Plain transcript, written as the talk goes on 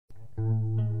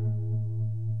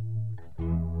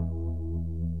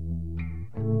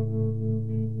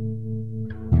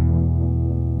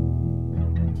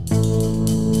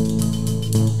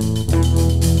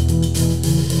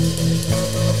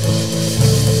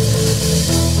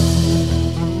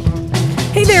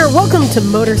Welcome to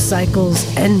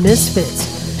Motorcycles and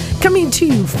Misfits, coming to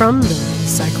you from the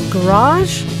Cycle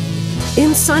Garage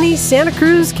in sunny Santa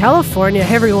Cruz, California.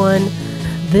 Hey everyone,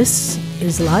 this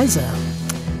is Liza,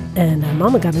 and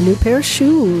Mama got a new pair of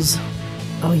shoes.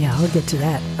 Oh yeah, I'll get to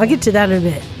that. I'll get to that in a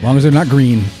bit. As long as they're not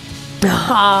green.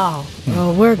 Oh,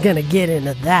 well, we're going to get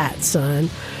into that, son.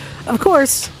 Of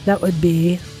course, that would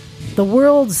be the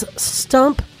world's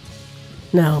stump.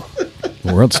 No.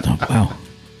 The world stump, wow.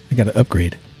 I got to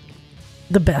upgrade.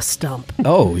 The best stump.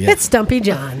 Oh, yeah. It's Stumpy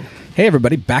John. Hey,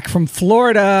 everybody, back from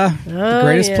Florida. The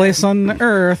greatest place on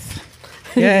earth.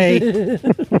 Yay.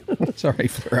 Sorry,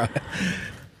 Flora.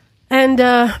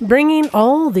 And bringing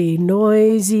all the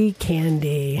noisy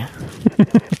candy.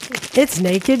 It's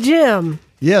Naked Jim.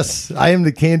 Yes, I am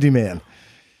the candy man.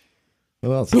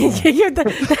 Who else?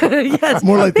 Yes,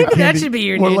 More like the candy, that should be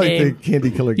your more new like name. the candy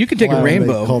colored. You could take a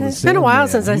rainbow. It's been a while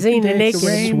since I've seen the Naked.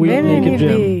 Sweet Maybe Naked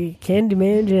Jim.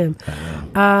 Candyman Jim.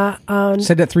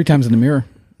 Said that 3 times in the mirror.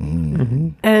 Mm-hmm.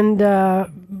 And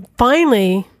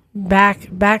finally,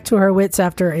 back to her wits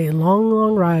after a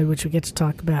long ride, which we get to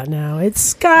talk about now. It's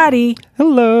Scotty.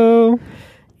 Hello.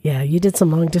 Yeah, you did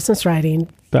some long distance riding.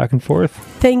 Back and forth.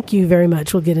 Thank you very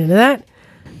much. We'll get into that.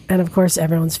 And of course,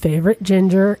 everyone's favorite,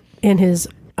 Ginger, in his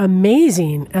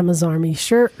amazing Emma's Army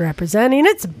shirt representing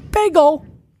its Bagel.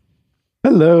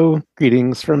 Hello.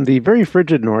 Greetings from the very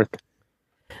frigid north.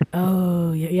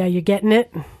 Oh, yeah, you're getting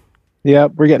it? Yeah,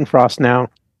 we're getting frost now.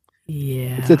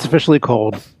 Yeah. It's officially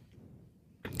cold.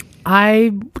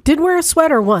 I did wear a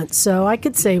sweater once, so I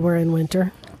could say we're in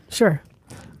winter. Sure.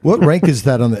 What rank is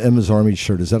that on the Emma's Army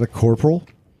shirt? Is that a corporal?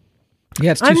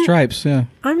 Yeah, it's 2 stripes, yeah.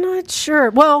 I'm not sure.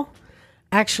 Well,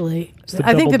 actually,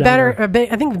 I think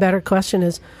the better question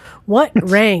is, what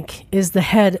rank is the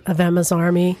head of Emma's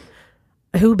Army?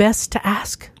 Who best to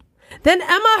ask? Then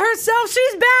Emma herself.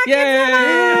 She's back.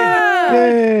 Yay!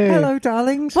 Yay! Hello,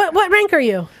 darlings. What rank are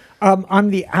you?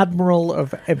 I'm the admiral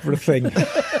of everything. And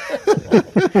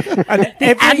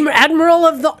Admiral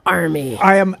of the Army.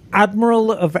 I am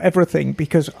admiral of everything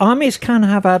because armies can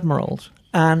have admirals,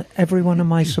 and every one of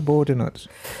my subordinates.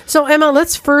 So, Emma,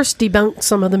 let's first debunk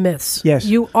some of the myths. Yes.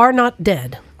 You are not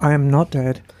dead. I am not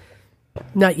dead.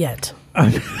 Not yet.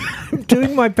 I'm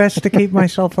doing my best to keep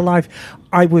myself alive.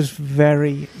 I was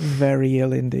very, very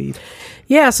ill indeed.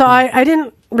 Yeah, so I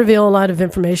didn't reveal a lot of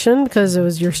information because it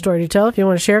was your story to tell. If you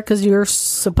want to share, because you're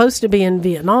supposed to be in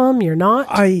Vietnam, you're not.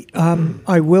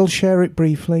 I will share it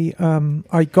briefly.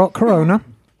 I got corona,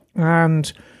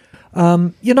 and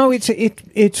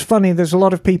it's funny. There's a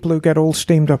lot of people who get all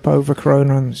steamed up over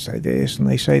corona and say this and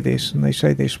they say this and they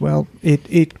say this. Well,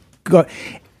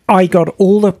 I got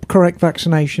all the correct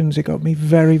vaccinations. It got me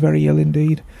very, very ill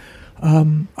indeed.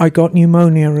 I got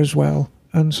pneumonia as well.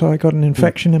 And so I got an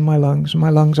infection in my lungs. My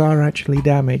lungs are actually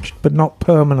damaged, but not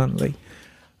permanently.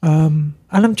 And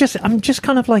I'm just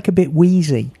kind of like a bit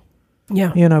wheezy.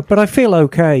 Yeah. But I feel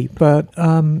okay. But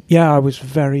I was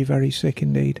very, very sick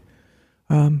indeed.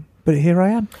 But here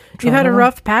I am. You had a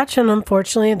rough patch, and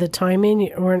unfortunately, the timing,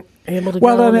 you weren't able to go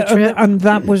on the trip. And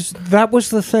that was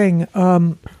the thing.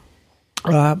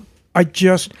 I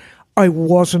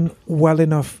wasn't well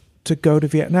enough to go to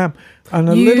Vietnam. And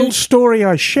little story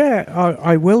I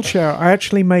will share. I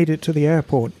actually made it to the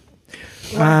airport.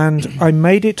 Wow. And I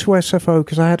made it to SFO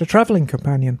because I had a traveling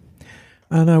companion.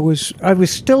 And I was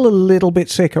still a little bit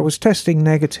sick. I was testing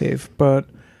negative, but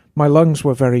my lungs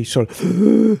were very sort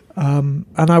of... and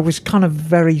I was kind of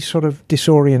very sort of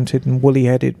disoriented and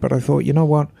woolly-headed. But I thought, you know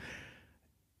what?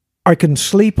 I can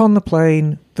sleep on the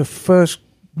plane the first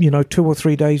 2 or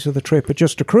 3 days of the trip are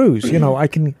just a cruise. I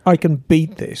can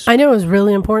beat this. I know it was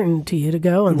really important to you to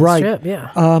go on this trip,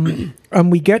 yeah. And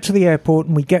we get to the airport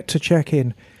and we get to check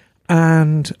in,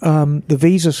 and the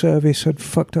visa service had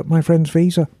fucked up my friend's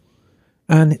visa,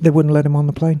 and they wouldn't let him on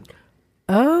the plane.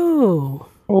 Oh.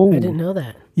 I didn't know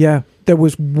that. Yeah, there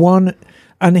was one,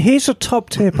 and here's a top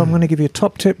tip. I'm going to give you a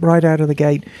top tip right out of the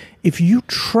gate. If you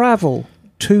travel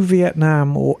to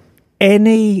Vietnam or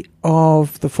any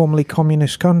of the formerly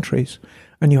communist countries,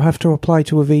 and you have to apply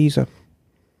to a visa.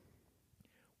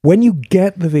 When you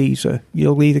get the visa,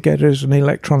 you'll either get it as an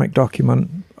electronic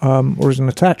document or as an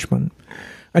attachment,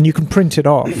 and you can print it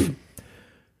off.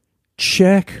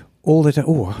 Check all the...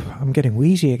 I'm getting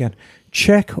wheezy again.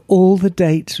 Check all the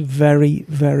dates very,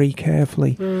 very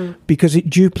carefully, because it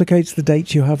duplicates the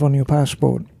dates you have on your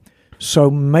passport.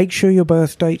 So make sure your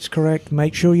birth date's correct.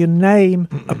 Make sure your name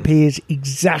appears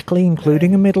exactly,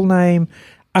 including a middle name.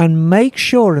 And make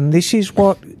sure, and this is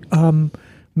what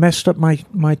messed up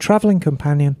my traveling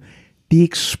companion, the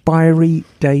expiry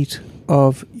date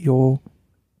of your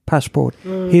passport.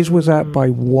 His was out by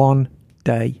 1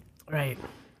 day. Right.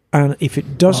 And if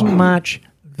it doesn't match,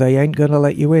 they ain't going to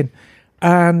let you in.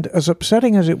 And as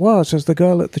upsetting as it was, as the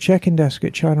girl at the check-in desk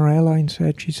at China Airlines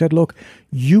said, she said, look,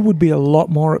 you would be a lot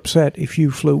more upset if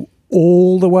you flew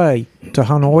all the way to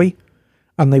Hanoi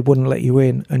and they wouldn't let you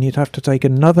in, and you'd have to take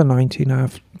another 19-hour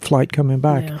flight coming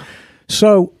back. Yeah.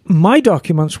 So my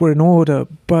documents were in order,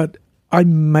 but I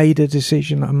made a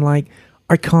decision. I'm like,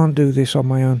 I can't do this on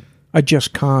my own. I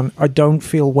just can't. I don't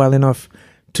feel well enough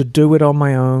to do it on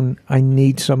my own. I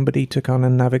need somebody to kind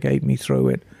of navigate me through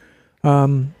it.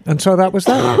 And so that was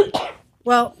that.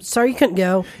 Well, sorry you couldn't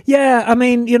go. Yeah, I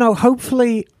mean,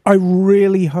 hopefully, I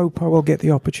really hope I will get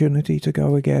the opportunity to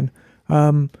go again.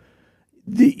 Out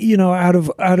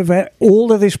of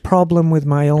all of this problem with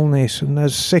my illness, and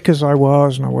as sick as I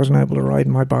was, and I wasn't able to ride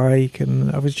my bike,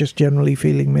 and I was just generally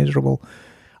feeling miserable,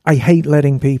 I hate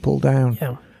letting people down.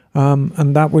 Yeah.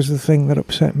 And that was the thing that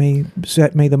upset me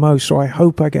the most. So I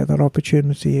hope I get that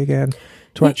opportunity again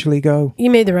to actually go. You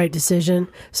made the right decision.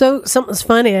 So something's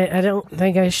funny. I don't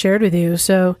think I shared with you.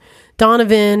 So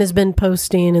Donovan has been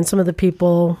posting, and some of the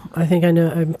people, I think I know,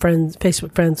 I'm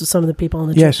Facebook friends with some of the people on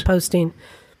the chat posting.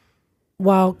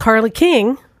 While Carla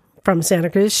King from Santa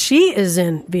Cruz, she is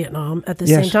in Vietnam at the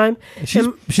same time. She's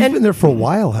been there for a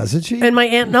while, hasn't she? And my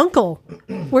aunt and uncle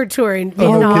were touring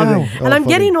Vietnam. And I'm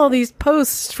getting all these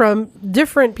posts from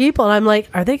different people, and I'm like,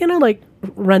 are they going to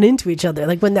run into each other?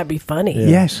 Wouldn't that be funny? Yeah.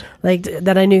 Yes.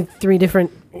 That I knew 3 different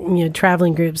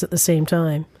traveling groups at the same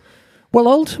time. Well,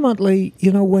 ultimately,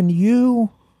 when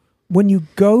you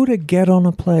go to get on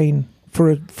a plane for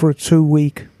a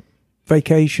 2-week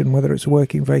vacation, whether it's a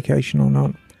working vacation or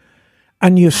not,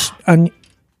 and who's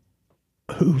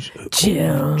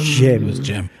Jim? It was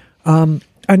Jim.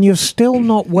 And you're still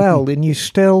not well, and you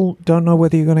still don't know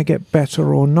whether you're going to get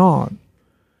better or not.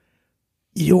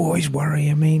 You always worry.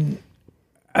 I mean,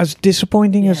 as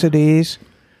disappointing as it is,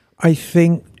 I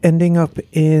think ending up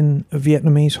in a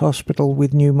Vietnamese hospital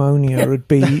with pneumonia would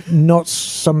be not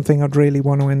something I'd really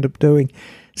want to end up doing.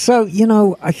 So,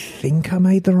 I think I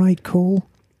made the right call.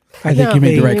 I think you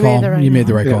made the right call. You made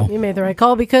the right call. You made the right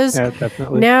call because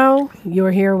now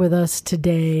you're here with us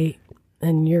today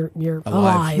and you're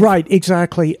alive. Right,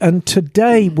 exactly. And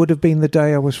today would have been the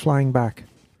day I was flying back.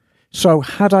 So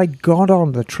had I got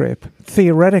on the trip,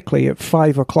 theoretically at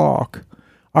 5:00,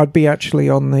 I'd be actually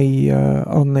on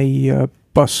the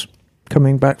bus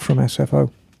coming back from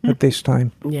SFO at this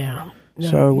time. Yeah.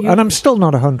 No, and I'm still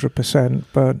not 100%,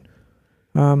 but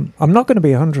I'm not going to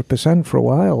be 100% for a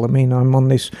while. I mean, I'm on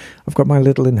this. I've got my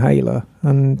little inhaler,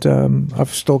 and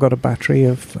I've still got a battery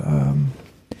of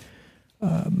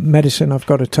medicine I've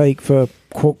got to take for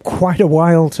quite a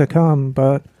while to come.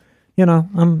 But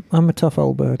I'm a tough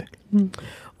old bird.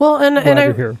 Well, and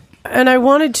I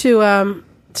wanted to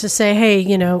say, hey,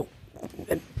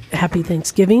 happy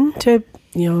Thanksgiving to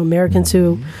Americans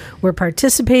who were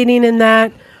participating in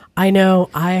that. I know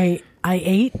I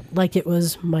ate like it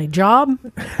was my job.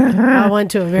 I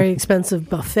went to a very expensive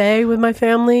buffet with my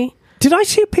family. Did I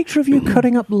see a picture of you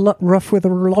cutting up rough with a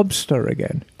lobster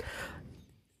again?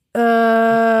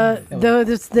 That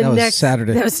was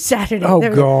Saturday. That was Saturday. Oh,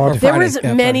 God. There was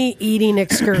many eating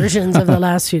excursions of the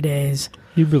last few days.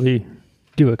 You really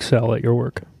do excel at your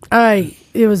work.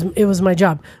 It was my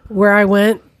job. Where I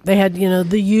went, they had,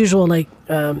 the usual,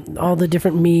 all the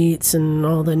different meats and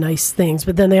all the nice things.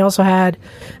 But then they also had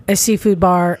a seafood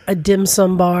bar, a dim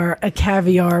sum bar, a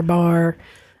caviar bar.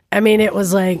 I mean, it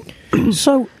was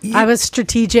so I was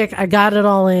strategic. I got it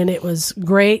all in. It was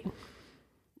great.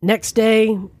 Next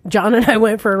day, John and I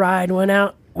went for a ride,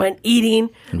 went eating,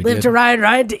 lived to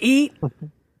ride to eat.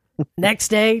 Next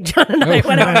day, John and I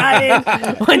went out riding,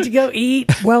 went to go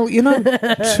eat. Well,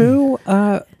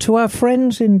 to our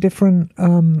friends in different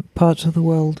parts of the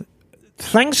world,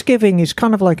 Thanksgiving is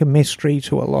kind of like a mystery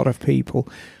to a lot of people.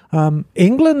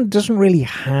 England doesn't really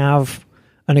have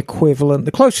an equivalent.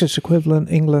 The closest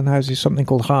equivalent England has is something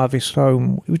called Harvest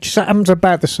Home, which happens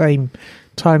about the same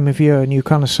time of year, and you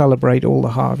kind of celebrate all the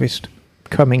harvest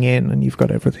coming in, and you've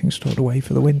got everything stored away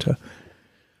for the winter.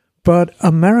 But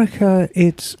America,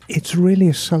 it's really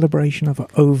a celebration of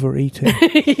overeating.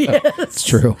 Yes. It's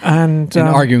true. And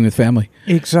arguing with family.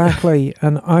 Exactly.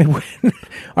 And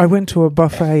I went to a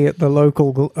buffet at the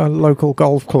local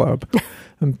golf club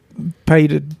and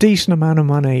paid a decent amount of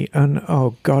money. And,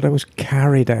 oh, God, I was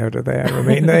carried out of there. I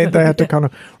mean, they had to kind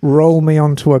of roll me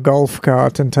onto a golf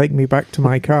cart and take me back to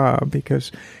my car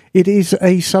because it is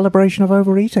a celebration of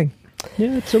overeating.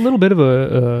 Yeah, it's a little bit of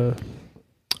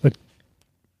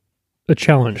a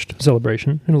challenged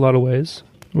celebration in a lot of ways,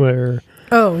 where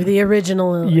Oh, the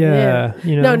original. Yeah,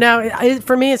 you know. No, now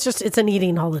for me, it's an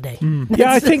eating holiday.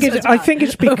 Yeah, I think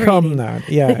it's become that.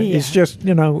 Yeah, Yeah. it's just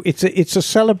it's a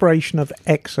celebration of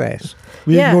excess.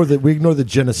 We Yeah. ignore the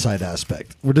genocide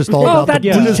aspect. We're just all Oh, about that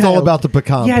we're just all detail. about the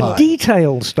pecan Yeah, pie.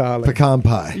 details, darling. Pecan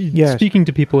pie. Yes. Speaking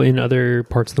to people in other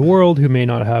parts of the world who may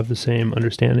not have the same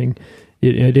understanding,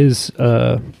 it is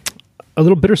a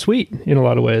little bittersweet in a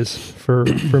lot of ways for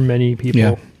many people.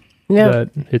 Yeah. Yeah. That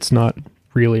it's not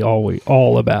really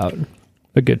all about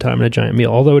a good time and a giant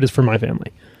meal, although it is for my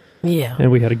family. Yeah. And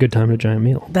we had a good time and a giant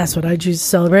meal. That's what I choose to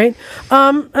celebrate.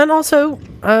 And also,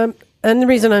 and the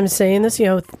reason I'm saying this,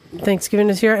 Thanksgiving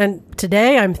is here, and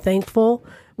today I'm thankful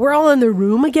we're all in the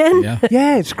room again. Yeah.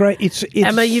 Yeah, it's great. It's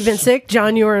Emma, you've been sick.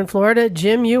 John, you were in Florida.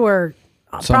 Jim, you were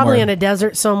probably Somewhere. in a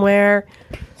desert somewhere.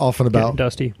 Off and Getting about.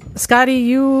 dusty. Scotty,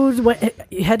 you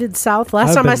headed south. Last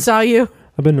I've time I been- saw you,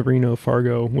 I've been to Reno,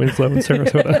 Fargo, Winslow, and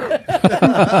Sarasota.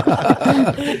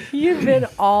 you've been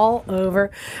all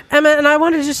over. Emma, and I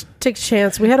want to just take a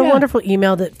chance. We had a Yeah. wonderful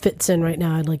email that fits in right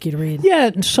now. I'd like you to read.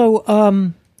 Yeah, so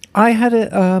I had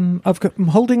I'm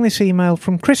holding this email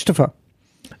from Christopher,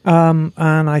 and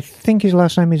I think his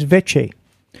last name is Vecchi.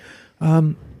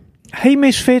 Hey,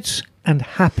 Misfits, and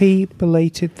happy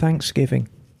belated Thanksgiving.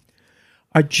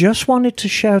 I just wanted to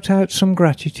shout out some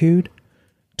gratitude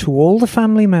to all the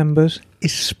family members,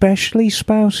 especially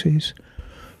spouses,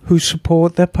 who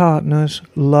support their partners,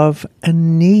 love,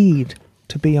 and need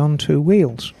to be on two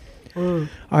wheels.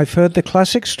 I've heard the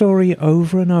classic story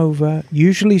over and over,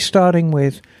 usually starting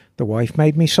with, the wife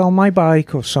made me sell my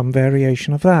bike, or some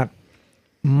variation of that.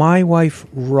 My wife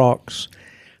rocks,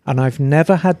 and I've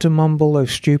never had to mumble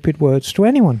those stupid words to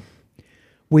anyone.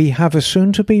 We have a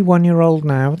soon-to-be one-year-old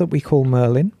now that we call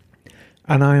Merlin,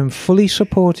 and I am fully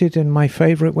supported in my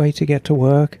favourite way to get to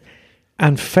work,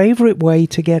 and favourite way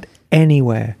to get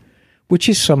anywhere, which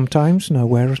is sometimes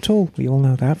nowhere at all. We all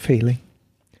know that feeling.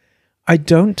 I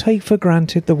don't take for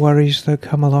granted the worries that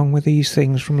come along with these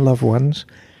things from loved ones,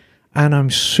 and I'm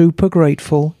super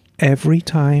grateful every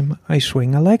time I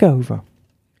swing a leg over.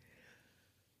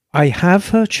 I have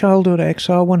her childhood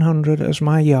XR100 as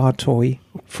my yard toy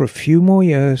for a few more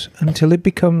years until it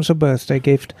becomes a birthday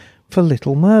gift for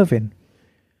little Mervyn.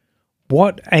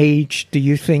 What age do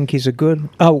you think is a good...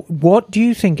 what do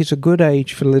you think is a good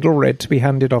age for Little Red to be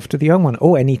handed off to the young one?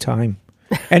 Oh, any time.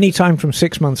 Any time from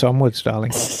 6 months onwards,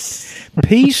 darling.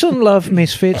 Peace and love,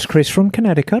 Misfits. Chris from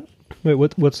Connecticut. Wait,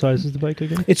 what size is the bike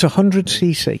again? It's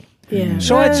 100cc. Yeah.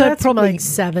 So I'd say that's probably- like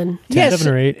 7. Yes,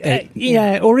 7 or 8.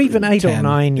 Yeah, or even 8 or 10,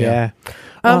 9, yeah.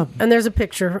 And there's a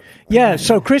picture. Yeah,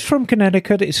 so Chris from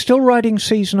Connecticut, it's still riding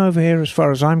season over here as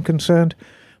far as I'm concerned.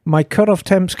 My cutoff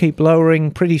temps keep lowering.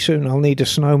 Pretty soon I'll need a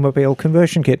snowmobile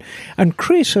conversion kit. And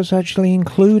Chris has actually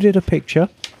included a picture.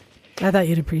 I thought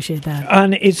you'd appreciate that.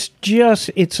 And it's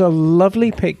a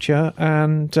lovely picture.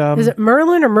 And Is it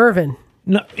Merlin or Mervyn?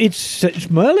 no, it's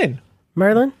Merlin.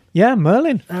 Merlin? Yeah,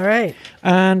 Merlin. All right.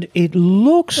 And it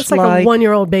looks It's like a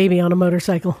 1-year-old baby on a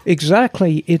motorcycle.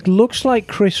 Exactly. It looks like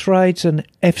Chris rides an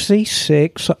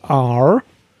FC6R.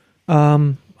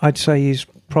 I'd say is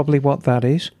probably what that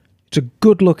is. It's a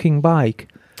good-looking bike.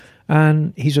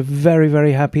 And he's a very,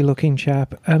 very happy-looking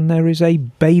chap. And there is a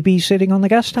baby sitting on the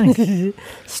gas tank.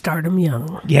 Start 'em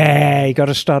young. Yeah, you got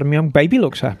to start him young. Baby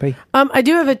looks happy. I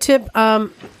do have a tip.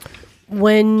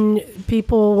 When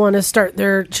people want to start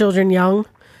their children young,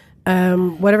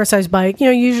 whatever size bike,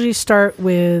 usually start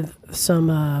with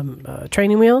some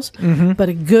training wheels. Mm-hmm. But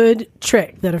a good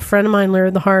trick that a friend of mine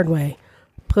learned the hard way: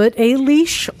 put a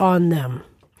leash on them,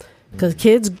 because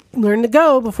kids learn to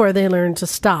go before they learn to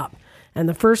stop. And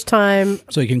the first time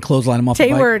So you can clothesline them off the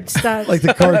bike. Tayward started, Like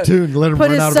the cartoon, let him put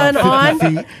run his out son about 50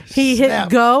 on, feet. he hit Snap.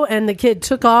 go, and the kid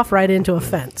took off right into a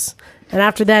fence. And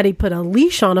after that, he put a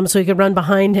leash on him so he could run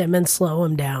behind him and slow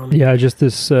him down. Yeah, just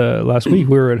this last week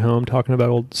we were at home talking about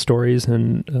old stories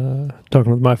and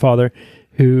talking with my father,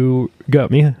 who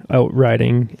got me out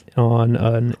riding on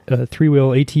a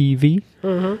 3-wheel ATV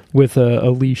with a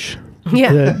leash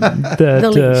Yeah. that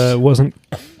leash. wasn't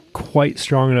quite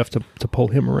strong enough to pull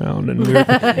him around, and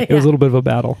it was a little bit of a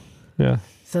battle. Yeah.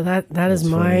 So that is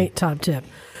my top tip.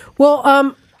 Well,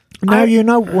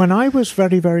 Now, when I was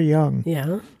very, very young...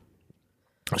 yeah.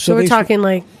 So we're these- talking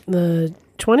like the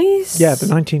 20s? Yeah, the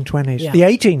 1920s. Yeah. The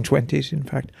 1820s, in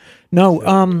fact.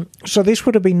 No, so this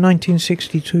would have been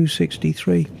 1962,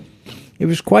 63. It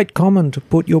was quite common to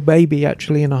put your baby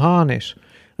actually in a harness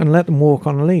and let them walk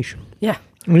on a leash. Yeah.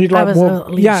 And you'd I like was walk,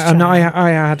 a leash yeah, and child. I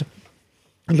had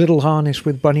a little harness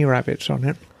with bunny rabbits on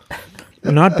it.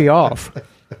 And I'd be off.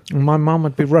 And my mum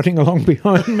would be running along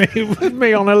behind me with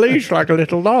me on a leash like a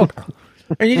little dog.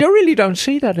 And you don't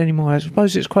see that anymore. I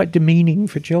suppose it's quite demeaning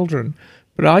for children.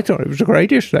 But I thought it was the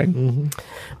greatest thing. Mm-hmm.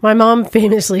 My mom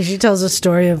famously, she tells a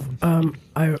story of,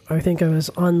 I think I was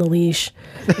on the leash,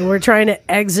 and we're trying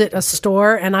to exit a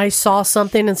store, and I saw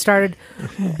something and started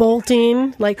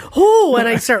bolting, like, oh, and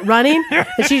I start running,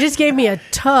 and she just gave me a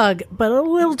tug, but a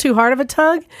little too hard of a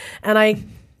tug, and I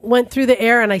went through the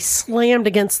air, and I slammed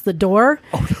against the door,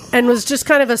 and was just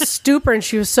kind of a stupor, and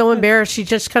she was so embarrassed, she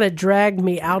just kind of dragged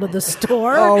me out of the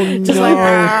store. Oh, just no. like,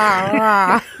 rah,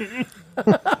 rah.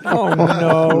 Oh,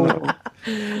 no.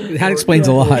 That explains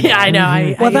a lot. Yeah, I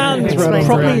know. Well, that explains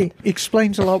probably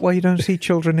explains a lot why you don't see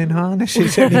children in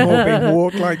harnesses anymore being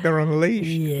walked like they're on a leash.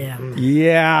 Yeah.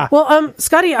 Yeah. Well,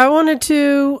 Scotty, I wanted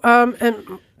to,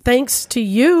 and thanks to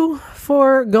you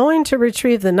for going to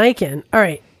retrieve the Niken. All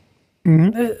right.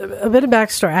 Mm-hmm. A bit of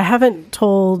backstory. I haven't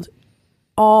told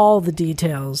all the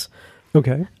details.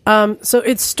 Okay. So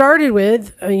it started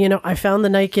with, I found the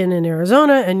Niken in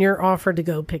Arizona, and you're offered to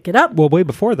go pick it up. Well, way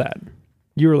before that,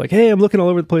 you were like, hey, I'm looking all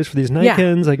over the place for these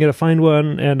Nikens. I got to find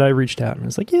one. And I reached out and I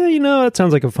was like, yeah, it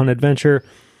sounds like a fun adventure.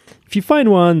 If you find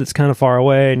one that's kind of far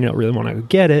away and you don't really want to go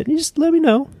get it, you just let me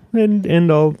know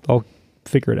and I'll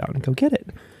figure it out and go get it.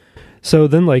 So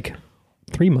then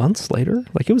 3 months later,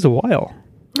 it was a while.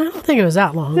 I don't think it was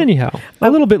that long. Anyhow, a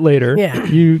little bit later, Yeah.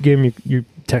 you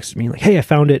texted me like, hey, I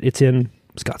found it. It's in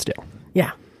Scottsdale.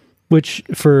 Yeah. Which,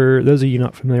 for those of you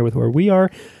not familiar with where we are,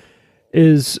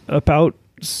 is about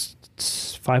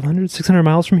 500, 600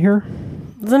 miles from here.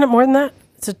 Isn't it more than that?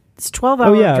 It's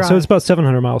 12-hour drive. So it's about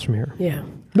 700 miles from here. Yeah.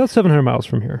 About 700 miles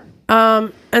from here.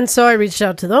 And so I reached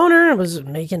out to the owner. I was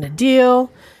making a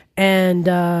deal.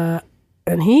 And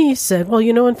he said, well,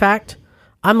 in fact,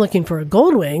 I'm looking for a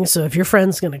Goldwing. So if your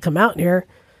friend's going to come out here,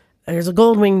 there's a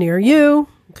Goldwing near you.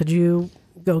 Could you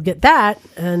go get that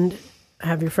and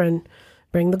have your friend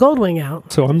bring the Goldwing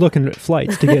out? So I'm looking at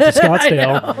flights to get to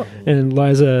Scottsdale, and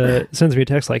Liza sends me a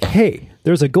text like, hey,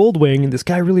 there's a Goldwing, and this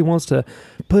guy really wants to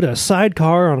put a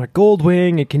sidecar on a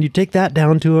Goldwing, and can you take that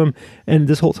down to him? And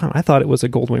this whole time, I thought it was a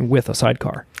Goldwing with a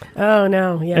sidecar. Oh,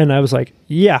 no, yeah. And I was like,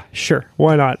 yeah, sure,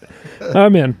 why not?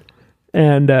 I'm in.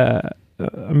 And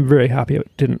I'm very happy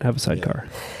it didn't have a sidecar.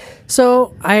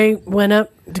 So I went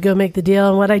up to go make the deal,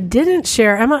 and what I didn't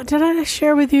share, did I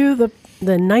share with you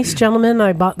the nice gentleman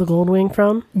I bought the Goldwing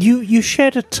from? You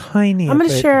shared a tiny I'm going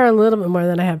to bit. share a little bit more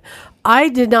than I have. I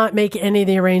did not make any of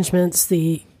the arrangements.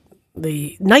 The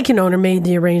Niken owner made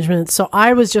the arrangements, so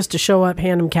I was just to show up,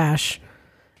 hand him cash,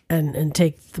 and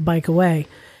take the bike away.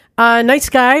 Nice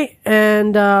guy,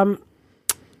 and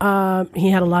he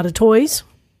had a lot of toys.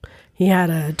 He had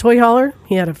a toy hauler.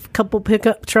 He had a couple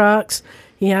pickup trucks.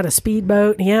 He had a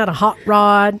speedboat. He had a hot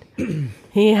rod.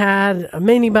 He had a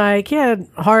mini bike. He had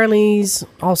Harleys,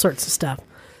 all sorts of stuff.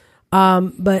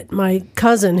 But my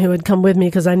cousin, who had come with me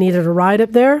because I needed a ride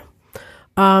up there,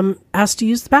 asked to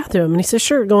use the bathroom. And he said,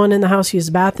 sure, go in the house, use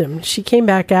the bathroom. She came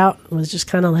back out and was just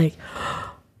kind of like,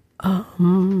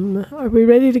 are we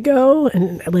ready to go?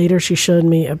 And later she showed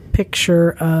me a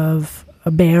picture of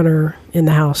a banner in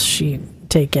the house she'd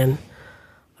taken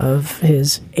of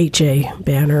his HA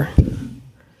banner.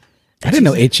 I didn't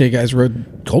know HA guys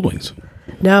rode Goldwings.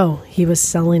 No, he was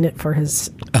selling it for his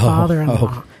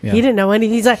father-in-law. Yeah. He didn't know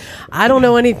anything. He's like, I don't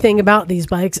know anything about these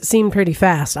bikes. It seemed pretty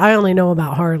fast. I only know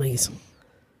about Harleys.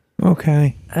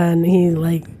 Okay. And he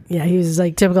was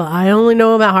like typical, I only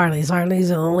know about Harleys.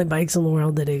 Harleys are the only bikes in the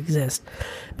world that exist.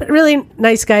 But really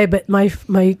nice guy. But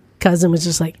my cousin was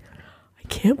just like, I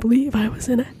can't believe I was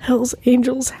in a Hell's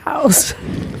Angels house.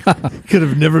 Could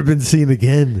have never been seen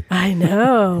again. I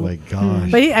know. Oh my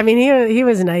gosh. But he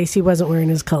was nice. He wasn't wearing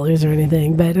his colors or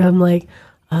anything. But I'm like,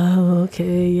 oh,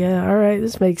 okay, yeah, all right,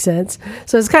 this makes sense.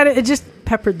 So it just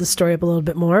peppered the story up a little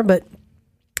bit more. But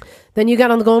then you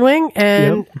got on the Goldwing,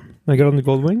 and I got on the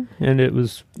Goldwing, and it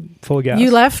was full of gas.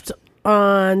 you left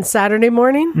on Saturday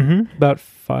morning. Mm-hmm. About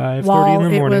 5:30 in the While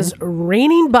morning. it was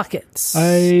raining buckets.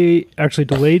 I actually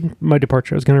delayed my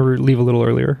departure. I was going to leave a little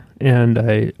earlier, and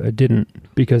I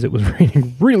didn't because it was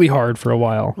raining really hard for a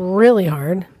while. Really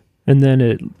hard. And then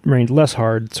it rained less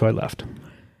hard, so I left.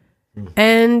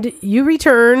 And you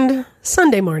returned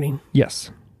Sunday morning. Yes.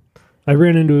 I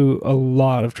ran into a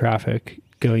lot of traffic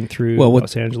going through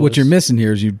Los Angeles. What you're missing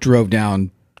here is you drove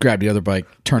down, grabbed the other bike,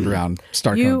 turned around,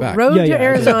 started coming You back. rode Yeah, to yeah.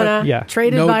 Arizona, Yeah.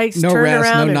 traded bikes, no turned rest,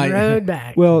 around, no and night. rode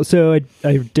back. Well, so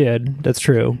I did. That's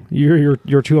true.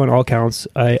 You're two on all counts.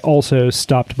 I also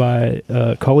stopped by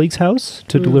a colleague's house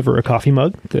to deliver a coffee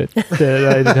mug that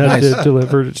I had to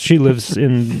deliver. She lives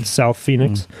in South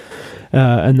Phoenix.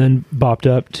 And then bopped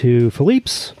up to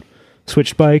Philippe's,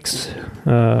 switched bikes,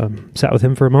 sat with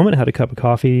him for a moment, had a cup of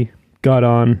coffee, got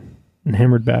on, and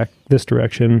hammered back this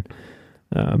direction.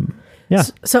 Yeah.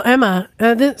 So Emma,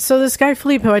 this guy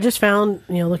Philippe, who I just found,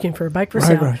 looking for a bike for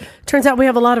sale. Right. Turns out we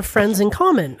have a lot of friends in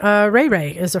common.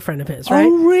 Ray is a friend of his, right?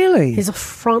 Oh, really? He's a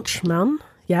Frenchman,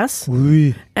 yes.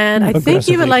 Oui. And I think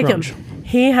you would like French. him.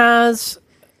 He has,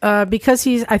 because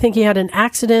I think he had an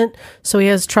accident, so he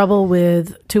has trouble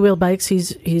with two-wheel bikes. He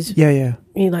rides with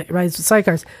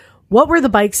sidecars. What were the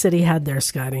bikes that he had there,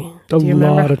 Scotty? A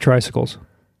lot of tricycles.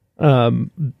 I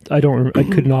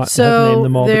could not have named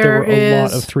them all, but there were a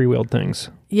lot of three-wheeled things.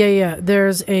 Yeah.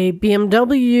 There's a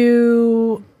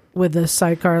BMW with a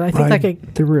sidecar. I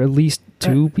think there were at least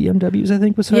two BMWs, I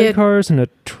think, with sidecars, and a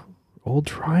old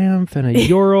Triumph, and a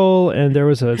Ural, and there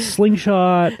was a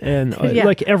Slingshot, and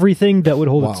like everything that would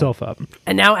hold itself up.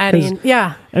 And now adding,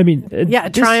 a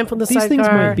Triumph with the these sidecar. things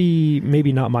might be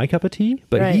maybe not my cup of tea,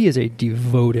 but he is a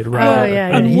devoted rider,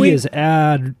 and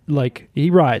he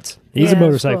rides. He's a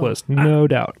motorcyclist, cool. No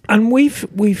doubt. And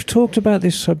we've talked about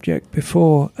this subject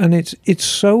before, and it's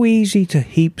so easy to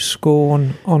heap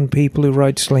scorn on people who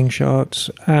ride slingshots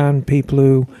and people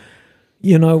who,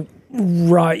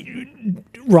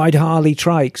 ride Harley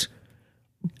trikes.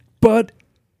 But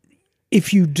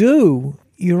if you do,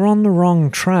 you're on the wrong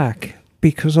track,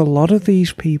 because a lot of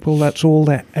these people, that's all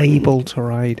they're able to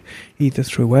ride, either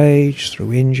through age,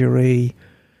 through injury,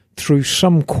 through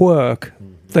some quirk.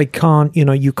 They can't,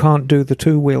 you can't do the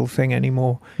two-wheel thing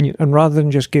anymore. Yeah. And rather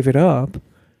than just give it up,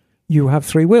 you have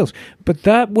three wheels. But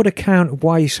that would account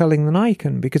why he's selling the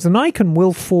Niken, because the Niken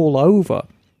will fall over.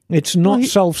 It's not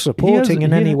self-supporting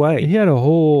in any way. He had a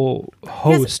whole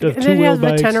host of two-wheel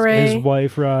bikes. His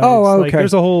wife rides. Oh, okay.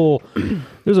 There's a whole,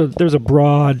 there's a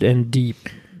broad and deep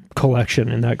collection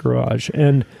in that garage,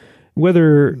 and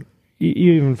whether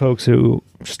even folks who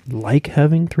just like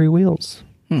having three wheels,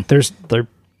 there are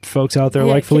folks out there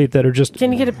like Philippe that are just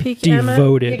can you get a peek,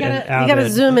 devoted Emma? and you got to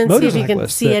zoom in, see if you can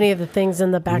see any of the things in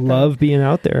the background. Love being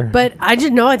out there. But I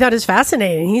thought it was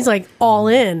fascinating. He's like all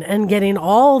in and getting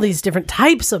all these different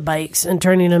types of bikes and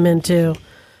turning them into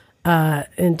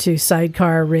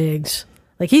sidecar rigs.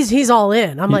 Like he's all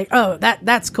in. I'm like, oh,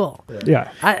 that's cool. Yeah.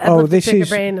 This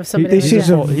is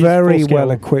a very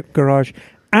well equipped garage,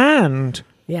 and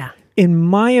in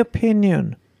my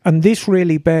opinion, and this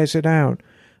really bears it out,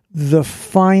 the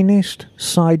finest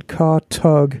sidecar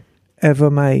tug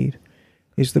ever made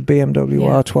is the BMW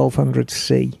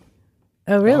R1200C.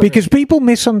 Oh, really? Because people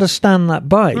misunderstand that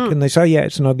bike and they say,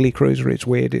 it's an ugly cruiser, it's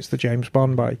weird, it's the James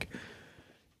Bond bike.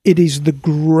 It is the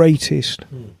greatest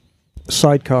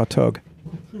sidecar tug.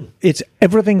 It's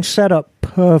everything set up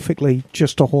perfectly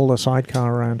just to haul a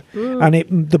sidecar around.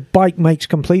 And the bike makes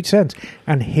complete sense.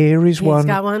 And here is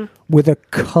one with a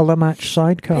color match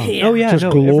sidecar. Oh, yeah.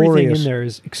 Just glorious. Everything in there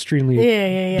is extremely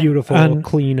beautiful, and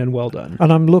clean, and well done.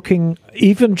 And I'm looking,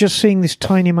 even just seeing this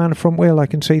tiny man front wheel, I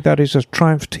can see that is a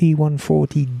Triumph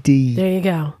T140D. There you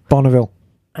go. Bonneville.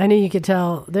 I knew you could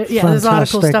tell. There's a lot of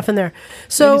cool stuff in there.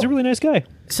 So he's a really nice guy.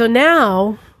 So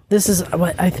now, this is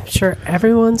what I'm sure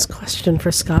everyone's question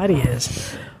for Scotty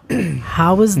is.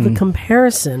 How was the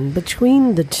comparison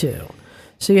between the two?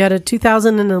 So you had a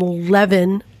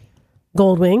 2011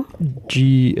 Goldwing.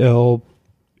 GL18.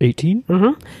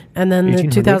 Mm-hmm. And then the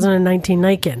 2019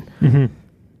 Niken. Mm-hmm.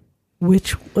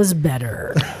 Which was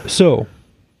better? So,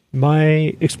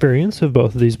 my experience of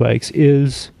both of these bikes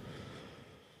is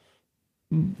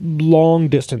long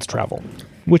distance travel,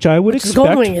 which I would expect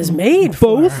Goldwing is made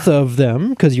for. Both of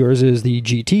them, because yours is the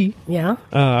GT. Yeah.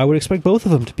 I would expect both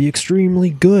of them to be extremely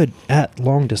good at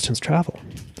long distance travel.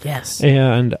 Yes.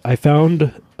 And I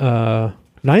found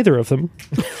neither of them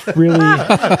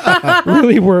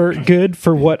really were good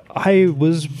for what I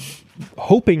was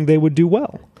hoping they would do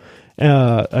well.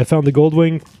 I found the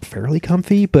Goldwing fairly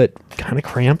comfy, but kind of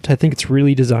cramped. I think it's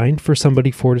really designed for somebody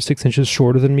 4 to 6 inches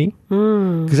shorter than me.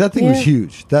 Because that thing was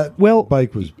huge. That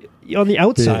bike was on the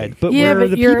outside, big. but where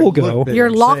the people go,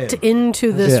 you're locked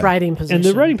into this riding position, and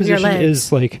the riding position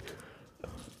is like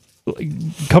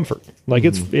comfort. Like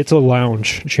it's a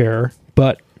lounge chair,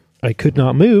 but I could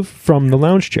not move from the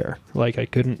lounge chair. Like I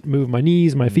couldn't move my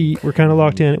knees, my feet were kind of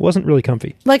locked in. It wasn't really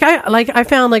comfy. I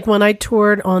found when I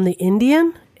toured on the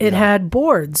Indian. It had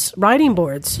boards, riding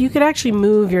boards. You could actually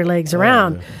move your legs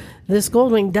around. This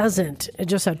Goldwing doesn't. It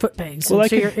just had foot pegs. Well,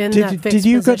 so you're in that fixed did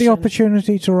you position. get the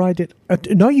opportunity to ride it?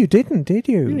 No, you didn't, did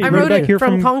you? I rode it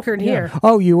from Concord here.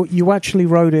 Oh, you actually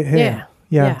rode it here?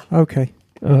 Yeah. Okay.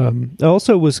 I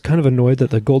also was kind of annoyed that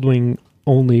the Goldwing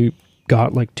only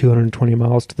got 220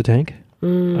 miles to the tank.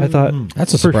 I thought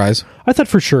that's a surprise. I thought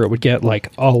for sure it would get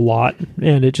a lot,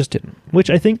 and it just didn't.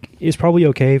 Which I think is probably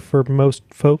okay for most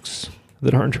folks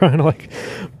that aren't trying to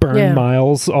burn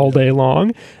miles all day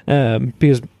long,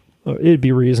 because it'd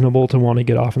be reasonable to want to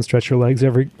get off and stretch your legs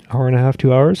every hour and a half,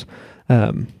 2 hours.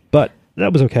 But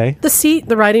that was okay.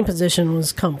 The riding position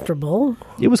was comfortable.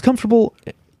 It was comfortable.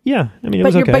 Yeah, I mean, it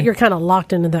was okay. But you're kind of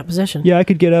locked into that position. Yeah, I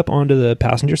could get up onto the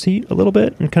passenger seat a little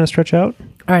bit and kind of stretch out.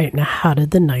 All right, now how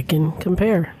did the Niken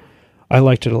compare? I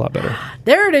liked it a lot better.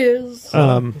 There it is.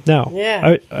 Now,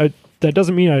 yeah. I that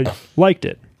doesn't mean I liked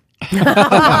it. No,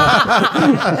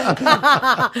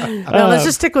 let's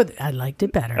just stick with. I liked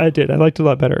it better. I did. I liked it a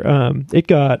lot better. It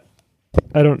got.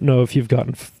 I don't know if you've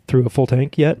gotten through a full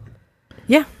tank yet.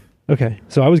 Yeah. Okay,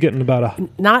 so I was getting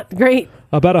not great.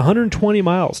 About 120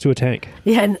 miles to a tank.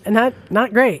 Yeah,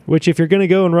 not great. Which, if you're going to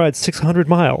go and ride 600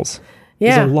 miles,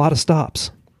 is a lot of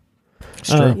stops.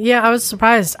 Yeah, I was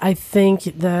surprised. I think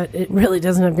that it really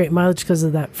doesn't have great mileage because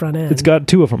of that front end. It's got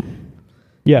 2 of them.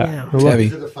 Yeah. It's heavy.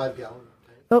 Is it a 5-gallon?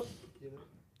 Oh.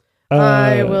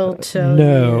 I will tell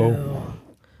you.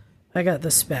 I got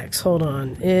the specs. Hold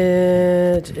on.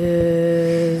 It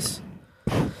is...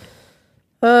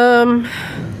 I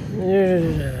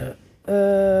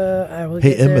will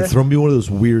Hey, get Emma, there. throw me one of those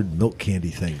weird milk candy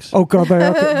things. Oh God,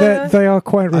 they are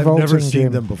quite revolting. I've never seen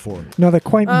Jim. them before. No, they're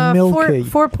quite milky.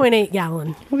 4.8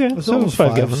 gallon. Okay, It's so almost 5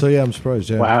 5. gallons. So yeah, I'm surprised.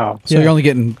 Yeah. Wow. So you're only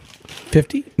getting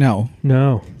 50? No,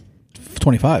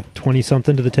 25. 20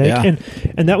 something to the tank. Yeah.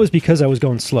 And that was because I was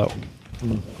going slow.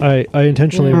 I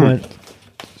intentionally went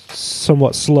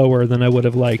somewhat slower than I would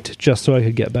have liked just so I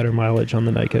could get better mileage on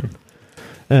the Niken.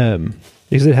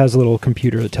 Because it has a little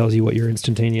computer that tells you what your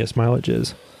instantaneous mileage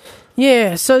is.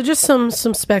 Yeah, so just some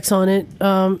specs on it.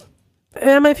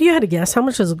 Emma, if you had to guess, how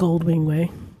much does a Goldwing weigh?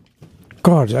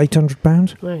 God, 800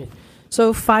 pounds. Right.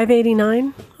 So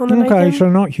 589 on the Niken. Okay, so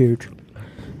not huge.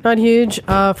 Not huge.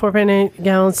 4.8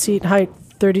 gallon seat height,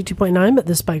 32.9, but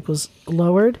this bike was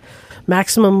lowered.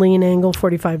 Maximum lean angle,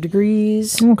 45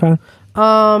 degrees. Okay.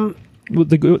 So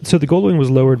the Goldwing was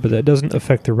lowered, but that doesn't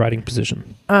affect the riding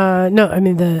position. No, I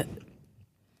mean the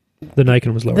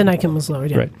Niken was lowered. The Niken was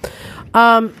lowered, yeah.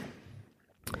 Right.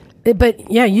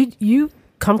 But yeah, you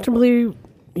comfortably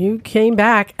came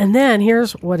back, and then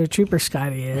here's what a trooper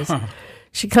Scotty is.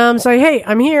 She comes like, "Hey,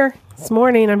 I'm here. It's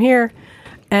morning. I'm here."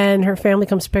 And her family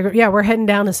comes to pick her. Yeah, we're heading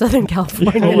down to Southern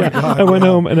California. now. I went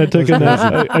home and I took a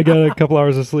nap. I got a couple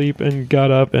hours of sleep and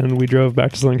got up and we drove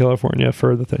back to Southern California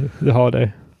for the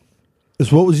holiday.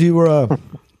 So what was your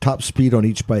top speed on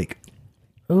each bike?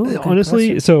 Ooh,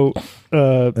 Honestly, so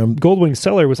Goldwing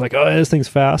seller was like, "Oh, this thing's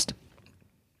fast."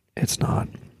 It's not.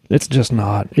 It's just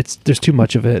not. There's too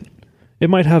much of it. It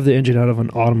might have the engine out of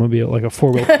an automobile, like a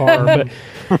 4-wheel car, but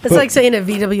it's like saying a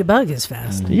VW Bug is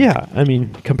fast. Yeah, I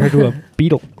mean, compared to a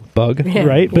Beetle Bug,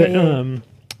 right? But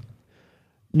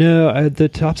no, the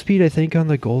top speed I think on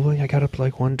the Goldwing I got up to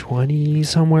like 120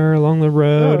 somewhere along the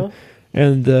road. Oh.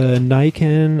 And the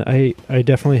Niken, I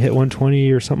definitely hit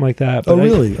 120 or something like that. But Oh,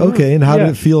 really? Okay. And how did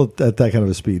it feel at that kind of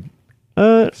a speed?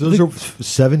 So those are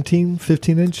 15 inch?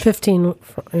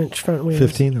 15-inch front wheels.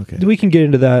 15? Okay. We can get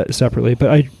into that separately, but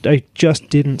I just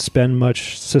didn't spend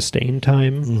much sustained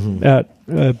time at,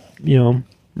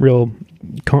 real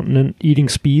continent eating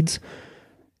speeds.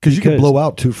 Because you can blow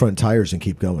out 2 front tires and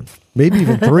keep going. Maybe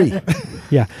even 3.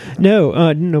 Yeah.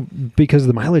 No, because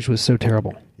the mileage was so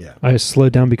terrible. Yeah. I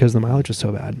slowed down because the mileage was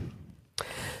so bad.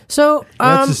 So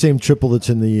that's the same triple that's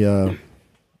in the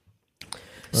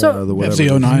the whatever.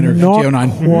 FC09 or Not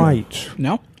FG09. quite.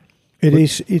 No? It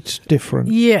is. It's different.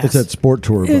 yes, It's that Sport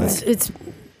Tour bike.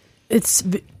 It's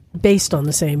based on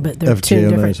the same, but they're two FJ09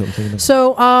 different. or something.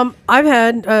 So I've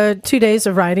had 2 days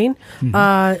of riding.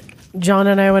 John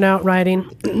and I went out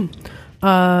riding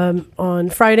on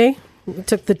Friday. We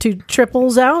took the 2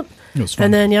 triples out. It was fun.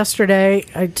 And then yesterday,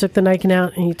 I took the Niken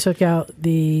out, and he took out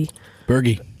the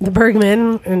Bergie.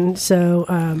 Bergman. And so...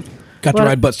 Got to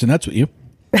ride butts to nuts with you.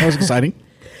 That was exciting.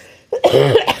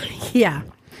 Yeah.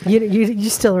 You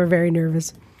still are very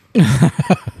nervous.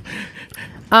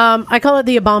 I call it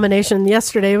the Abomination.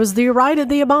 Yesterday was the ride of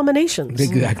the Abominations.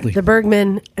 Exactly. The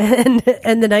Bergman and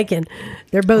the Niken.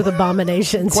 They're both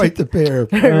abominations. Quite the pair.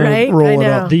 Right? I rolling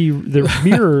know. up. The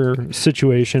mirror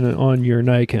situation on your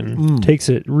Niken takes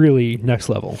it really next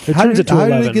level. It turns it to how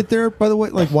 11. did it get there, by the way?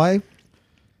 Like, why?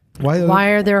 Why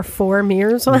are there 4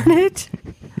 mirrors on it?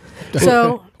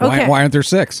 So, okay. Why aren't there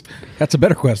 6? That's a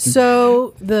better question.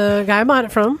 So the guy I bought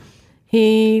it from,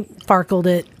 he farkled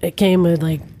it. It came with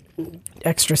like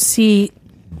extra seat,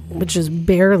 which is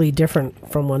barely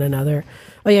different from one another.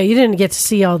 Oh yeah, you didn't get to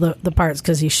see all the parts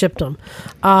because he shipped them.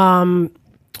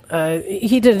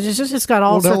 He did. It's got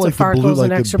all sorts of farkles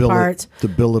and extra parts. The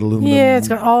billet aluminum. Yeah, it's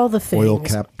got all the things. Oil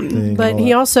cap thing. But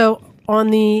he also on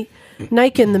the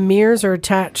Niken, the mirrors are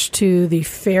attached to the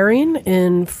fairing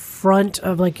in front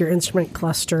of like your instrument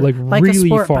cluster, like a really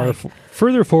sport far, bike.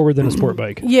 further forward than a sport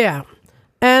bike. Yeah,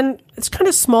 and it's kind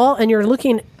of small, and you're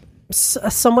looking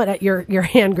somewhat at your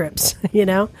hand grips, you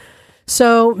know.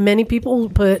 So many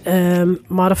people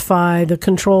modify the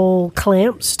control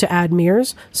clamps to add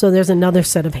mirrors. So there's another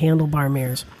set of handlebar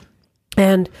mirrors.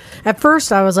 And at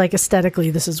first I was like, aesthetically,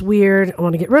 this is weird. I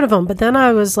want to get rid of them. But then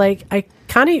I was like, I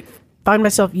kind of find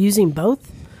myself using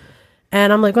both.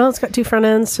 And I'm like, well, it's got 2 front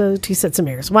ends, so 2 sets of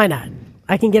mirrors. Why not?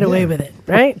 I can get away with it,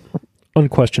 right?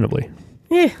 Unquestionably.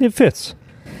 Yeah. It fits.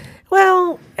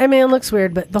 Well, I mean, it looks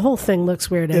weird, but the whole thing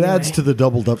looks weird anyway. It adds to the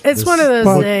doubled up. It's one of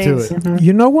those things. To it.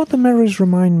 You know what the mirrors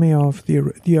remind me of? The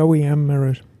OEM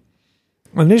mirrors.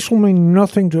 And this will mean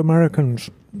nothing to Americans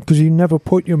because you never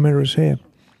put your mirrors here.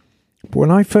 But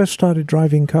when I first started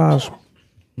driving cars,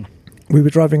 we were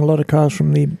driving a lot of cars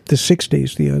from the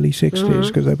 60s, the early 60s,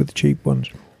 because they were the cheap ones.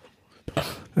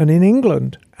 And in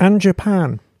England and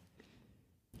Japan,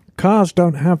 cars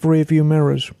don't have rear view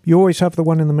mirrors. You always have the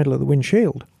one in the middle of the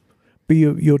windshield. But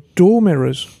your door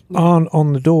mirrors aren't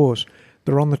on the doors.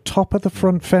 They're on the top of the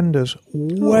front fenders,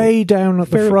 way down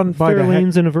at the front by the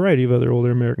Fairlanes and a variety of other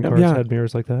older American cars had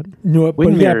mirrors like that. No, but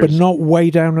mirrors. but not way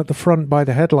down at the front by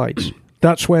the headlights.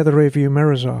 That's where the rear view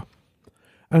mirrors are.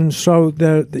 And so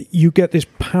you get this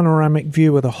panoramic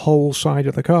view of the whole side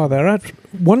of the car.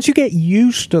 Once you get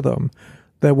used to them,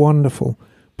 they're wonderful.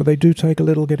 But they do take a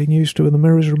little getting used to, and the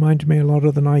mirrors remind me a lot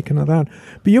of the Niken of that.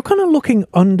 But you're kind of looking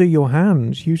under your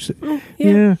hands.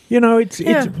 Yeah, you know, it's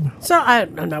So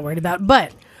I'm not worried about it.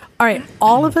 But, all right,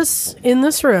 all of us in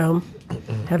this room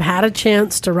have had a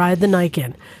chance to ride the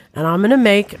Niken. And I'm going to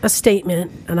make a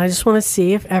statement, and I just want to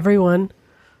see if everyone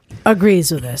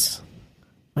agrees with this.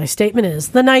 My statement is,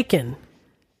 the Niken,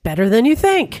 better than you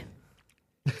think.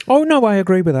 Oh, no, I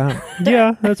agree with that.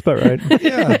 Yeah, that's about right.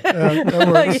 That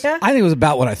works. Yeah. I think it was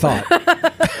about what I thought. I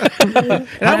don't think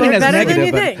that's Better than negative,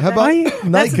 you but think. How about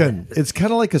Niken? It's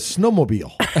kind of like a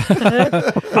snowmobile.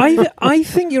 I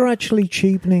think you're actually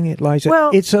cheapening it, Liza. Well-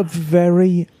 It's a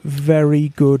very, very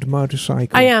good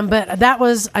motorcycle. I am, but that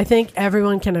was, I think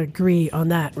everyone can agree on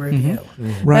that review.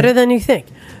 Right. Better than you think.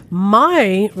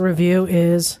 My review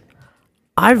is,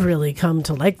 I've really come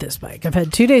to like this bike. I've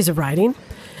had 2 days of riding,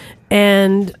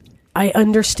 and I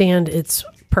understand its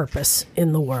purpose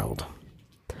in the world.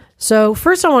 So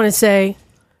first I want to say,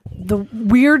 the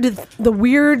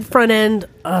weird front end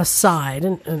aside,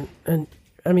 and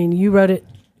I mean, you wrote it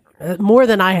more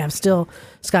than I have still,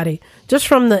 Scotty. Just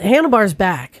from the handlebars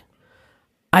back,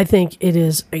 I think it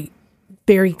is a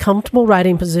very comfortable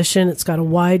riding position. It's got a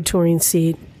wide touring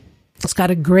seat. It's got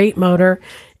a great motor.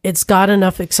 It's got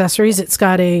enough accessories. It's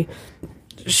got a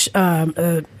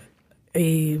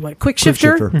quick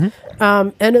shifter,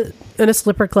 and a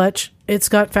slipper clutch. It's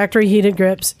got factory heated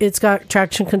grips. It's got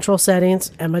traction control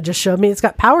settings. Emma just showed me it's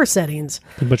got power settings.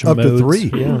 A bunch of Up to modes.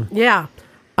 3. Yeah.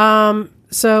 Yeah.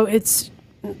 So it's,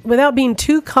 without being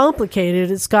too complicated,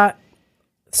 it's got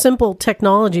simple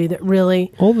technology that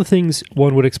really, All the things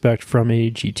one would expect from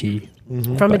a GT.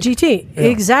 from a GT. Yeah.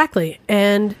 Exactly.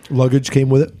 And Luggage came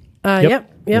with it.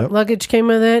 Yep. Luggage came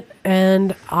with it,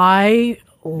 and I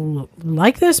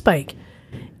like this bike.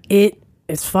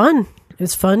 It's fun.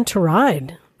 It's fun to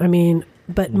ride. I mean,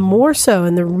 but more so,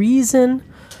 and the reason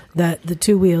that the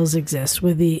 2 wheels exist,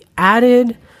 with the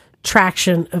added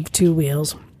traction of 2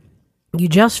 wheels, you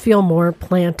just feel more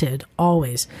planted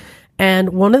always. And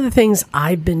one of the things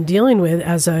I've been dealing with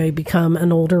as I become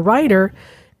an older rider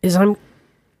is I'm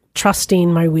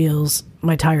trusting my wheels,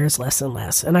 my tires less and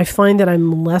less. And I find that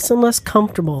I'm less and less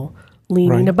comfortable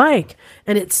leaning a bike.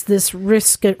 And it's this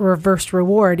risk reverse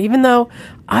reward, even though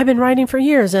I've been riding for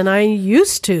years and I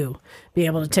used to be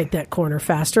able to take that corner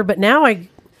faster. But now I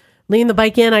lean the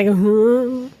bike in, I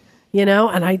go, you know,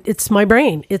 and it's my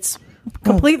brain. It's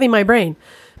completely my brain.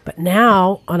 But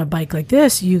now on a bike like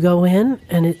this, you go in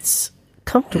and it's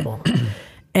comfortable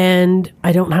and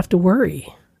I don't have to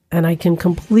worry. And I can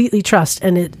completely trust,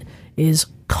 and it is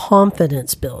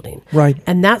confidence building. Right.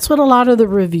 And that's what a lot of the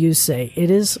reviews say. It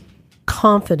is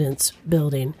confidence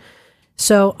building.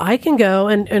 So I can go,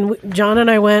 and John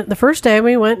and I went, the first day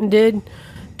we went and did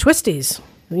twisties,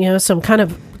 you know, some kind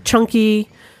of chunky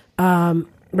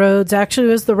roads. Actually,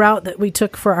 it was the route that we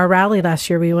took for our rally last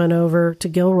year. We went over to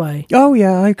Gilroy. Oh,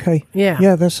 yeah, okay. Yeah.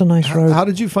 Yeah, that's a nice road. How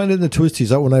did you find it in the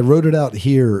twisties? When I rode it out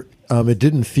here, it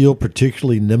didn't feel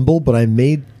particularly nimble, but I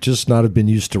may just not have been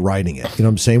used to riding it. You know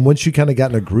what I'm saying? Once you kind of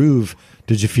got in a groove,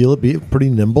 did you feel it be pretty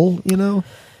nimble, you know?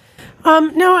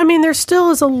 No, I mean, there still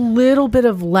is a little bit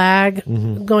of lag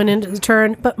going into the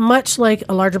turn, but much like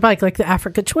a larger bike, like the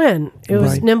Africa Twin. It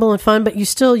was nimble and fun, but you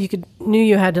knew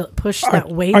you had to push that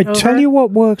weight over. I tell you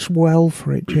what works well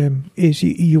for it, Jim, is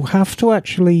you have to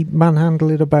actually manhandle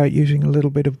it about using a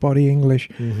little bit of body English.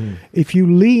 If you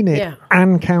lean it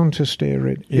and counter steer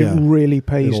it, it really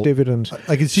pays dividends.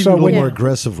 I can see you a little more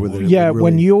aggressive with it. Yeah,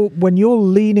 when you're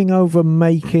leaning over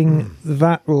making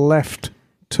that left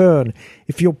turn,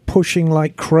 if you're pushing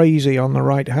like crazy on the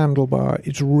right handlebar,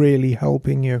 it's really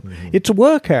helping you. It's a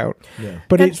workout,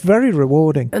 but it's very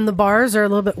rewarding. And the bars are a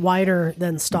little bit wider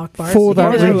than stock bars. For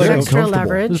that reason. Extra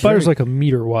leverage. This bar's like a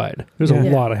meter wide. There's a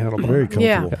lot of handlebar. Very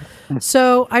comfortable. Yeah.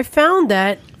 So I found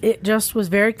that it just was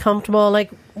very comfortable.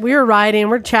 Like, we were riding,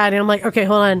 we're chatting. I'm like, okay,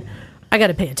 hold on. I got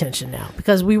to pay attention now,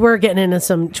 because we were getting into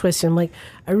some twisting. I'm like,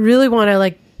 I really want to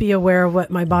like be aware of what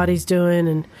my body's doing.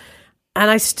 And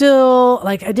I still,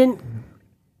 like, I didn't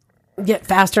get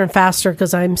faster and faster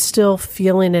because I'm still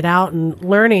feeling it out and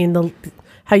learning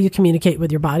how you communicate with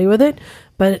your body with it.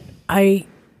 But I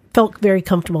felt very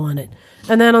comfortable in it.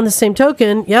 And then on the same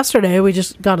token, yesterday we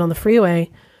just got on the freeway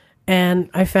and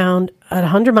I found at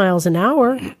 100 miles an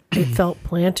hour, it felt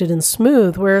planted and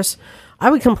smooth. Whereas I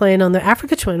would complain on the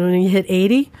Africa Twin when you hit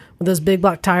 80 with those big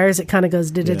block tires, it kind of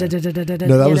goes. No,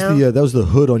 that was the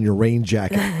hood on your rain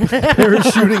jacket.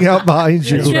 Parachuting out behind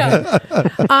you. Yeah.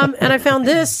 And I found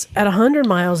this at 100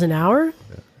 miles an hour.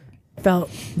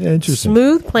 Felt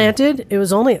smooth, planted. It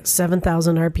was only at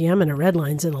 7,000 RPM, and a red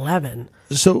line's at 11.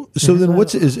 So then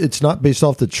it's not based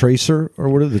off the Tracer, or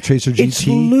what are the Tracer GT? It's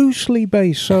loosely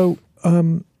based. So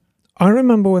I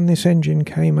remember when this engine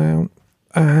came out,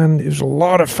 and it was a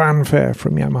lot of fanfare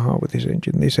from Yamaha with this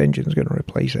engine. This engine's going to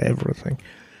replace everything.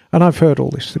 And I've heard all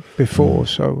this before,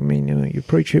 so, I mean, you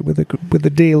preach it with a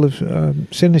deal of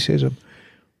cynicism.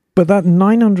 But that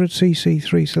 900cc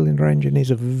three-cylinder engine is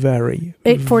a very...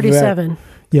 847.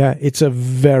 It's a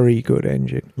very good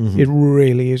engine. It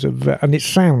really is and it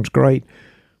sounds great.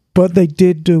 But they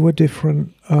did do a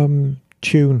different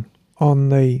tune on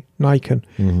the Niken.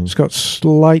 It's got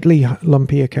slightly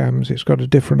lumpier cams. It's got a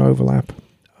different overlap.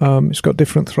 It's got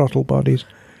different throttle bodies.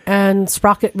 And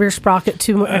rear sprocket,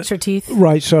 2 more extra teeth.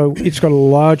 Right, so it's got a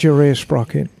larger rear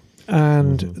sprocket.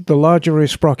 And the larger rear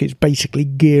sprocket's basically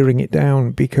gearing it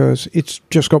down because it's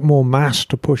just got more mass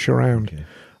to push around.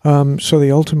 So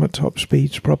the ultimate top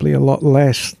speed's probably a lot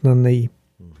less than the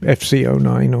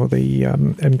FC09 or the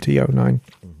MT09.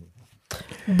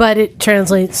 But it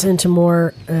translates into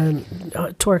more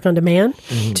torque on demand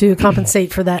to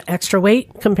compensate for that extra weight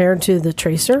compared to the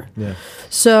Tracer. Yeah.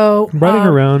 So riding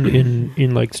around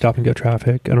in like stop and go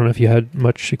traffic, I don't know if you had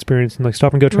much experience in like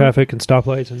stop and go traffic and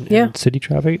stoplights and city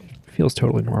traffic. It feels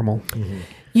totally normal.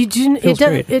 You do.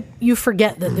 You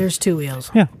forget that there's two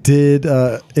wheels. Yeah. Did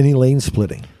any lane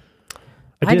splitting?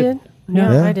 I did.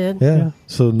 Yeah, I did. Yeah.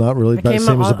 So not really the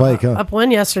same as a bike, huh? Up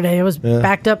one yesterday. It was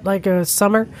backed up like a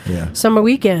summer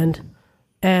weekend.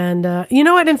 And you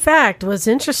know what, in fact, was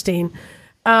interesting,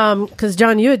 because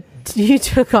John, you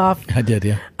took off. I did,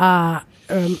 yeah.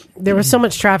 There was so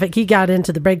much traffic. He got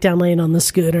into the breakdown lane on the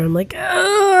scooter. I'm like,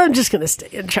 I'm just going to stay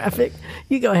in traffic.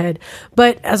 You go ahead.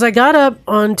 But as I got up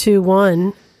onto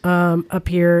one up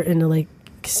here in Lake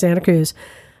Santa Cruz,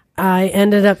 I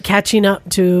ended up catching up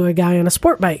to a guy on a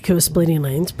sport bike who was splitting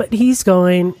lanes, but he's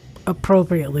going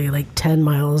appropriately like 10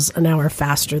 miles an hour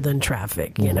faster than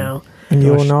traffic, you know. And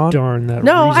you're not? Darn that.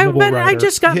 No, I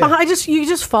just got behind. You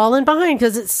just fall in behind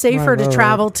because it's safer to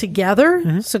travel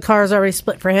together. So cars already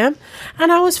split for him,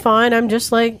 and I was fine. I'm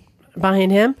just like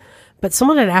behind him, but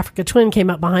someone at Africa Twin came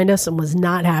up behind us and was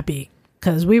not happy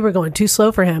because we were going too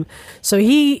slow for him. So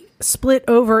he split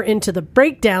over into the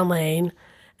breakdown lane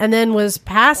and then was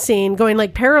going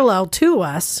like parallel to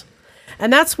us.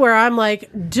 And that's where I'm like,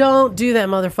 don't do that,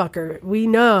 motherfucker. We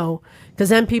know, because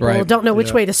then people don't know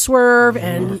which way to swerve,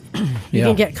 and you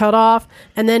can get cut off.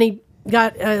 And then he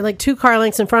got like 2 car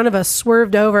lengths in front of us,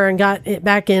 swerved over and got it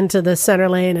back into the center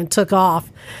lane and took off.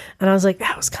 And I was like,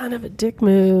 that was kind of a dick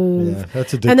move. Yeah,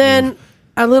 that's a dick move. And then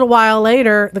a little while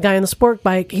later, the guy on the sport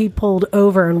bike, he pulled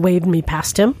over and waved me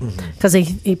past him because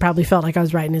he probably felt like I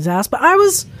was riding his ass. But I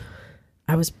was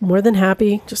more than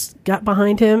happy, just got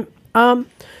behind him.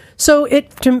 So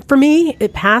for me,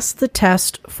 it passed the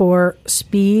test for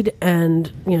speed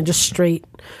and, just straight.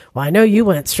 Well, I know you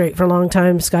went straight for a long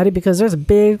time, Scotty, because there's a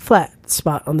big flat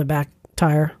spot on the back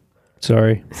tire.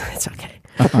 Sorry. It's okay.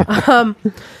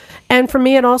 And for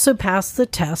me, it also passed the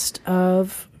test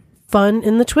of fun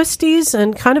in the twisties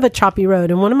and kind of a choppy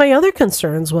road. And one of my other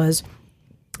concerns was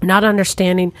not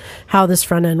understanding how this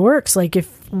front end works. Like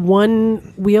if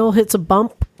one wheel hits a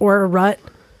bump or a rut,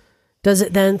 does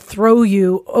it then throw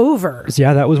you over?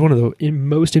 Yeah, that was one of the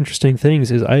most interesting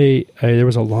things. Is there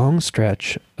was a long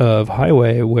stretch of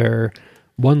highway where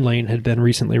one lane had been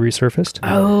recently resurfaced,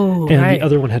 and the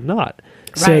other one had not.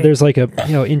 So there's like a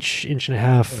inch and a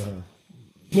half,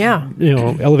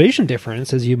 elevation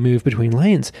difference as you move between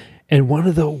lanes. And one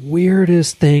of the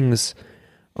weirdest things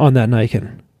on that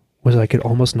Niken was I could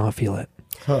almost not feel it.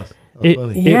 Huh. It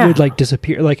would like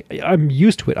disappear. Like I'm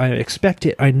used to it. I expect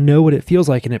it. I know what it feels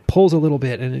like, and it pulls a little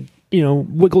bit, and it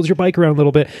wiggles your bike around a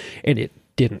little bit, and it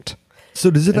didn't.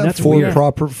 So does it have four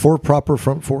proper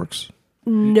front forks?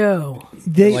 No.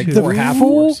 The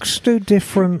forks do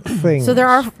different things. So there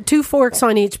are 2 forks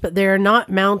on each, but they're not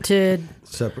mounted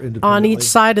separate on each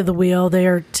side of the wheel. They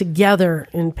are together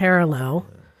in parallel.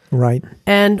 Right.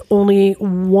 And only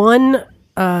one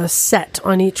set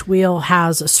on each wheel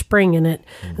has a spring in it,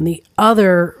 and the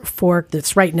other fork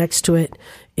that's right next to it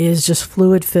is just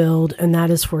fluid filled, and that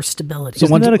is for stability. So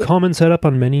isn't that a common setup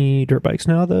on many dirt bikes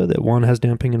now, though, that one has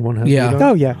damping and one has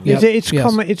Oh yeah, Yep.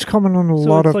 it's common on a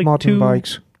lot of modern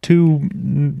bikes. 2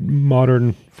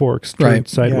 modern forks turned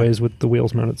sideways with the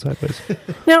wheels mounted sideways.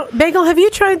 Now, Bagel, have you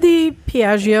tried the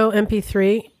Piaggio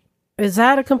MP3? Is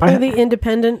that a completely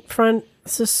independent front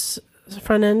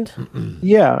end?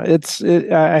 Yeah,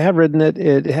 I have ridden it.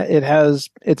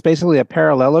 It's basically a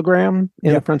parallelogram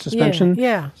in a front suspension.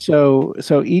 Yeah. So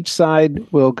each side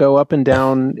will go up and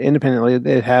down independently.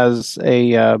 It has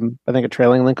I think a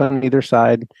trailing link on either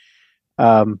side.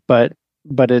 But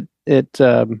it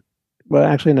well,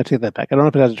 actually, no, take that back. I don't know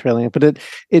if it has a trailing link, but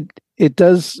it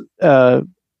does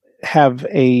have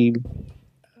a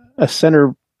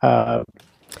center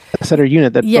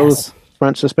unit that both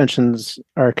front suspensions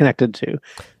are connected to,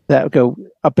 that go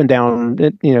up and down,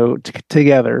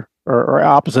 together or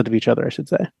opposite of each other, I should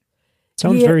say.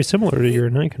 Sounds very similar to your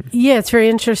Niken. Yeah, it's very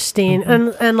interesting.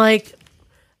 Mm-hmm. And like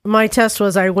my test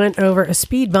was, I went over a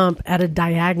speed bump at a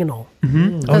diagonal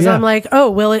because I'm like,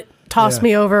 will it toss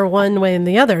me over one way and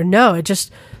the other? No, it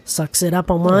just sucks it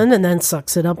up on one and then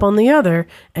sucks it up on the other,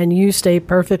 and you stay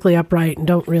perfectly upright and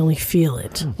don't really feel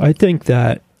it. I think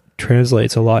that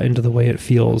translates a lot into the way it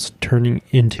feels turning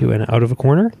into and out of a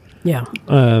corner. Yeah.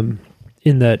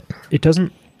 In that it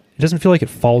doesn't feel like it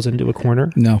falls into a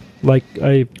corner. No. Like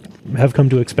I have come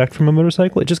to expect from a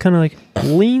motorcycle. It just kind of like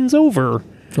leans over.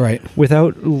 Right.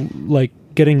 Without like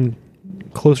getting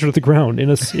closer to the ground in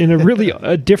a really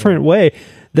a different way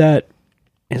that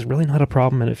is really not a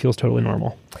problem, and it feels totally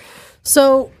normal.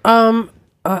 So,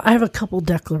 I have a couple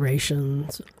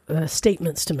declarations,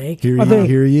 statements to make.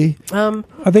 Hear ye.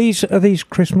 Are these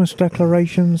Christmas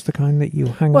declarations, the kind that you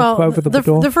hang up over the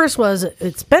door? The first was,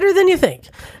 it's better than you think.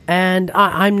 And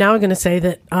I'm now going to say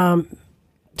that,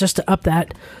 just to up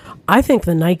that, I think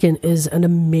the Niken is an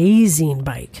amazing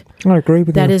bike. I agree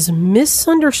with that. That is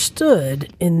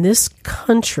misunderstood in this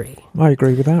country. I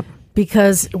agree with that.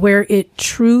 Because where it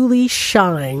truly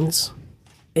shines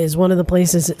is one of the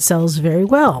places it sells very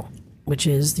well, which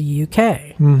is the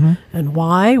UK. Mm-hmm. And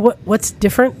why? What's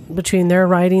different between their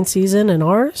riding season and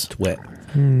ours? It's wet.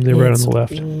 They're right on the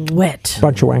left. Wet.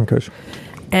 Bunch of wankers.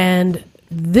 And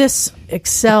this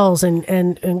excels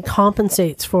and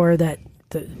compensates for that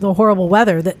the horrible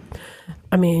weather that,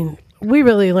 I mean, we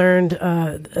really learned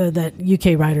that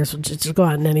UK riders will just go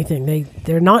out in anything.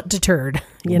 They're not deterred.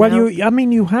 You know?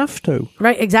 You have to.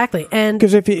 Right, exactly. And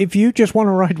because if you just want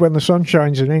to ride when the sun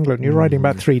shines in England, you're riding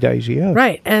about 3 days a year.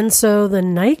 Right, and so the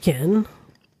Niken,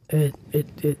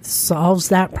 it solves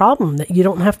that problem, that you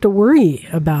don't have to worry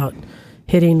about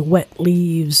hitting wet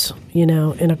leaves, in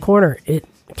a corner. It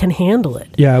can handle it.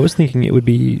 Yeah, I was thinking it would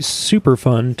be super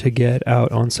fun to get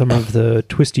out on some of the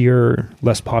twistier,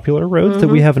 less popular roads that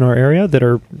we have in our area that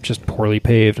are just poorly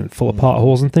paved and full of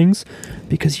potholes and things,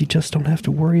 because you just don't have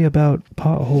to worry about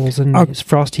potholes and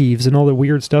frost heaves and all the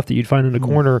weird stuff that you'd find in a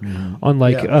corner on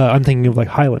I'm thinking of like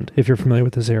Highland, if you're familiar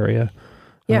with this area.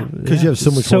 Yeah. Because you have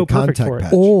so much more contact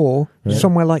patch. Or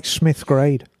somewhere like Smith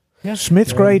Grade. Yeah.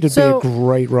 Smith Grade would be a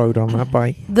great road on that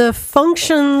bike. The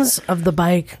functions of the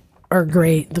bike are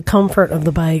great, the comfort of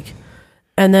the bike,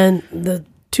 and then the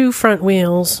 2 front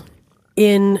wheels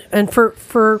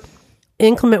for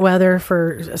inclement weather,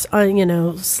 for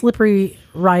slippery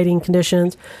riding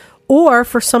conditions, or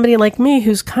for somebody like me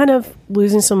who's kind of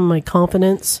losing some of my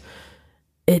confidence,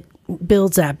 it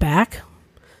builds that back.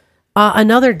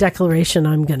 Another declaration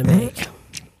I'm going to make,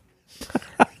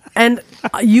 and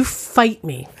you fight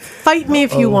me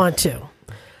if you want to.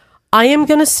 I am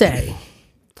going to say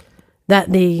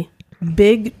that the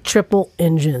big triple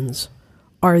engines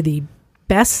are the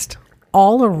best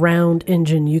all-around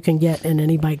engine you can get in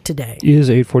any bike today. Is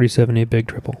 847 a big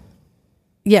triple?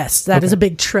 Yes, that is a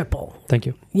big triple. Thank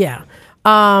you. Yeah.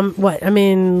 What? I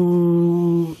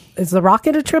mean, is the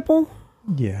Rocket a triple?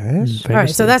 Yes. All right,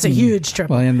 so that's a huge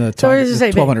triple. Well, and the, So tiger, it's just the a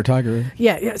big- 1200 Tiger.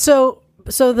 Yeah. So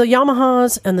the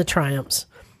Yamahas and the Triumphs.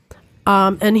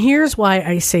 And here's why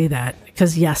I say that,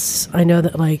 because yes, I know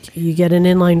that like you get an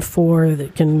inline 4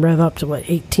 that can rev up to what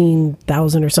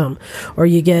 18,000 or something, or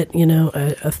you get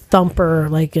a thumper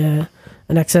like an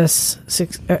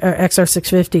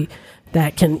XR650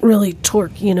 that can really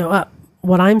torque up.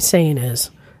 What I'm saying is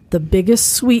the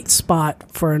biggest sweet spot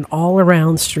for an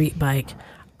all-around street bike,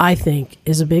 I think,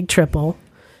 is a big triple,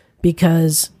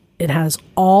 because it has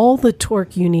all the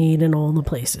torque you need in all the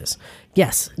places.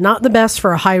 Yes, not the best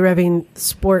for a high revving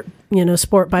sport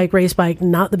bike, race bike,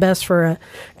 not the best for a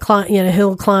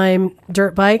hill climb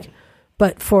dirt bike,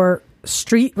 but for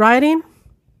street riding,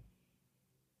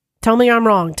 tell me I'm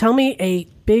wrong. Tell me a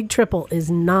big triple is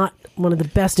not one of the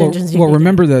best engines you can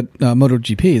remember get. that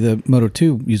MotoGP, the Moto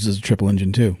 2 uses a triple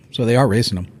engine too, so they are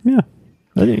racing them. Yeah.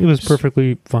 I think it was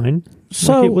perfectly fine.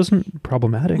 So it wasn't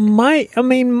problematic. My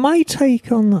take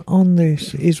on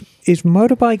this is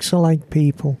motorbikes are like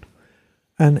people,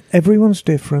 and everyone's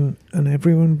different, and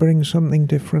everyone brings something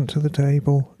different to the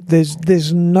table.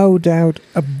 There's no doubt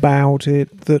about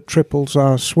it that triples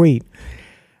are sweet,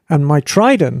 and my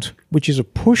Trident, which is a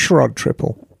pushrod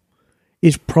triple,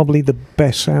 is probably the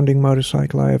best sounding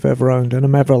motorcycle I have ever owned, and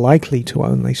I'm ever likely to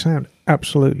own. They sound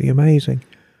absolutely amazing.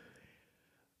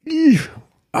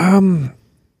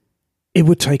 It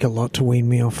would take a lot to wean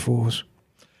me off fours.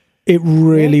 It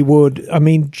really would. I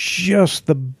mean, just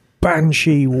the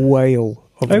banshee wail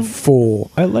of a 4.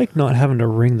 I like not having to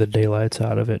wring the daylights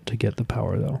out of it to get the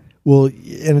power, though. Well,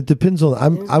 and it depends on.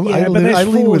 I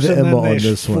lean with Emma on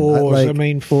this one.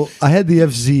 I had the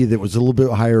FZ that was a little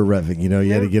bit higher revving. You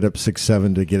had to get up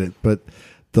 6.7 to get it, but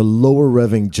the lower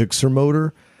revving Gixxer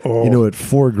motor, at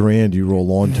 $4,000 you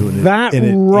roll onto it, and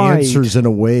it answers in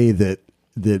a way that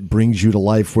brings you to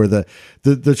life. Where the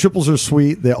triples are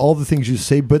sweet, they're all the things you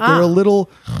say, but they're a little.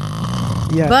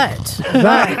 Yeah. But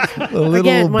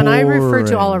again, when I refer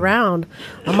to all around,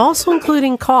 I'm also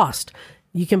including cost.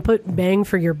 You can put bang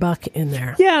for your buck in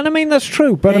there. Yeah, and I mean, that's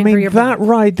true. But I mean, that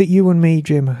ride that you and me,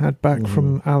 Jim, had back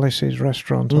from Alice's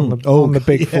restaurant on the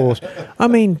Big Force. I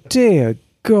mean, dear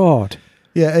God.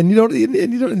 Yeah, and you don't,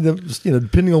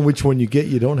 depending on which one you get,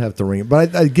 you don't have to ring it.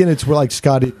 But again, it's like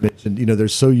Scotty mentioned. They're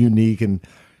so unique, and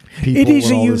people. It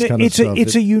is and all this kind of stuff.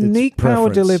 It's a unique power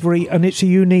delivery, and it's a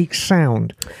unique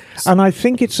sound. And I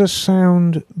think it's a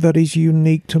sound that is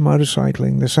unique to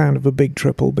motorcycling. The sound of a big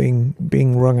triple being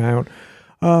wrung out.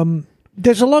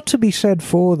 There's a lot to be said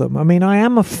for them. I mean, I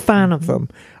am a fan of them.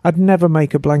 I'd never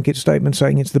make a blanket statement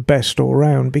saying it's the best all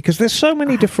round, because there's so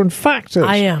many different factors.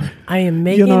 I am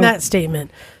making that statement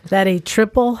that a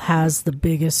triple has the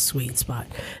biggest sweet spot.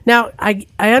 Now, I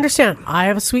understand. I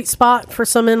have a sweet spot for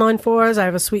some inline 4s. I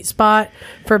have a sweet spot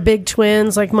for big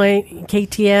twins like my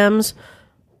KTMs.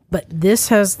 But this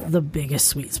has the biggest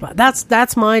sweet spot.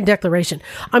 That's my declaration.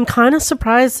 I'm kind of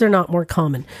surprised they're not more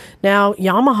common. Now,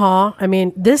 Yamaha, I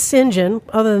mean, this engine,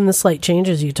 other than the slight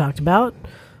changes you talked about,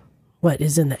 what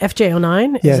is in the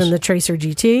FJ09, yes. is in the Tracer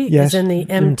GT, yes. is in the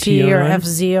MT or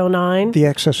FZ09, the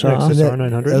XSR, XSR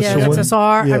 900, yeah,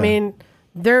 XSR. Yeah. I mean,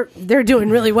 they're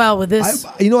doing really well with this.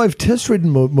 I've test ridden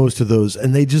most of those,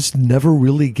 and they just never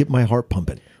really get my heart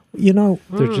pumping. They're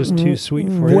just too sweet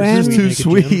for you. They're just too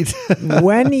sweet.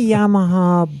 When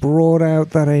Yamaha brought out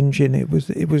that engine, it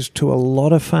was to a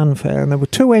lot of fanfare, and there were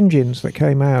 2 engines that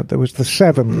came out. There was the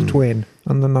 7, the twin,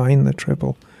 and the 9, the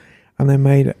triple, and they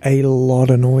made a lot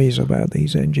of noise about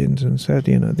these engines and said,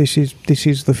 this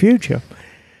is the future.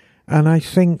 And I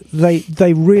think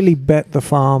they really bet the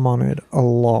farm on it a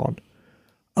lot.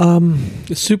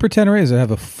 The Super Tenere, does it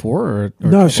have a 4 or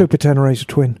no? Super Tenere is a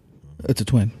twin. It's a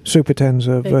twin. Super 10's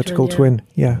a Big vertical twin,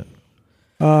 yeah.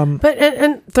 But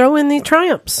and throw in the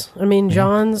Triumphs. I mean,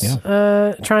 John's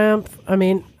Triumph. I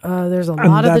mean, there's a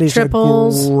lot of the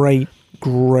triples. A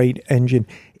great engine.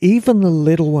 Even the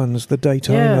little ones, the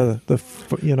Daytona, the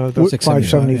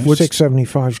 570,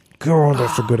 675. God,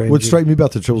 that's a good engine. What strikes me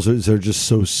about the triples is they're just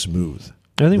so smooth.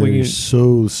 I think they're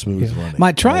so smooth running.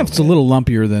 My Triumph's a little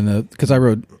lumpier than because I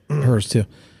rode hers too,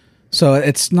 so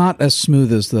it's not as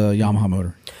smooth as the Yamaha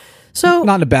motor. So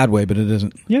not in a bad way, but it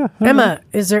isn't. Yeah, Emma,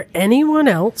 is there anyone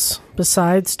else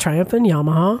besides Triumph and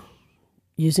Yamaha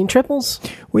using triples?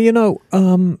 Well,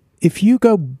 if you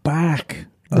go back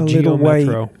a little way,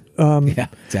 yeah,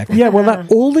 exactly. Yeah, well,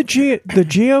 all the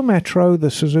Geo Metro, the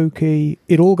Suzuki,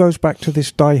 it all goes back to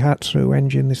this Daihatsu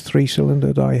engine, this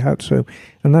 3-cylinder Daihatsu,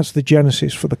 and that's the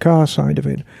genesis for the car side of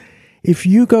it. If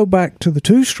you go back to the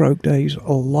two-stroke days,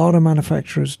 a lot of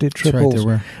manufacturers did triples. That's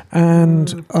right, there were.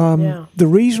 And the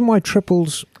reason why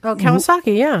triples... Oh,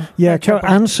 Kawasaki, yeah. Yeah,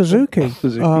 and Suzuki,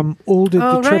 all did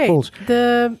the triples.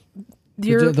 The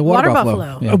water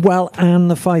buffalo. Yeah. Well, and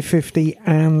the 550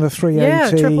 and the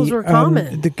 380. Yeah, triples were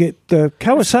common. The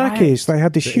Kawasaki's, they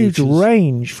had this huge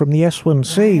range from the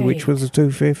S1C, which was the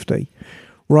 250,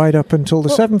 right up until the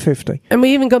 750. And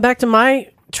we even go back to my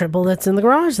triple that's in the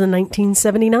garage, the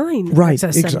 1979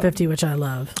 XS750, which I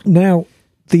love. Now,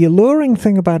 the alluring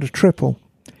thing about a triple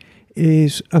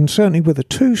is, and certainly with a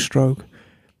two-stroke,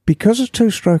 because a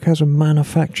two-stroke has a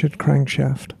manufactured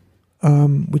crankshaft,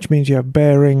 which means you have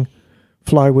bearing,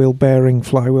 flywheel, bearing,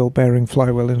 flywheel,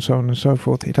 and so on and so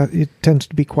forth. It tends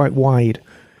to be quite wide.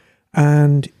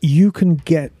 And you can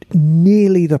get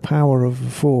nearly the power of a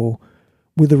 4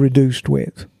 with a reduced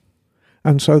width.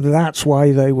 And so that's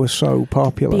why they were so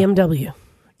popular. BMW.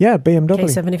 Yeah, BMW.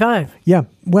 K75. Yeah.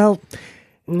 Well,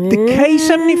 the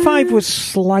K75 was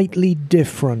slightly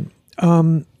different.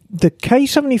 The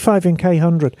K75 and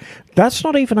K100, that's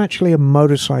not even actually a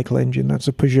motorcycle engine. That's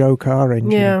a Peugeot car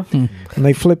engine. Yeah. And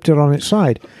they flipped it on its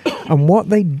side. And what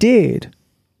they did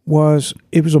was,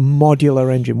 it was a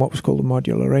modular engine, what was called a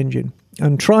modular engine.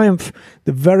 And Triumph,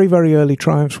 the very, very early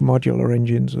Triumphs were modular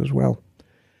engines as well.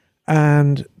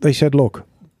 And they said, look,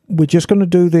 we're just going to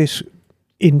do this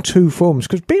in two forms,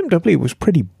 because BMW was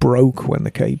pretty broke when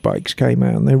the K bikes came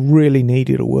out, and they really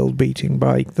needed a world-beating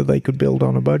bike that they could build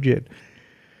on a budget.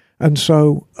 And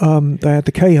so they had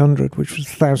the K100, which was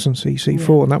 1,000cc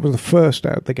 4, and that was the first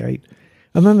out the gate.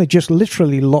 And then they just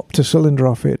literally lopped a cylinder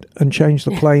off it and changed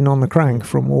the plane on the crank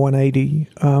from a 180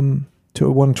 to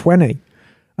a 120,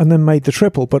 and then made the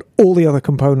triple. But all the other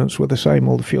components were the same.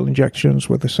 All the fuel injections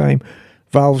were the same.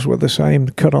 Valves were the same.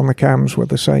 The cut on the cams were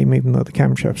the same, even though the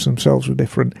camshafts themselves were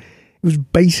different. It was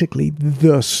basically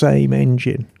the same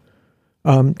engine.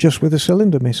 Just with a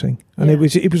cylinder missing. And it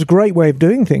was a great way of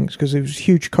doing things, because it was a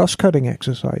huge cost-cutting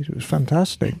exercise. It was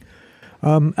fantastic.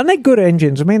 And they're good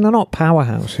engines. I mean, they're not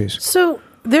powerhouses. So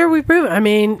there we prove it. I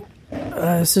mean,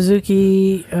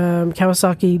 Suzuki,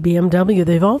 Kawasaki, BMW,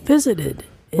 they've all visited.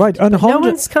 Right, and Honda, no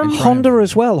one's come. Honda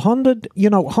as well. Honda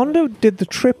did the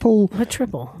triple. What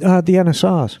triple? The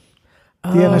NSRs. The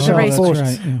NSR Force.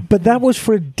 Right, yeah. But that was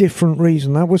for a different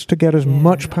reason. That was to get as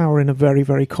much power in a very,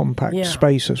 very compact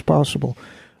space as possible.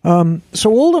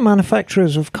 So all the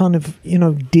manufacturers have kind of,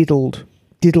 diddled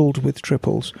with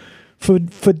triples for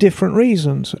different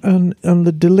reasons. And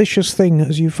the delicious thing,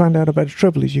 as you find out about a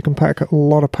triple, is you can pack a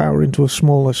lot of power into a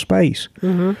smaller space.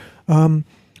 Mm-hmm.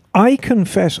 I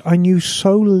confess I knew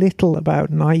so little about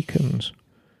Nikens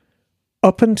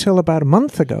up until about a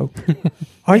month ago.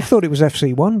 I thought it was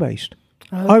FC1 based.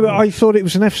 Oh. I thought it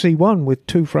was an FC1 with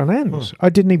two front ends. I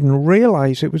didn't even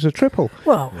realize it was a triple.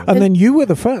 Well, and then you were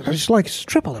the first. It's like, it's a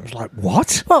triple. I was like,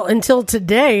 what? Well, until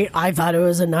today, I thought it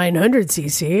was a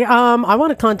 900cc. I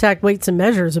want to contact Weights and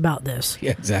Measures about this.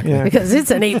 Yeah, exactly. Yeah. Because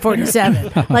it's an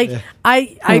 847.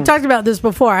 I talked about this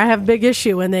before. I have a big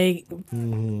issue when they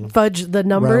fudge the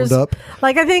numbers. Round up.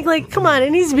 I think, come on,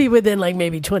 it needs to be within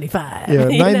maybe 25. Yeah,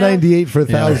 998 for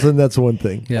 1,000. That's one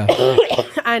thing. Yeah.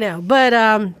 I know,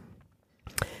 but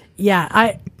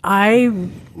yeah, I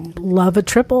love a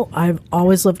triple. I've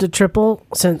always loved a triple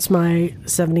since my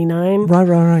 79.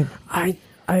 Right.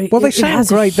 Well, they sound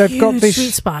great. They've got this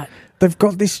sweet spot. They've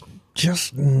got this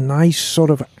just nice sort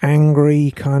of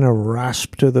angry kind of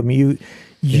rasp to them.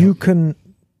 You can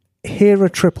hear a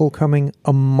triple coming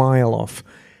a mile off.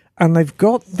 And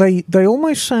they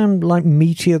almost sound like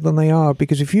meatier than they are,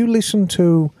 because if you listen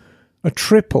to a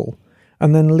triple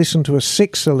and then listen to a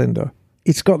 6-cylinder,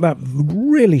 it's got that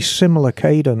really similar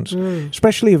cadence,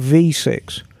 especially a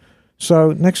V6.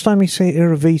 So next time you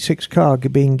hear a V6 car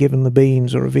being given the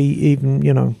beans, or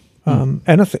anything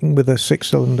with a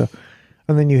 6-cylinder,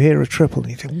 and then you hear a triple,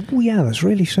 and you think, oh yeah, that's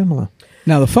really similar.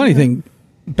 Now the funny thing,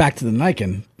 back to the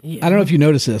Niken, I don't know if you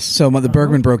noticed this. So the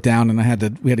Bergman broke down, and we had to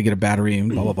get a battery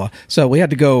and blah blah blah. So we had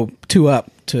to go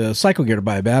 2-up to Cycle Gear to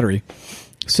buy a battery.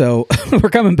 So we're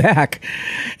coming back,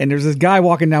 and there's this guy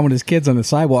walking down with his kids on the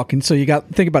sidewalk. And so you got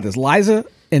to think about this: Liza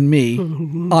and me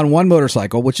on one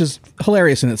motorcycle, which is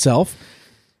hilarious in itself,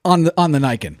 on the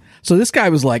Niken. So this guy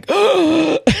was like,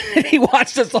 oh! He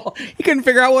watched us all. He couldn't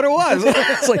figure out what it was.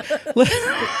 It's like,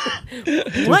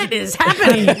 what is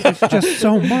happening? It's just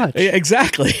so much. Yeah,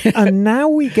 exactly. And now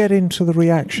we get into the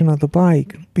reaction of the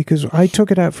bike, because I took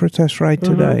it out for a test ride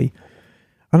today.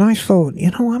 And I thought,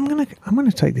 I'm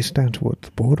gonna take this down towards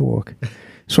the boardwalk.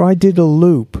 So I did a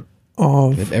loop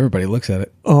of... Everybody looks at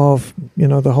it. Of,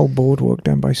 the whole boardwalk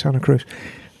down by Santa Cruz.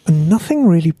 And nothing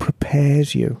really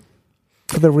prepares you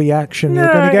for the reaction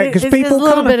you're going to get, because people a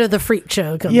little bit of the freak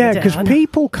show coming down. Yeah, because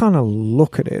people kind of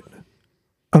look at it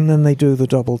and then they do the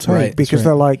double take because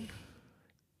they're like,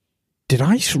 did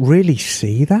I really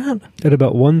see that? At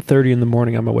about 1:30 in the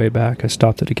morning on my way back, I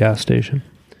stopped at a gas station.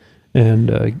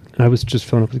 And I was just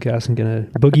filling up with gas and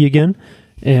going to boogie again.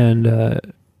 And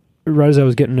right as I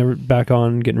was getting back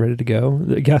on, getting ready to go,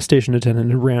 the gas station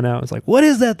attendant ran out. I was like, "What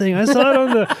is that thing? I saw it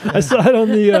on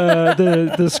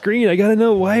the screen. I got to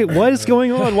know what is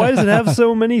going on? Why does it have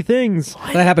so many things?"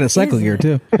 That happened at Cycle Gear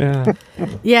too.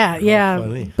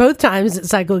 Yeah. Both times at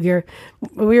Cycle Gear,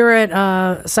 we were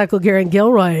at Cycle Gear in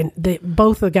Gilroy, and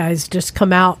both the guys just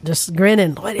come out just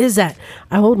grinning. What is that?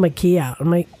 I hold my key out.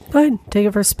 I'm like, go ahead, take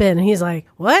it for a spin. And he's like,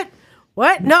 what?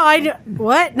 No,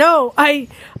 what? No, I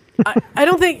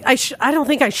don't think I don't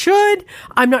think I should.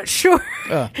 I'm not sure.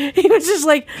 He was just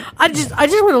like, I just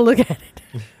want to look at it.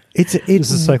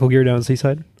 This is Cycle Gear down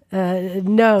Seaside?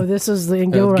 No, this is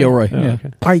in Gilroy. Gilroy. Oh, yeah.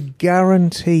 Okay. I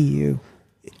guarantee you,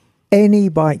 any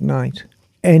bike night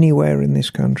anywhere in this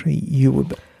country, you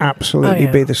would absolutely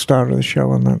be the star of the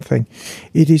show on that thing.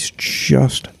 It is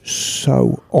just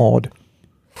so odd.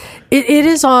 It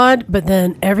is odd, but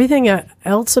then everything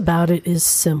else about it is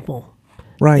simple.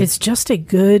 Right. It's just a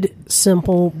good,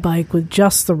 simple bike with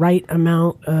just the right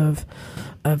amount of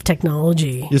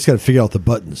technology. You just got to figure out the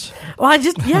buttons. Well,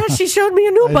 she showed me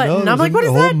a new button. I'm like, what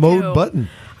is that? Mode button.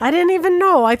 I didn't even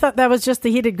know. I thought that was just the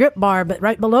heated grip bar, but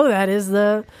right below that is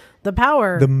the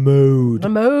power. The mode.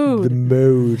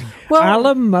 Well,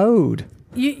 Alan mode.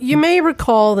 You may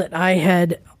recall that I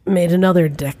had made another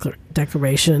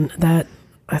declaration that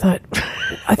I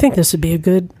think this would be a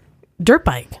good dirt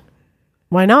bike.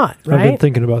 Why not, right? I've been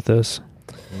thinking about this.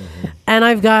 And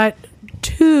I've got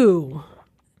two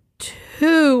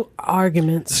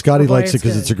arguments. Scotty likes it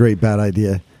because it's a great bad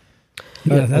idea.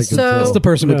 Yeah, that's the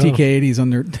person with TK80s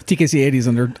under TKC80s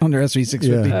under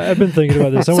SV650. Yeah. I've been thinking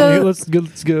about this. Let's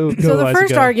go. So the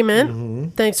first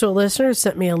argument, thanks to a listener,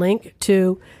 sent me a link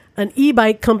to an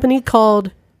e-bike company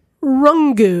called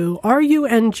Rungu,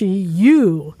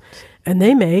 RUNGU, and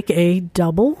they make a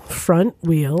double front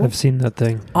wheel. I've seen that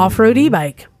thing. Off-road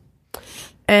e-bike,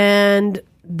 and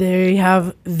they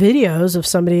have videos of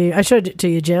somebody. I showed it to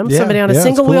you, Jim. Somebody on a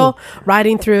single wheel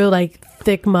riding through like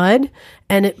thick mud,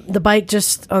 and the bike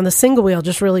just on the single wheel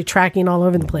just really tracking all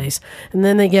over the place. And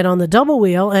then they get on the double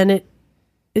wheel, and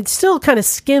it still kind of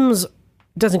skims,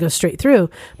 doesn't go straight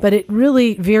through, but it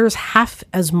really veers half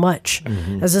as much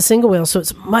as a single wheel, so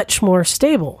it's much more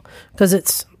stable because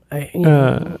it's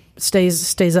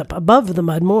stays up above the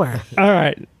mud more. All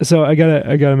right, so I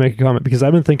gotta make a comment because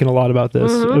I've been thinking a lot about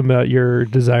this, about your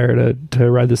desire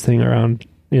to ride this thing around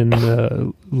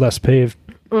in less paved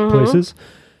places.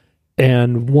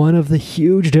 And one of the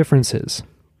huge differences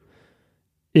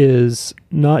is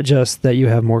not just that you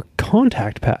have more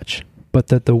contact patch, but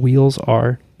that the wheels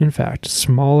are, in fact,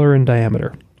 smaller in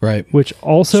diameter. Right. Which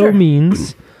also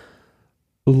means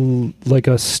like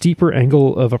a steeper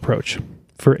angle of approach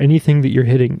for anything that you're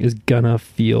hitting is gonna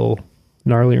feel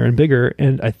gnarlier and bigger,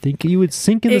 and I think you would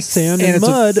sink in the sand and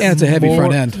mud. And it's a heavy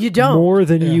front end. You don't. More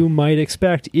than you might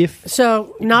expect because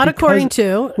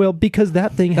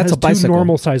that thing has two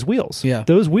normal size wheels. Yeah.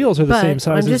 Those wheels are the same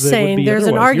size. I'm just saying there's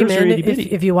an argument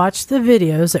if you watch the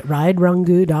videos at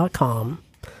riderungu.com,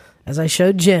 as I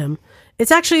showed Jim,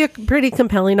 it's actually a pretty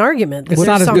compelling argument. It's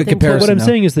not a good comparison. What I'm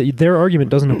saying is that their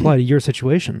argument doesn't apply to your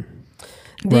situation.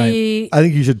 Right. I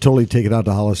think you should totally take it out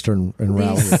to Hollister and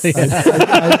rally.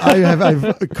 I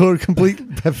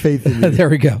have faith in you. There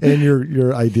we go. And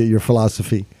your idea, your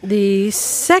philosophy. The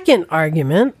second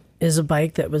argument is a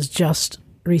bike that was just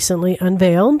recently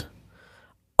unveiled,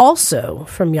 also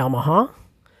from Yamaha,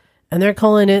 and they're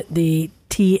calling it the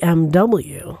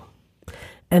TMW.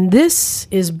 And this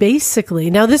is basically,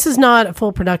 now this is not a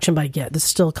full production bike yet, this is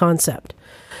still a concept.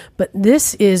 But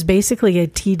this is basically a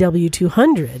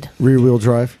TW200. Rear wheel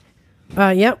drive?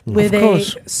 Yep, with a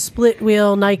split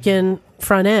wheel Niken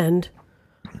front end.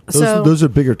 Those are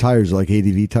bigger tires, like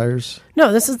ADV tires?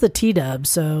 No, this is the T-Dub,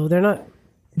 so they're not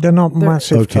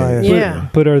massive tires. Yeah.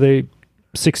 But are they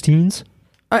 16s?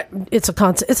 It's a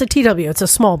concept. It's a TW. It's a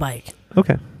small bike.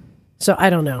 Okay. So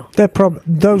I don't know.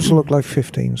 Those look like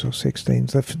 15s or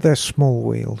 16s. They're small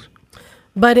wheels.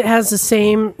 But it has the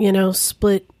same,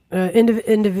 split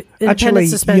independent Actually,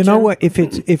 suspension. You know what? If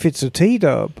it's a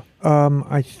T-Dub,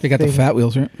 they got the fat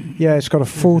wheels, right? Yeah, it's got a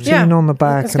 14 on the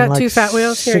back. It's got and two fat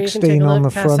wheels. Here, 16 on the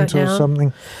front or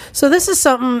something. So this is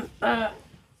something. Here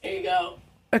you go.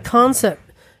 A concept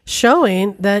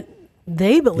showing that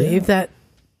they believe that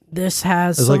this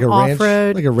has some like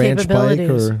off-road like a ranch bike,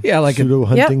 or like pseudo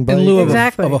hunting bike, in lieu of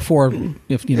a Ford,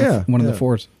 if one of the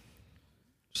Fords.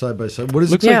 side by side. What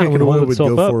is it? Like what it would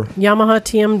go for? Yamaha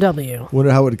TMW.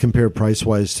 Wonder how it would compare price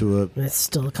wise to a. It's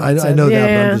still a concept. I know that,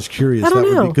 but I'm just curious. I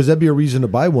don't know, because that'd be a reason to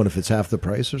buy one if it's half the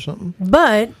price or something.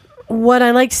 But what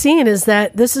I like seeing is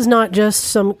that this is not just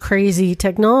some crazy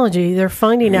technology. They're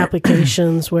finding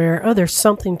applications where there's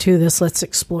something to this. Let's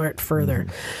explore it further.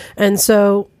 And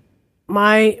so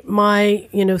my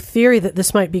theory that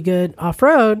this might be good off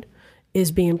road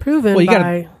is being proven. Well, you got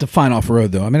to define off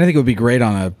road though. I mean, I think it would be great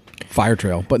on a fire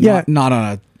trail, but not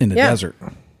on in the desert.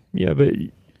 Yeah, but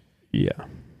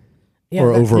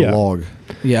or over a log.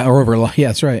 Yeah, or over a log. Yeah,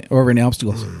 that's right. Or over any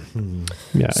obstacles.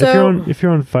 Yeah, so, if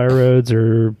you're on fire roads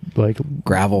or like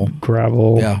gravel,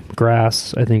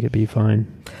 grass, I think it'd be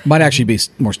fine. Might actually be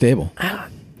more stable.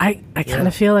 I kind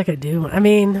of feel like I do. I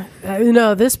mean,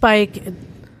 this bike.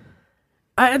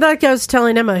 Like I was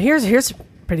telling Emma, here's a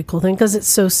pretty cool thing because it's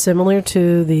so similar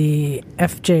to the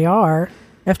FJR.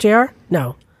 FJR?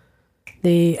 No.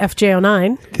 The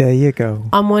FJ09. There you go.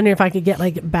 I'm wondering if I could get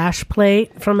like bash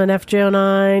plate from an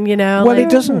FJ09,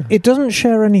 Well, it doesn't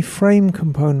share any frame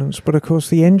components, but of course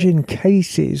the engine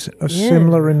cases are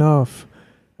similar enough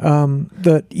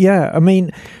but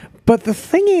the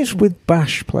thing is with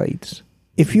bash plates,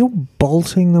 if you're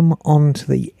bolting them onto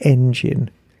the engine,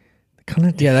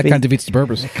 that kind of defeats the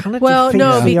purpose. Well,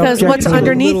 no, because what's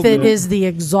underneath it is the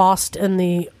exhaust and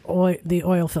the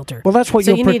oil filter. Well, that's what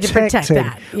so you're need to protect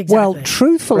that. Exactly. Well,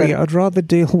 truthfully, I'd rather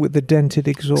deal with the dented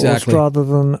exhaust rather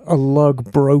than a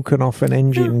lug broken off an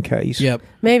engine case. Yep.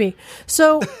 Maybe.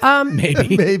 So,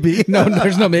 maybe. No,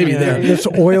 there's no maybe there. There's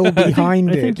oil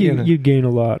behind it. I think you gain a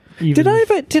lot. Did I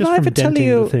ever tell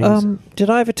you? Did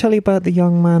I ever tell you about the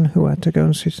young man who had to go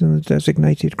and sit in the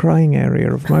designated crying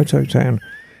area of Mototown?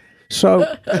 So,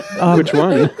 which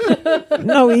one?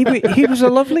 No, he was a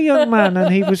lovely young man,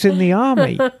 and he was in the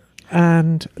army.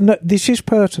 And no, this is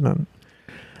pertinent.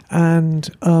 And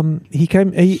he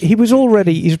came. He was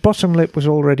already, his bottom lip was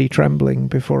already trembling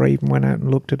before I even went out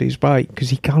and looked at his bike because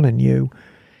he kind of knew.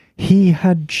 He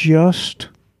had just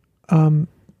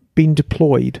been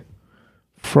deployed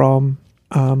from.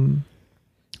 I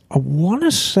want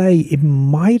to say it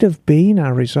might have been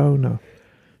Arizona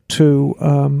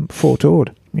to Fort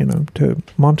Ord. To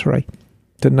Monterey,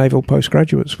 to Naval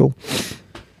Postgraduate School.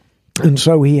 And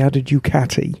so he had a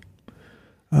Ducati.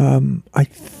 I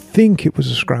think it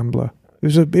was a Scrambler.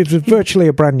 It was virtually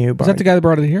a brand new bike. Is that the guy that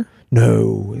brought it here?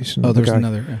 No, it's another there's guy.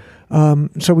 Another. Yeah.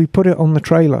 So we put it on the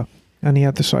trailer, and he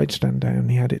had the side stand down.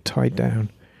 He had it tied down.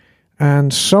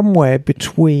 And somewhere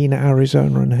between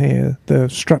Arizona and here, the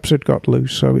straps had got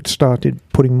loose, so it started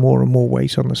putting more and more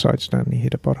weight on the side stand, and he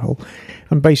hit a pothole.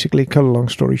 And basically, cut a long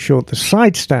story short, the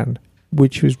side stand,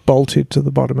 which was bolted to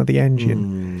the bottom of the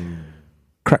engine,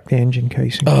 cracked the engine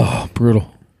casing. Oh,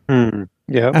 brutal.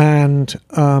 Yeah.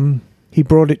 And he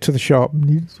brought it to the shop,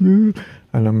 and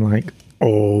I'm like,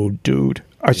 oh, dude.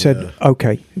 I said,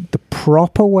 okay, the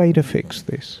proper way to fix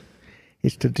this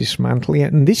is to dismantle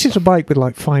it. And this is a bike with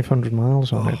like 500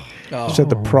 miles on it. So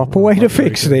the proper way to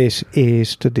fix this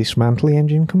is to dismantle the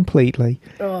engine completely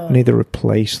and either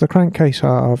replace the crankcase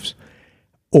halves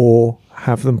or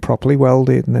have them properly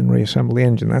welded and then reassemble the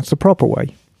engine. That's the proper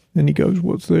way. And he goes,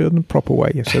 what's the improper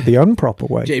way? I said, the improper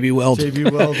way JB Weld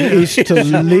is to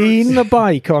lean the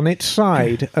bike on its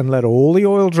side and let all the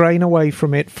oil drain away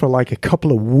from it for like a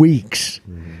couple of weeks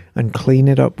and clean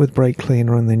it up with brake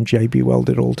cleaner and then JB Weld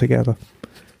it all together.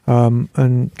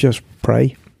 And just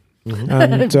pray.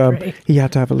 And he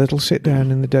had to have a little sit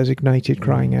down in the designated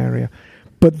crying area.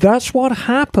 But that's what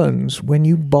happens when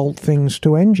you bolt things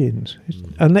to engines.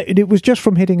 And it was just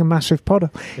from hitting a massive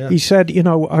pothole. Yeah. He said,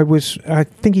 I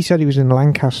think he said he was in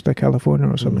Lancaster, California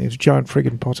or something. It was a giant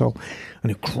friggin' pothole.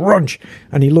 And it crunch.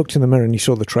 And he looked in the mirror and he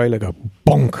saw the trailer go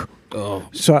bonk. Oh,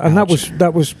 so, and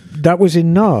that was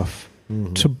enough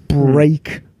to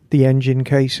break the engine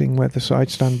casing where the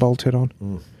side stand bolted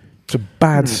on. It's a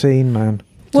bad scene, man.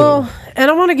 Well,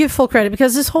 and I want to give full credit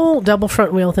because this whole double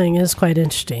front wheel thing is quite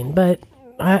interesting, but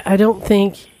I don't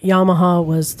think Yamaha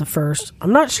was the first.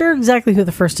 I'm not sure exactly who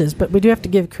the first is, but we do have to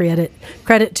give credit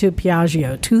to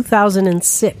Piaggio.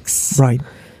 2006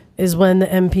 is when the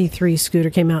MP3 scooter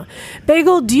came out.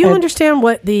 Bagel, do you understand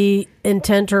what the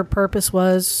intent or purpose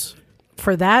was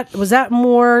for that? Was that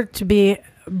more to be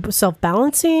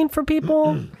self-balancing for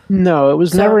people? No, it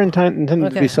was never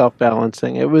intended to be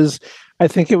self-balancing. I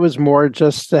think it was more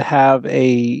just to have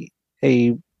a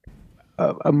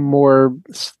more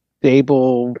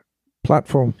stable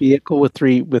platform vehicle with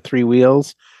three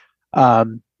wheels.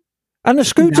 And a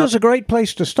scooter's a great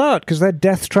place to start because they're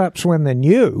death traps when they're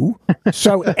new.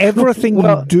 So everything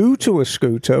you do to a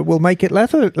scooter will make it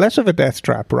less of a death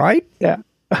trap, right? Yeah.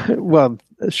 Well,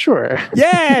 Sure.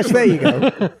 Yes, there you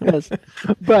go. Yes,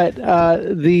 but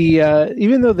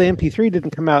even though the MP3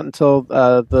 didn't come out until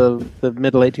the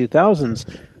mid late 2000s,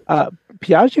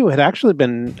 Piaggio had actually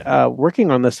been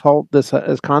working on this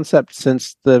concept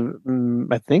since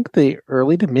I think the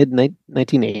early to mid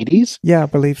 1980s. Yeah, I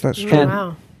believe that's true.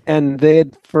 Wow. And they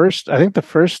had the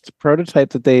first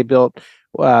prototype that they built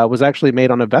was actually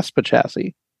made on a Vespa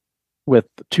chassis with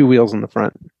two wheels in the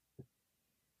front.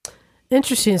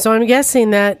 Interesting. So I'm guessing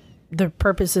that the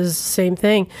purpose is the same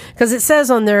thing, because it says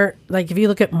on there, like if you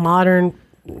look at modern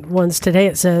ones today,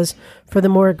 it says for the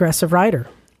more aggressive rider.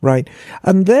 Right.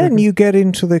 And then you get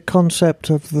into the concept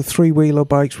of the three-wheeler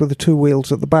bikes with the two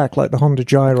wheels at the back, like the Honda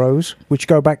Gyros, which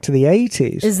go back to the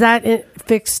 80s. Is that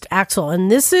fixed axle? And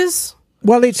this is?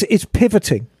 Well, it's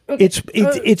pivoting. Okay.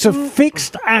 It's a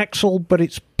fixed axle, but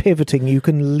it's pivoting. You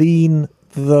can lean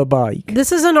the bike.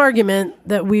 This is an argument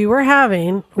that we were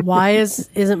having. Why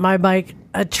isn't my bike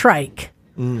a trike?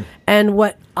 And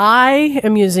what I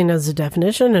am using as a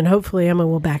definition, and hopefully Emma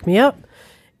will back me up,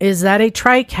 is that a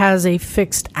trike has a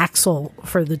fixed axle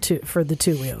for the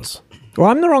two wheels. Well,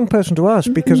 I'm the wrong person to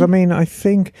ask, because I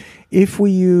think if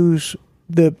we use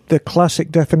the classic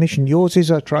definition, yours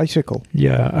is a tricycle.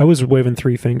 Yeah, I was waving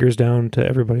three fingers down to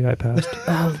everybody I passed.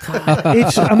 Oh God!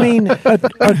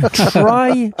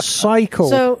 A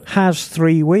tricycle has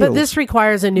three wheels. But this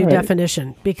requires a new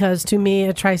definition, because to me,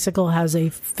 a tricycle has a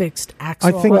fixed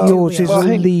axle. I think yours is a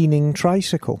leaning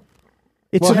tricycle.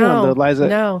 It's Liza.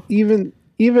 No. Even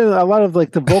a lot of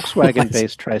like the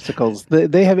Volkswagen-based tricycles,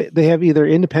 they have either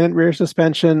independent rear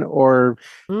suspension or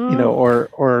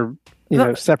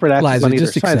separate axles on either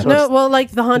side. No, well,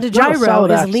 like the Honda Gyro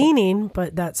is leaning,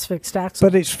 but that's fixed axle.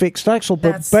 But it's fixed axle.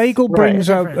 But Bagel brings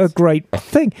out a great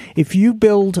thing. If you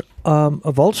build a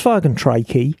Volkswagen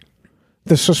Trike,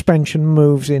 the suspension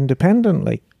moves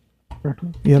independently.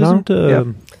 You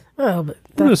know?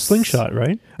 But a slingshot,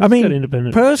 right? I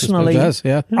mean, personally,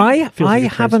 I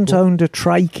haven't owned a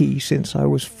trike since I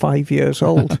was 5 years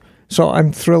old, so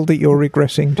I'm thrilled that you're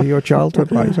regressing to your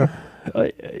childhood, Liza.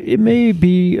 It may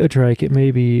be a trike, it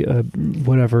may be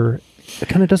whatever. It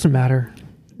kind of doesn't matter.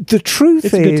 The truth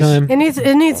is, a good time.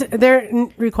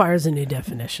 It requires a new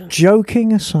definition.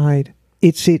 Joking aside,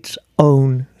 it's its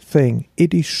own thing.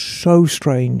 It is so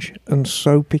strange and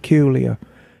so peculiar.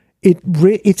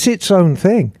 It's its own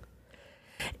thing.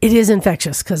 It is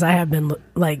infectious, because I have been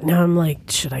now I'm like,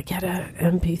 should I get a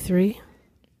MP3?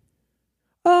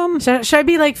 Should I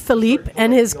be like Philippe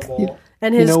and his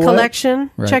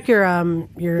collection? Right. Check your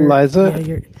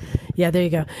Liza. Yeah, there you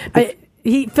go.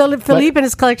 Philippe and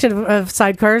his collection of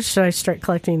sidecars. Should I start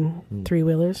collecting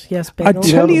three-wheelers? Yes, Bagel. I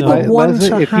tell you the one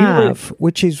to have,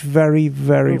 which is very,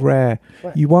 very rare.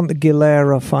 What? You want the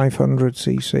Gilera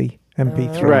 500cc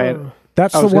MP3. Right.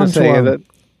 That's the one to own.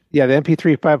 The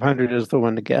MP3 500 is the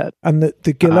one to get. And the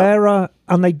Gilera,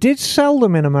 and they did sell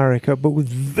them in America, but with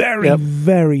very,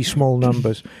 very small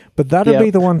numbers. But that'd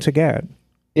be the one to get.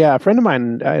 Yeah, a friend of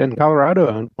mine in Colorado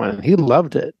owned one. He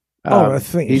loved it. I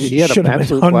think he had an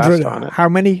absolute blast on it. How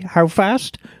many? How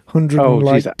fast?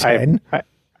 110?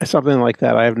 Something like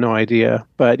that. I have no idea.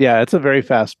 But yeah, it's a very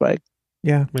fast bike.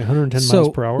 Yeah. 110 miles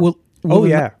per hour. Will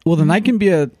the Niken be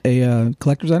a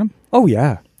collector's item? Oh,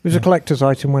 yeah. It was a collector's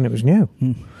item when it was new.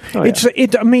 Oh, it's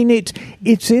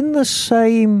in the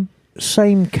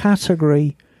same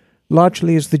category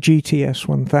largely as the GTS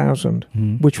 1000,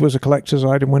 which was a collector's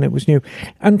item when it was new,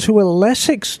 and to a less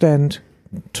extent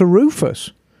to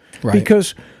Rufus,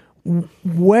 because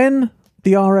when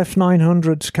the RF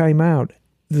 900s came out,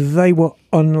 they were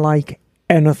unlike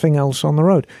anything else on the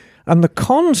road. And the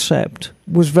concept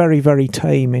was very, very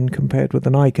tame in compared with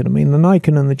the Niken. I mean, the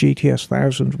Niken and the GTS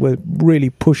 1000 were really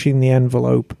pushing the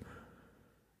envelope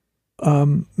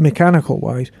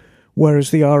mechanical-wise,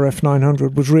 whereas the RF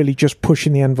 900 was really just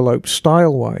pushing the envelope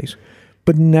style-wise.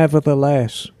 But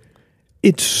nevertheless,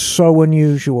 it's so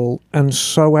unusual and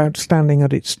so outstanding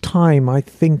at its time. I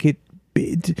think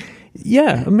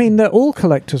I mean, they're all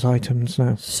collector's items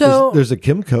now. So there's a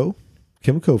Kimco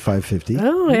 550.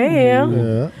 Oh, hey,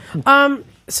 yeah.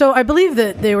 So I believe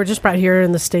that they were just brought here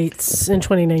in the States in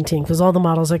 2019, because all the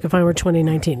models I could find were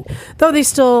 2019. Though they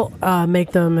still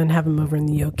make them and have them over in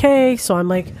the UK. So I'm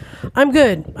like, I'm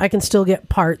good. I can still get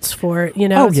parts for it.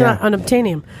 It's not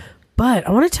unobtainium. But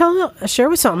I want to share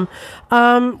with something.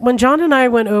 When John and I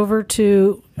went over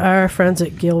to our friends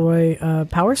at Gilroy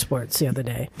Power Sports the other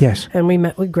day. Yes. And we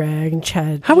met with Greg and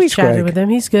Chad. How is chatted Greg? With him.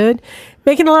 He's good.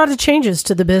 Making a lot of changes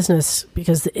to the business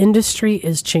because the industry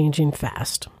is changing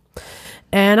fast.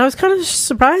 And I was kind of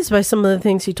surprised by some of the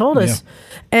things he told us.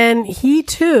 And he,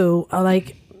 too,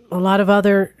 like a lot of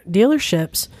other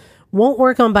dealerships, won't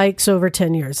work on bikes over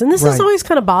 10 years. And this has always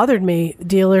kind of bothered me,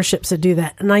 dealerships that do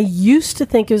that. And I used to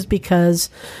think it was because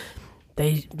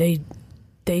they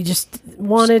just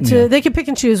wanted to, they could pick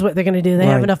and choose what they're going to do. They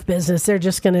have enough business. They're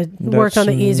just going to work on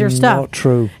the easier stuff. Not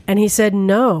true. And he said,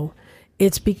 no,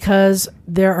 it's because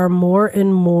there are more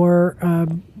and more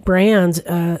brands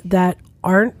that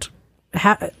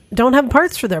don't have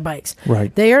parts for their bikes.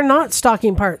 Right. They are not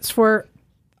stocking parts for,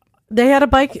 they had a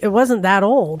bike, it wasn't that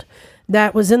old,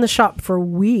 that was in the shop for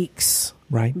weeks.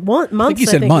 Right. Months. I think you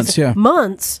said months, yeah.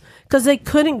 Months, because they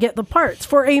couldn't get the parts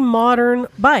for a modern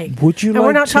bike. Would you? And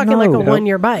we're not talking like a 1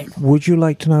 year bike. Would you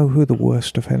like to know who the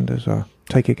worst offenders are?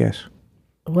 Take a guess.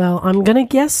 Well, I'm going to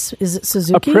guess. Is it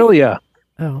Suzuki? Aprilia.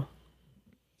 Oh.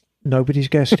 Nobody's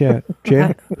guessed yet.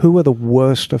 Jim, who are the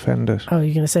worst offenders? Oh,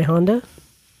 you're going to say Honda?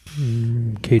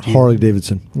 KG. Harley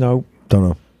Davidson. No. Don't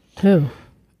know. Who?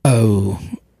 Oh,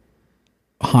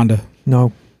 Honda.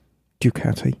 No.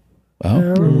 Ducati. Oh,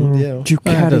 yeah.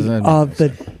 Ducati are the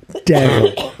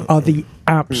devil. Are the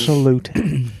absolute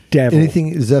devil.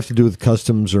 Anything does that have to do with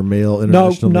customs or mail,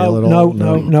 international mail at all?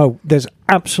 No. There's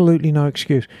absolutely no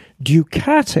excuse.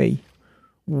 Ducati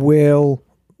will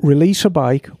release a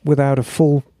bike without a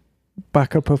full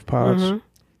backup of parts. Mm-hmm.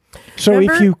 So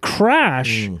Remember? if you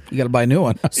crash, you got to buy a new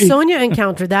one. Sonia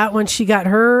encountered that when she got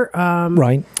her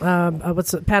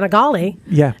Panigale,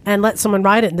 and let someone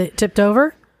ride it and it tipped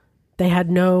over. They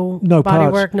had no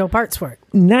bodywork, no parts for it.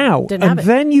 Now, and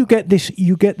then you get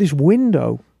this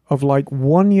window of like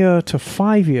 1 year to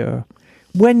 5 year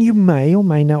when you may or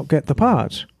may not get the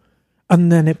parts.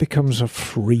 And then it becomes a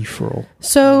free-for-all.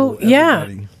 So,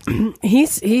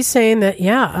 he's saying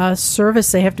that,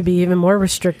 service, they have to be even more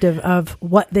restrictive of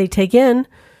what they take in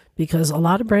because a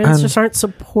lot of brands just aren't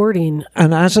supporting.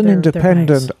 And as an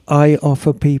independent, I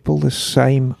offer people the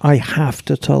same, I have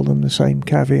to tell them the same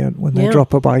caveat when they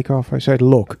drop a bike off. I said,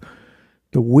 look,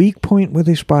 the weak point with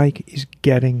this bike is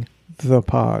getting the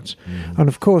parts. And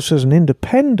of course, as an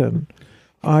independent,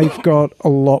 I've got a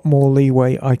lot more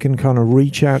leeway. I can kind of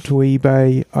reach out to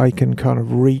eBay. I can kind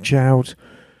of reach out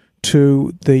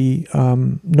to the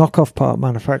knockoff part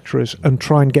manufacturers and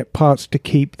try and get parts to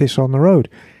keep this on the road.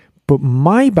 But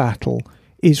my battle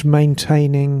is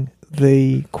maintaining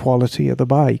the quality of the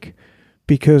bike,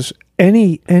 because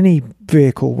any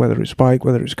vehicle, whether it's a bike,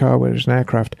 whether it's a car, whether it's an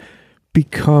aircraft,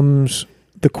 becomes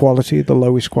the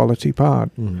lowest quality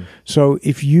part. So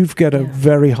if you've got a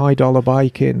very high dollar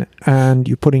bike in and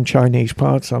you're putting Chinese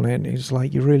parts on it, it's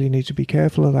like you really need to be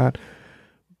careful of that.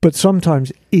 But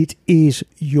sometimes it is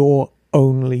your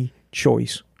only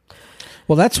choice.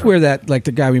 Well, that's where that, like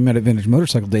the guy we met at Vintage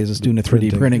Motorcycle Days is doing the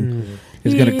 3D printing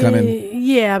is going to come in.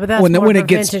 Yeah, but that's when it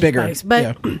gets bigger. Bikes.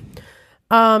 But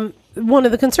one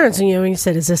of the concerns, when you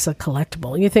said, is this a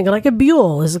collectible? You think like a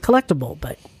Buell is a collectible,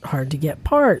 but hard to get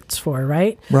parts for,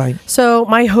 right? Right. So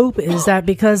my hope is that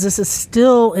because this is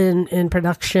still in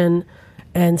production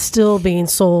and still being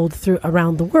sold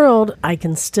around the world, I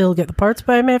can still get the parts,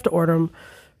 but I may have to order them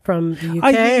from the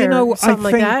UK or something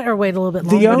like that, or wait a little bit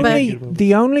longer.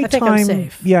 The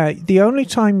only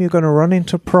time you're going to run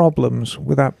into problems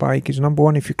with that bike is, number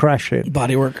one, if you crash it.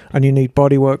 Bodywork. And you need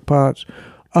bodywork parts.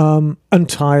 And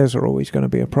tires are always going to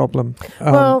be a problem.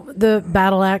 Well, the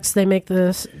Battle Axe, they make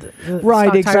the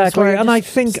right, exactly. And I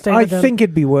think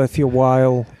it'd be worth your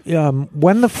while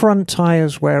when the front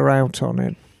tires wear out on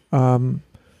it.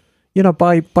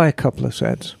 Buy a couple of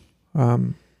sets. I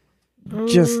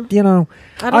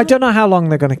don't know how long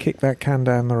they're going to kick that can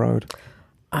down the road.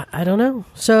 I don't know.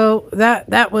 So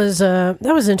that was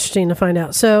interesting to find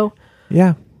out. So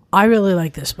yeah, I really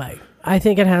like this bike. I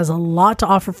think it has a lot to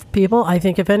offer for people. I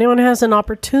think if anyone has an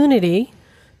opportunity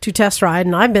to test ride,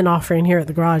 and I've been offering here at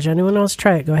the garage, anyone else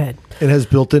try it, go ahead. It has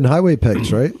built-in highway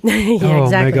pegs, right? Yeah,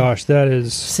 exactly. Oh my gosh, that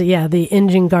is... So yeah, the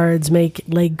engine guards make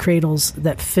leg cradles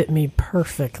that fit me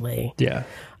perfectly. Yeah.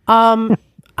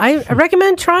 I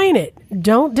recommend trying it.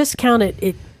 Don't discount it.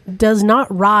 It does not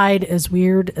ride as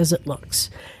weird as it looks.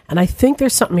 And I think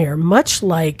there's something here, much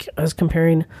like I was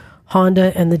comparing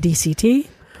Honda and the DCT,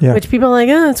 which people are like,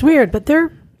 it's weird, but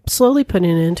they're slowly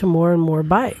putting it into more and more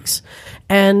bikes.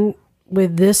 And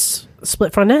with this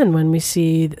split front end, when we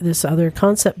see this other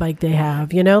concept bike they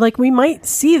have, we might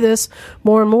see this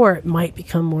more and more. It might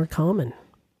become more common.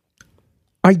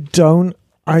 I'm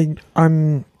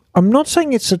not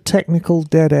saying it's a technical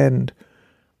dead end.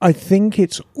 I think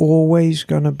it's always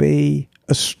going to be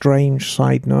a strange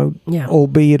side note,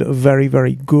 albeit a very,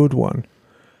 very good one.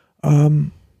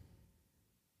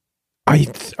 I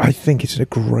think it's a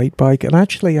great bike. And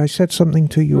actually, I said something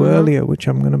to you earlier, which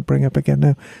I'm going to bring up again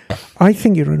now. I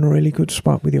think you're in a really good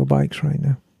spot with your bikes right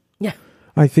now. Yeah.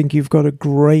 I think you've got a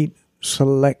great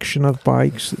selection of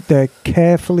bikes. They're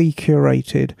carefully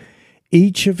curated.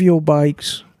 Each of your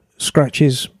bikes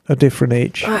scratches a different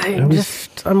itch.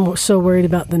 I'm so worried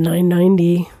about the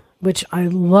 990, which I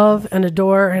love and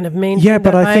adore and have maintained. Yeah,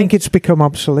 but I think it's become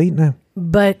obsolete now.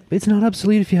 But it's not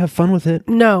obsolete if you have fun with it.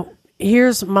 No,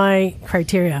 here's my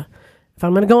criteria. If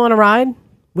I'm going to go on a ride,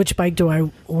 which bike do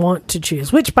I want to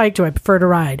choose? Which bike do I prefer to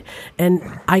ride? And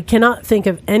I cannot think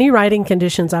of any riding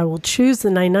conditions I will choose the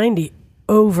 990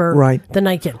 over the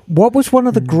Niken. What was one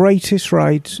of the greatest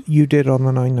rides you did on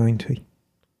the 990?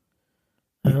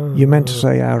 You meant to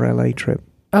say our LA trip.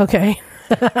 Okay.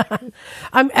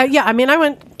 I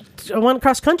went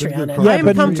cross country on it. Yeah,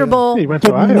 I'm comfortable.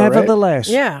 But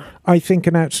nevertheless, I think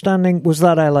an outstanding was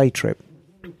that LA trip.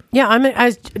 Yeah,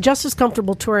 I'm just as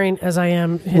comfortable touring as I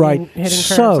am hitting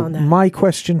curves on that. So my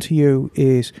question to you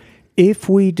is, if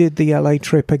we did the LA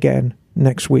trip again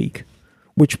next week,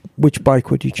 which bike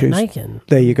would you choose? The Niken.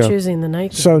 There you go. Choosing the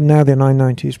Niken. So now the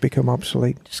 990 has become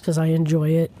obsolete. Just because I enjoy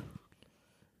it.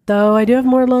 Though I do have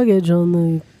more luggage on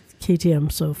the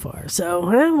KTM so far. So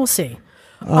we'll see.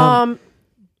 But,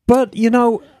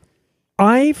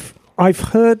 I've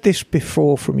heard this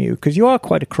before from you, because you are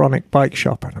quite a chronic bike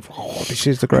shopper. And this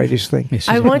is the greatest thing.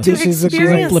 I want to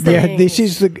experience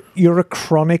things. You're a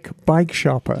chronic bike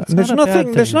shopper. And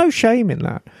there's no shame in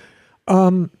that.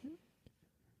 I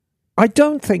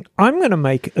don't think, I'm going to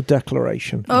make a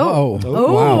declaration. Oh,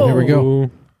 wow, here we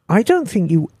go. I don't think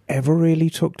you ever really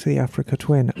took to the Africa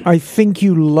Twin. I think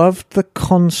you loved the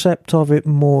concept of it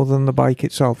more than the bike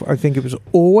itself. I think it was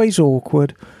always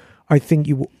awkward. I think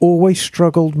you always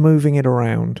struggled moving it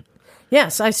around.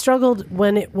 Yes, I struggled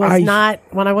when it was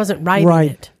when I wasn't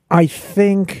riding it. I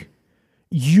think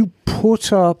you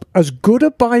put up as good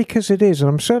a bike as it is, and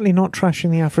I'm certainly not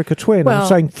trashing the Africa Twin. I'm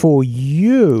saying for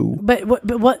you. But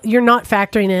what you're not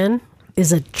factoring in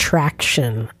is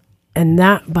attraction. And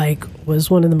that bike was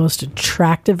one of the most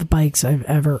attractive bikes I've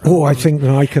ever owned. Oh, I think the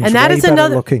Niken's way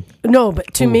better looking. No,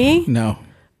 but to me, no.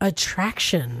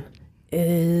 Attraction.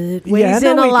 It weighs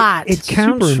in a lot. It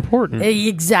counts. Super important.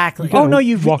 Exactly.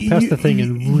 You've walked past the thing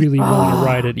and really want to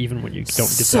ride it, even when you don't get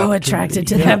so attracted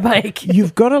to that bike.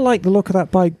 You've got to like the look of that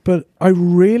bike, but I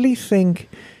really think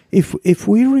if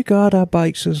we regard our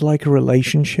bikes as like a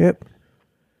relationship,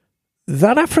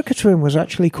 that Africa Twin was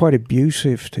actually quite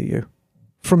abusive to you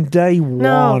from day one.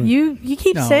 No, you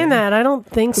keep saying that. I don't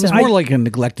think so. It was more like a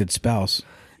neglected spouse.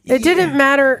 It didn't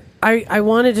matter. I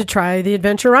wanted to try the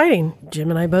adventure riding. Jim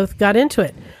and I both got into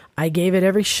it. I gave it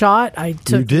every shot. I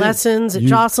took lessons at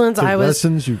Jocelyn's. I was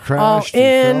lessons, you crashed, all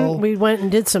in. We went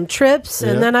and did some trips,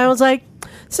 and then I was like,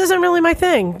 this isn't really my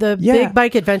thing. The big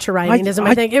bike adventure riding isn't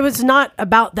my thing. It was not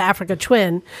about the Africa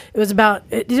Twin. It was about,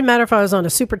 it didn't matter if I was on a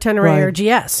Super Tenere or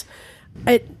GS.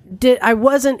 I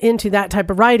wasn't into that type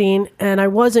of riding, and I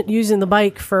wasn't using the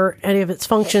bike for any of its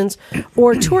functions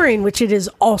or touring, which it is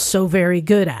also very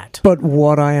good at. But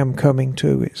what I am coming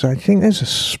to is I think there's a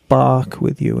spark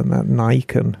with you and that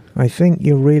Niken. I think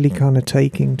you're really kind of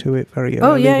taking to it very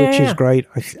early, which is great.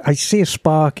 I see a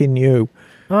spark in you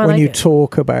when you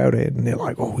talk about it, and they're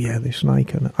like, oh yeah, this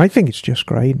Niken. I think it's just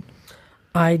great.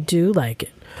 I do like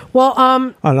it. Well,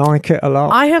 I like it a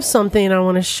lot. I have something I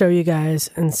want to show you guys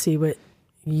and see what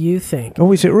you think.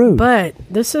 Oh, is it rude? But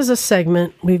this is a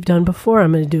segment we've done before.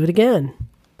 I'm going to do it again.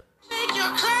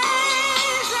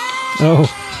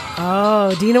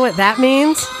 Oh, do you know what that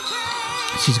means?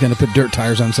 She's going to put dirt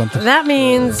tires on something. That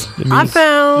means I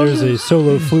found... There's a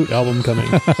solo flute album coming.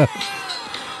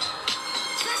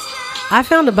 I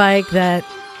found a bike that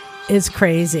is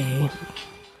crazy.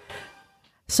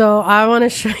 So I want to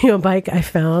show you a bike I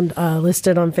found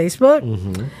listed on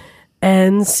Facebook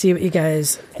and see what you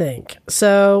guys think.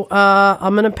 So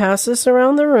I'm going to pass this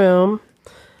around the room,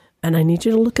 and I need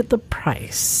you to look at the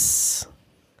price.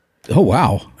 Oh,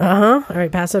 wow. All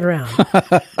right, pass it around.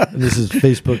 This is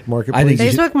Facebook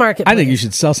Marketplace. Marketplace. I think you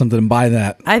should sell something and buy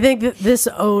that. I think that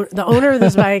the owner of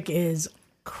this bike is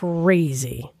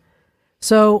crazy.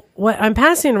 So what I'm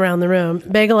passing around the room,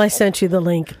 Bagel, I sent you the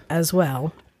link as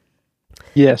well.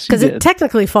 Yes, because it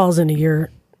technically falls into your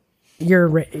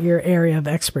area of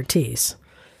expertise.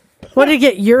 Want to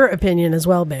get your opinion as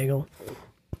well, Bagel.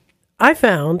 I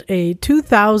found a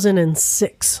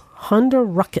 2006 Honda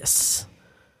Ruckus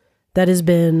that has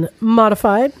been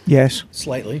modified. Yes,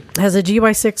 slightly. Has a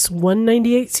GY6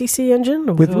 198cc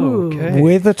engine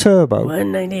with a turbo.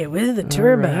 198 with a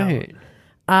turbo. All right.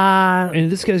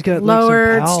 And this guy's got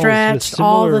lowered, like some stretched,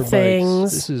 all the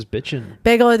things. Bikes. This is bitchin'.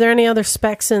 Bagel, are there any other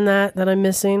specs in that I'm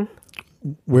missing?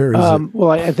 Where is it?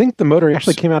 Well, I think the motor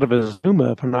actually came out of a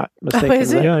Zuma, if I'm not mistaken. Oh,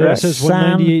 is it? Yeah, it says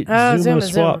 198 Zuma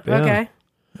swap. Yeah. Okay.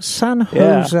 San Jose.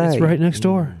 Yeah, it's right next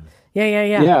door.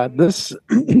 Yeah, this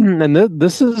and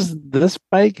this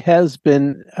bike has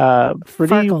been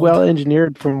pretty well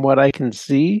engineered from what I can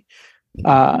see.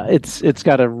 It's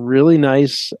got a really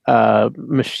nice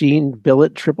machined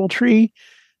billet triple tree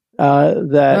on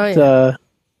the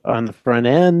front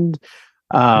end.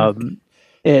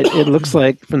 It looks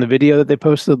like from the video that they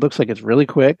posted, it looks like it's really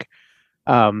quick.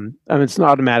 I mean, it's an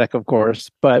automatic, of course,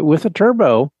 but with a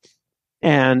turbo,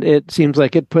 and it seems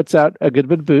like it puts out a good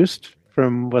bit of boost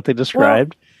from what they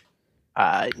described.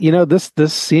 Well,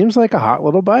 this seems like a hot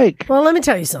little bike. Well, let me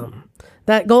tell you something.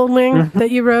 That Goldwing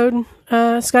that you rode,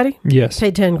 Scotty? Yes.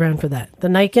 Paid 10 grand for that. The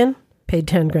Niken paid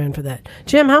 10 grand for that.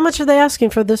 Jim, how much are they asking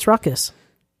for this Ruckus?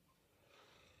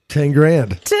 10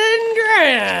 grand. 10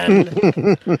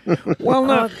 grand. Well,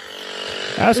 no.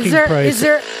 Asking price. Is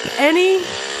there any?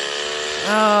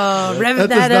 Oh, rev that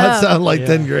does not sound like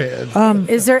 10 grand.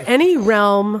 Is there any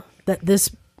realm that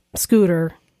this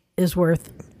scooter is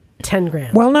worth 10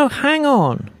 grand? Well, no, hang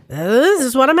on. This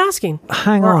is what I'm asking.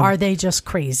 Hang or on. Are they just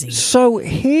crazy? So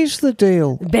here's the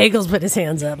deal. Bagels put his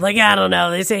hands up. Like, I don't know.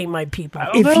 This ain't my people.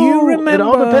 If you remember, it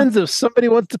all depends if somebody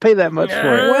wants to pay that much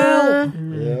for it.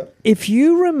 Well, if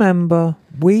you remember,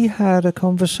 we had a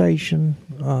conversation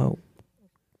a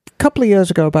couple of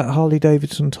years ago about Harley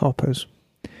Davidson toppers.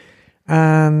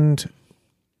 And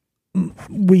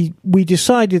we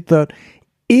decided that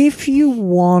if you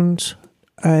want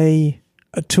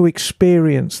to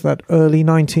experience that early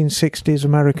 1960s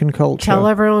American culture, tell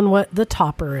everyone what the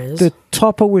topper is. The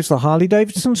topper was the Harley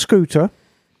Davidson scooter,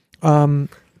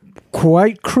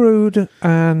 quite crude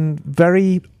and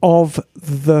very of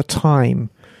the time.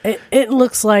 It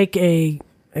looks like a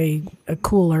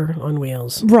cooler on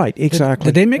wheels. Right, exactly.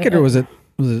 Did they make it, or was it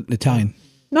Italian?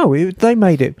 No, they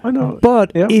made it. I know.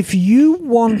 But if you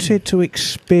wanted to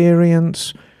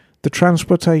experience the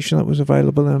transportation that was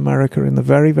available in America in the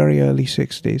very, very early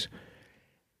 60s,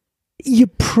 you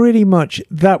pretty much,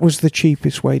 that was the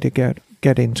cheapest way to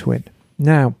get into it.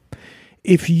 Now,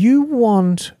 if you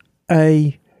want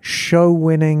a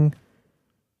show-winning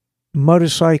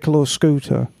motorcycle or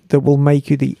scooter that will make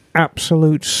you the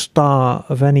absolute star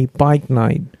of any bike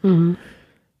night, 10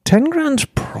 grand's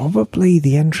probably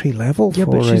the entry level for it. Yeah,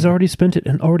 but she's already spent it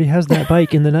and already has that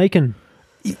bike in the Niken.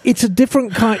 It's a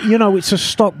different kind, it's a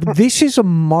stock. This is a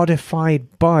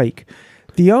modified bike.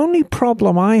 The only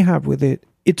problem I have with it,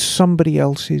 it's somebody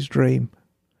else's dream.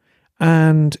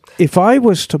 And if I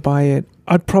was to buy it,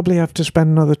 I'd probably have to spend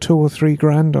another 2 or 3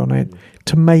 grand on it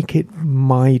to make it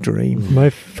my dream. My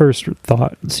first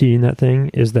thought seeing that thing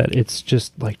is that it's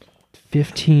just like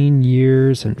 15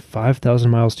 years and 5,000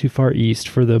 miles too far east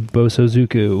for the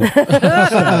Bosozuku.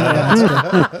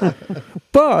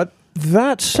 But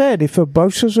that said, if a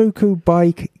Bosozuku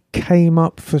bike came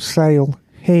up for sale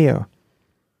here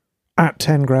at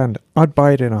 10 grand, I'd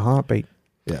buy it in a heartbeat.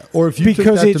 Yeah, or if you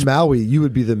took that to Maui, you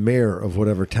would be the mayor of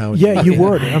whatever town. You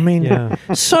would. I mean,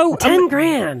 so 10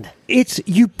 grand.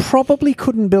 You probably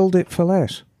couldn't build it for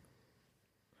less.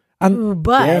 And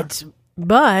but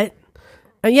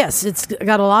yes, it's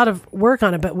got a lot of work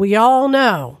on it. But we all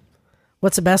know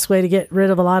what's the best way to get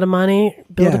rid of a lot of money?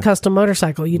 Build a custom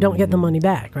motorcycle. You don't get the money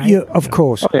back, right? Yeah, of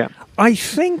course. Oh, yeah. I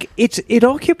think it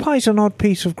occupies an odd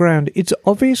piece of ground. It's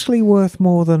obviously worth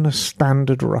more than a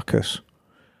standard Ruckus.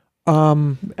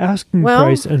 Asking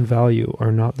price and value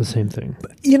are not the same thing.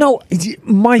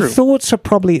 My thoughts are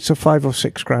probably it's a 5 or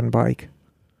 6 grand bike.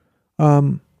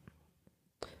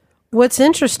 What's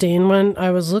interesting, when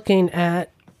I was looking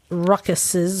at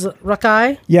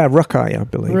Ruckai? Yeah, Ruckai, I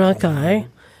believe. Ruckai.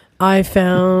 I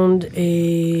found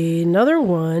another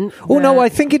one. Oh, no, I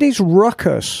think it is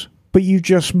Ruckus, but you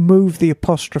just move the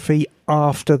apostrophe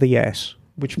after the S,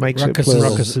 which makes it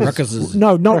plural. Ruckuses.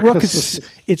 No, not Ruckus.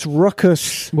 It's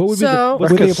Ruckus. What would be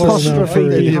with the apostrophe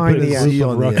behind the S.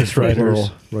 Ruckus riders.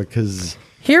 Ruckus.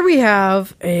 Here we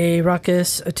have a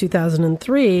Ruckus, a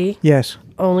 2003. Yes.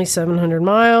 Only 700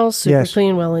 miles. Super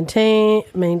clean, well maintained.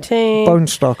 Bone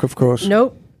stock, of course.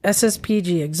 Nope.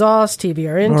 SSPG exhaust,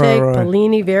 TVR intake, right.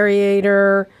 Bellini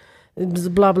variator,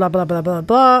 blah, blah, blah, blah, blah,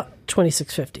 blah.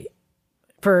 2650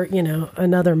 for,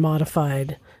 another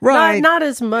modified. Right. Not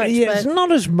as much. Yeah, it's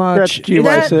not as much. That's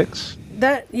GY6.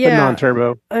 That The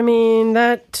non-turbo. I mean,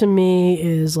 that to me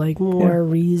is like more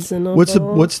reasonable. What's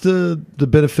the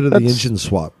benefit of the engine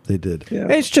swap they did? Yeah.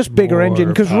 It's just bigger More engine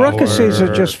because power. Ruckuses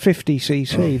are just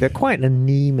 50cc. They're quite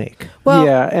anemic. Well,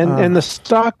 and the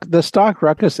stock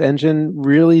Ruckus engine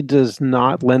really does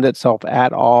not lend itself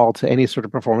at all to any sort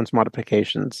of performance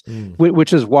modifications,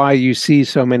 which is why you see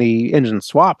so many engine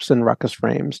swaps in Ruckus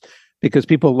frames, because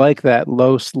people like that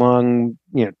low slung,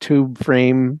 tube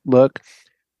frame look.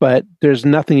 but there's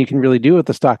nothing you can really do with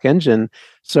the stock engine.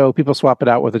 So people swap it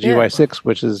out with a GY6,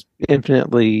 which is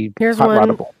infinitely hot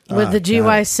roddable. With the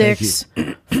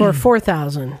GY6 for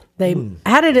 $4,000. They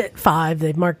had it at $5,000.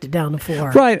 They've marked it down to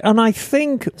 $4,000. Right, and I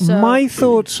think my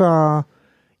thoughts are,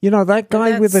 that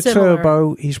guy with the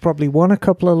turbo, he's probably won a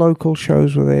couple of local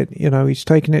shows with it. He's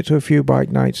taken it to a few bike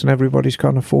nights, and everybody's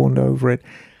kind of fawned over it.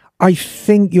 I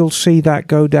think you'll see that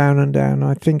go down and down.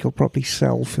 I think he'll probably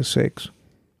sell for $6,000.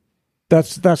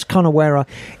 That's kind of where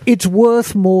it's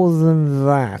worth more than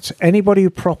that. Anybody who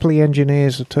properly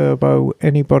engineers a turbo,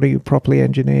 anybody who properly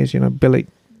engineers, billet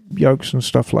yokes and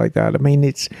stuff like that. I mean,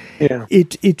 it's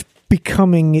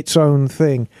becoming its own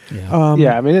thing.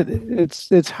 Yeah, I mean,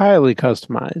 it's highly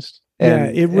customized.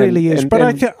 It really is. But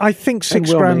I think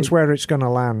 $6,000's where it's going to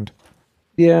land.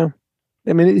 Yeah.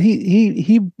 I mean,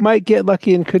 he might get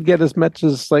lucky and could get as much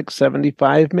as like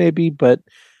 75 maybe, but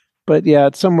yeah,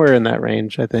 it's somewhere in that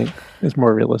range. I think is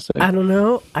more realistic. I don't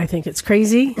know. I think it's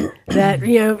crazy that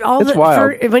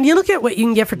when you look at what you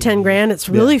can get for $10,000, it's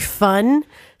really fun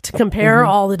to compare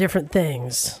all the different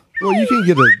things. Well, you can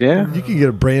get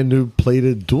a brand new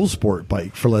plated dual sport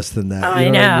bike for less than that. I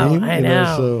know.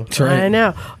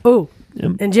 Oh,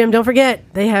 and Jim, don't forget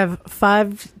they have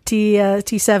 5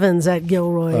 T7s at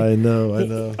Gilroy. I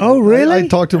know. Oh, really? I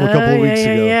talked to him a couple of weeks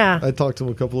ago. Yeah. I talked to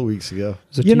him a couple of weeks ago.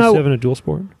 Is a T7 a dual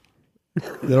sport?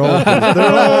 They're all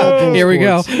dual Here we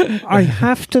go. I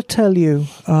have to tell you,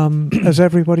 as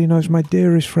everybody knows, my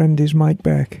dearest friend is Mike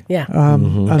Beck. Yeah.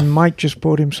 And Mike just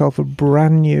bought himself a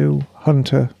brand new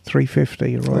Hunter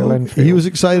 350 Royal Enfield. He was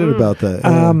excited about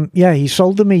that. He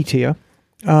sold the Meteor.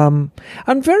 And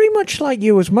very much like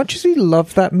you, as much as he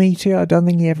loved that Meteor, I don't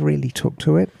think he ever really took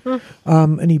to it.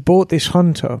 And he bought this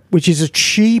Hunter, which is a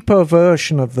cheaper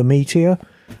version of the Meteor.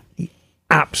 He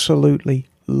absolutely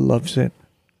loves it.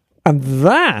 And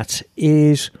that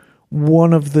is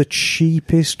one of the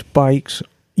cheapest bikes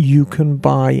you can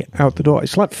buy out the door.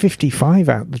 It's like $55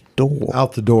 out the door.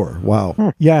 Out the door.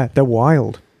 Wow. Yeah, they're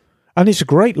wild. And it's a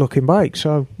great looking bike,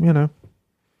 so,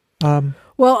 a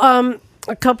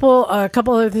couple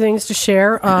other things to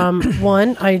share.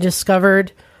 One, I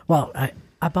discovered, I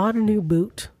bought a new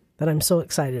boot that I'm so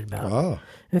excited about. Oh.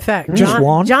 In fact,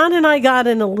 John and I got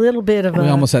in a little bit of We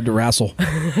almost had to wrestle.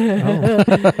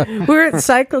 We're at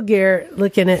Cycle Gear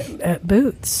looking at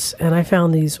boots, and I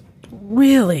found these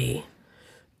really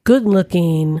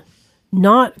good-looking,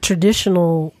 not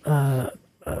traditional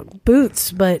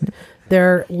boots, but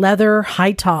they're leather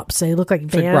high tops. They look like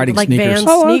Van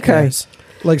sneakers.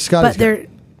 Like Scotty's.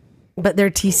 But they're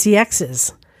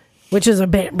TCXs, which is a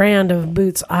brand of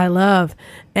boots I love.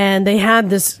 And they had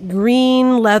this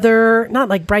green leather, not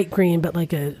like bright green, but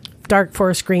like a dark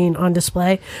forest green on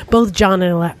display. Both John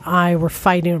and I were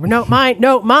fighting over, no, mine.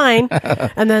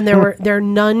 And then there are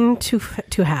none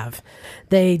to have.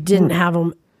 They didn't have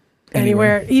them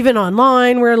anywhere. Even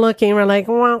online, we're looking, we're like,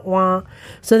 wah, wah.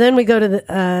 So then we go to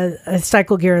the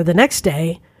Cycle Gear the next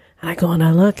day, and I go and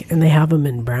I look, and they have them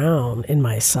in brown in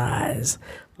my size.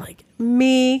 Like,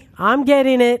 I'm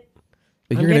getting it.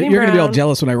 You're going to be all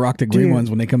jealous when I rock the green ones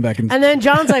when they come back. And then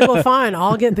John's like, well, fine,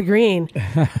 I'll get the green.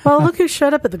 Well, look who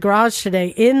showed up at the garage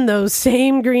today in those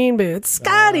same green boots.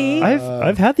 Scotty.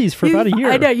 I've had these for about a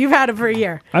year. I know, you've had them for a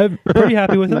year. I'm pretty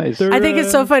happy with them. Nice. I think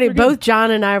it's so funny. Both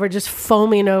John and I were just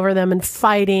foaming over them and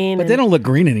fighting. But they don't look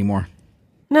green anymore.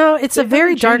 No, it's a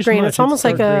very dark green. It's almost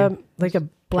like a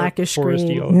blackish green.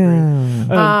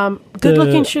 Yeah. Good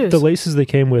looking shoes. The laces they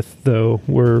came with, though,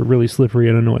 were really slippery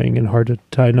and annoying and hard to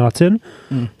tie knots in.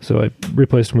 So I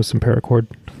replaced them with some paracord.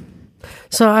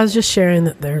 So I was just sharing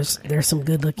that there's some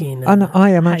good looking. And I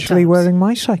am actually wearing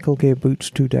my Cycle Gear boots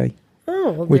today.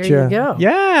 Oh, well, there you go.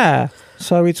 Yeah.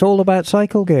 So it's all about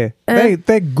Cycle Gear.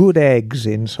 They're good eggs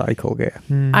in Cycle Gear.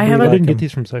 I didn't get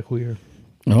these from Cycle Gear.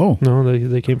 Oh. No,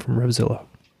 they came from Revzilla.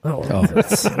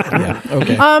 Yeah.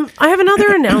 Okay. I have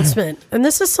another announcement, and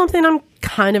this is something I'm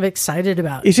kind of excited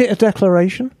about. Is it a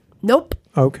declaration? Nope.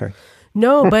 Okay.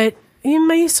 No, but it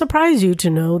may surprise you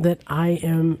to know that I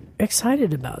am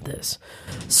excited about this.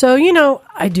 So,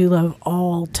 I do love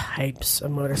all types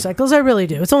of motorcycles. I really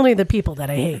do. It's only the people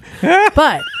that I hate.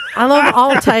 But I love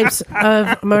all types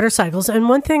of motorcycles. And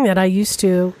one thing that I used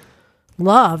to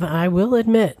love, I will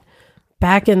admit,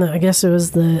 back in I guess it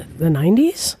was the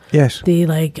 90s. Yes. The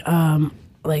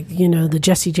the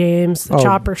Jesse James, the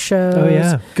chopper shows. Oh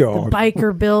yeah. God. The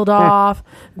biker build off,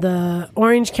 the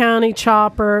Orange County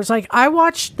choppers. Like, I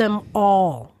watched them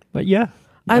all. But yeah.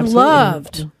 I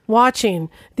loved watching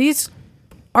these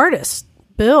artists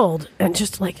build and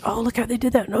just like, oh, look how they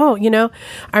did that. No,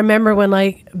 I remember when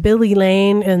Billy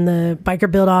Lane in the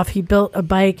biker build off, he built a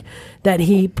bike that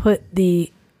he put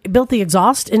the built the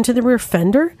exhaust into the rear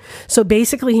fender. So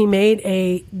basically, he made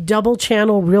a double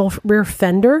channel rear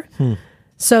fender,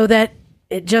 so that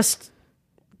it just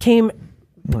came.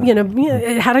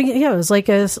 It had it was like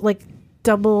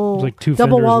double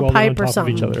walled pipe or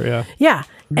something. Of each other, yeah.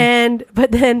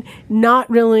 But then not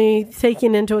really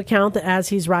taking into account that as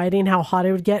he's riding, how hot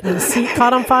it would get and the seat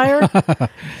caught on fire.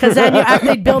 Because then after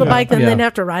they'd build a bike, then they'd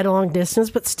have to ride a long distance.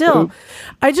 But still,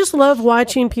 I just love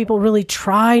watching people really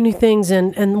try new things.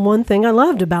 And one thing I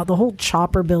loved about the whole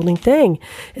chopper building thing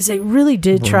is they really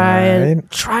did try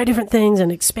different things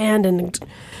and expand.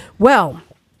 Well,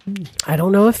 I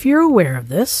don't know if you're aware of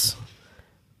this,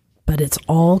 but it's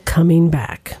all coming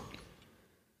back.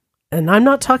 And I'm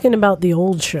not talking about the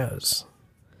old shows.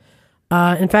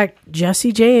 In fact,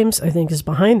 Jesse James, I think, is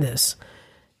behind this.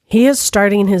 He is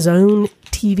starting his own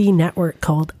TV network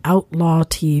called Outlaw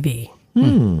TV.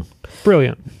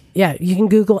 Brilliant. Yeah, you can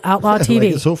Google Outlaw TV. I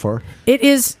like it so far.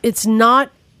 It's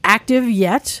not active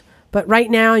yet, but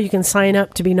right now you can sign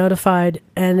up to be notified,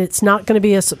 and it's not going to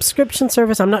be a subscription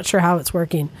service. I'm not sure how it's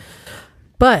working.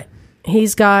 But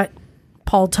he's got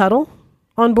Paul Tuttle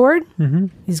on board.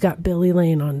 He's got Billy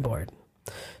Lane on board.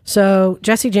 So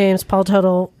Jesse James, Paul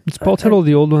Tuttle. Is Paul Tuttle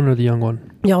the old one or the young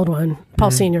one? The old one,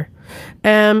 Paul Sr.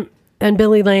 And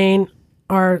Billy Lane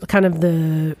are kind of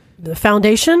the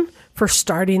foundation for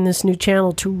starting this new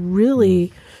channel to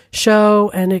really show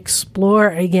and explore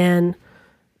again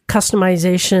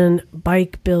customization,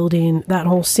 bike building, that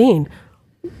whole scene,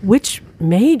 which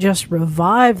may just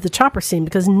revive the chopper scene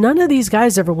because none of these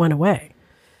guys ever went away.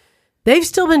 They've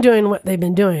still been doing what they've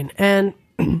been doing. And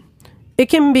it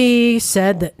can be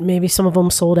said that maybe some of them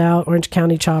sold out Orange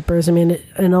County choppers. I mean,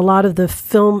 and a lot of the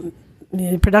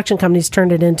production companies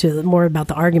turned it into more about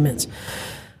the arguments.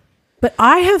 But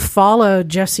I have followed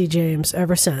Jesse James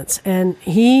ever since. And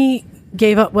he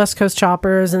gave up West Coast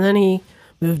choppers, and then he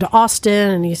moved to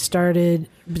Austin, and he started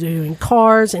doing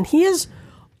cars. And he has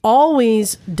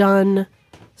always done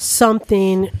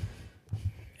something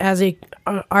as a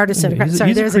artist.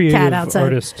 Sorry, there's a cat outside.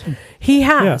 Artist. He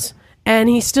has. Yeah. And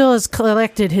he still has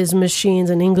collected his machines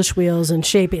and English wheels and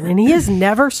shaping. And he has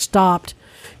never stopped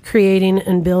creating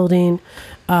and building,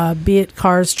 be it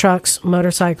cars, trucks,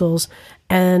 motorcycles.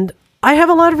 And I have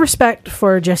a lot of respect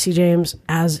for Jesse James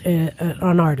as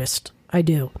an artist. I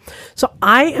do. So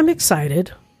I am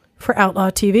excited for Outlaw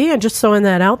TV. I'm just throwing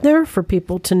that out there for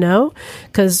people to know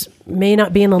because may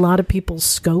not be in a lot of people's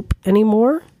scope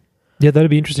anymore. Yeah,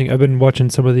 that'd be interesting. I've been watching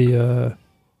some of the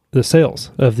sales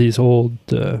of these old,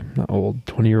 not old,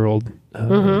 20-year-old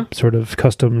sort of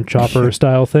custom chopper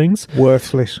style things.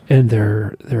 Worthless. And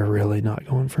they're really not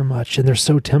going for much. And they're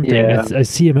so tempting. Yeah. I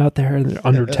see them out there and they're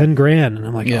under 10 grand. And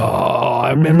I'm like, oh,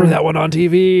 I remember that one on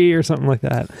TV or something like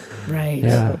that. Right.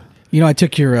 Yeah. I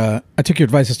took your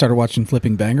advice and started watching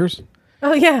Flipping Bangers.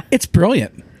 Oh, yeah. It's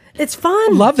brilliant. It's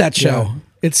fun. Love that show. Yeah.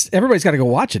 Everybody's got to go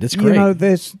watch it. It's great.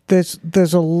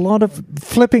 There's a lot of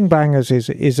Flipping Bangers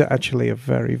is actually a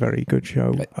very, very good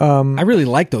show. I really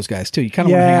like those guys too. You kind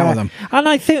of want to hang out with them. And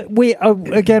I think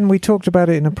we talked about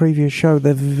it in a previous show.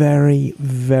 They're very,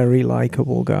 very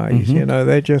likable guys.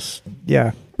 They're just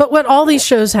But what all these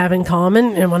shows have in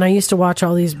common, and when I used to watch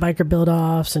all these biker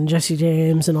build-offs and Jesse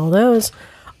James and all those,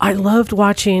 I loved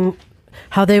watching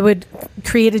how they would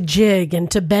create a jig and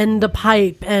to bend a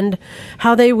pipe and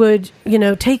how they would,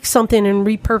 take something and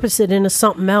repurpose it into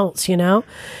something else,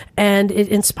 and it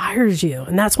inspires you.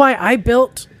 And that's why I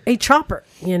built a chopper,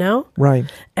 Right.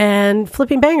 And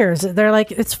Flipping Bangers, they're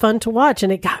like, it's fun to watch.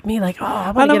 And it got me like,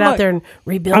 I want to get out there and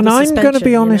rebuild and the I'm suspension. going to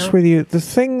be honest with you. The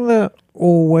thing that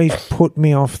always put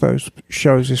me off those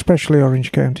shows, especially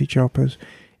Orange County choppers,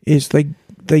 is they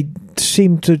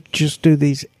seem to just do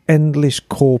these endless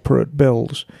corporate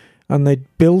builds, and they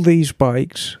build these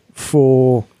bikes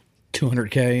for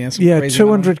 $200K.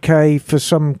 $200K for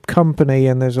some company,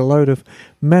 and there's a load of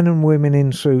men and women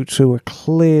in suits who are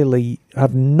clearly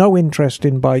have no interest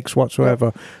in bikes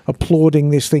whatsoever, applauding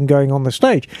this thing going on the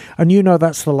stage, and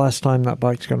that's the last time that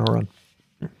bike's going to run.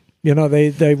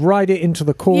 They ride it into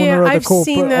the corner of the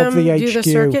corporate of the HQ. Do the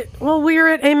circuit. Well, we were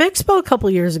at AIM Expo a couple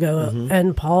years ago,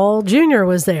 and Paul Jr.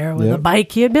 was there with a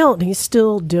bike he had built. He's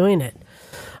still doing it.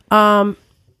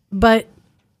 But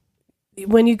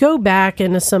when you go back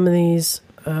into some of these,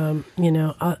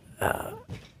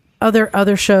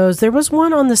 other shows, there was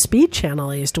one on the Speed Channel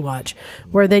I used to watch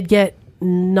where they'd get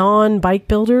non-bike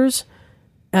builders.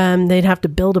 They'd have to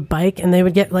build a bike, and they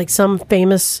would get like some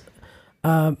famous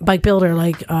bike builder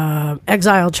like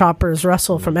Exile Choppers,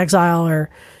 Russell from Exile, or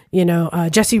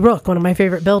Jesse Rook, one of my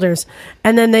favorite builders.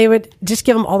 And then they would just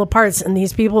give them all the parts, and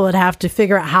these people would have to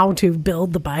figure out how to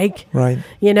build the bike. Right.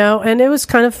 And it was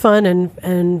kind of fun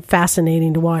and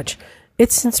fascinating to watch.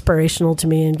 It's inspirational to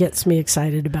me and gets me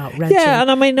excited about wrenching. Yeah,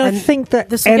 and I mean, I think that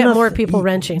this will get more people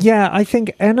wrenching. Yeah, I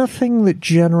think anything that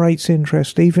generates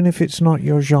interest, even if it's not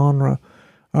your genre.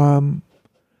 And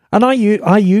I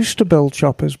used to build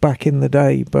choppers back in the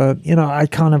day, but I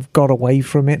kind of got away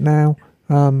from it now,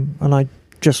 and I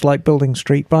just like building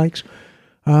street bikes.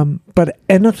 But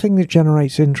anything that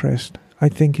generates interest, I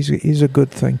think, is a good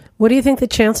thing. What do you think the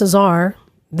chances are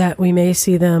that we may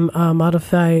see them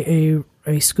modify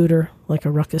a scooter like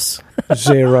a Ruckus?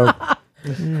 Zero.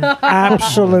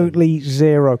 Absolutely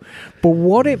zero. But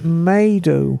what it may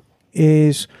do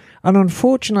is, and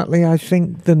unfortunately I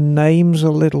think the name's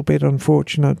a little bit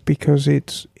unfortunate because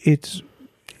it's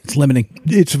limiting.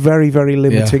 It's very, very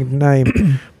limiting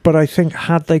name. But I think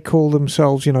had they called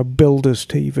themselves, Builders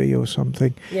TV or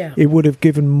something, it would have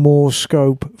given more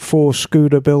scope for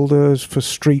scooter builders, for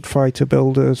street fighter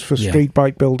builders, for street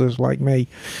bike builders like me.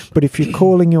 But if you're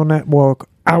calling your network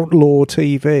Outlaw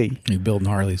TV... You're building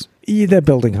Harleys. Yeah, they're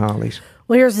building Harleys.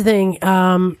 Well, here's the thing.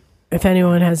 If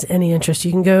anyone has any interest,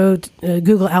 you can go to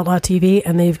Google Outlaw TV,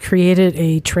 and they've created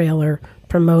a trailer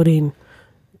promoting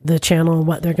the channel and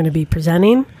what they're going to be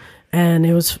presenting. And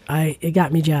it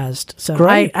got me jazzed. So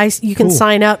you can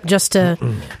sign up just to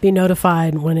be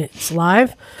notified when it's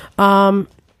live. I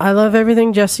love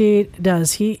everything Jesse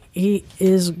does. He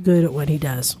is good at what he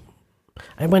does.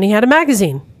 And when he had a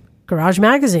magazine, Garage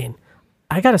Magazine,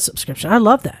 I got a subscription. I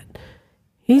love that.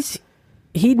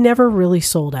 He never really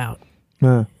sold out.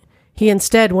 He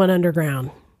instead went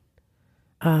underground.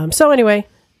 So anyway,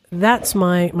 that's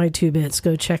my 2 bits.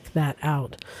 Go check that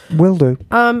out. Will do.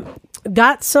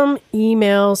 Got some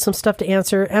emails, some stuff to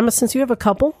answer. Emma, since you have a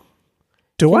couple.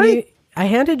 I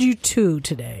handed you 2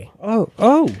 today.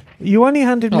 Oh, you only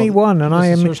handed me 1, and I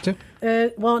am... First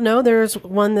 2? Well, no, there's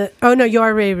one that... Oh, no, you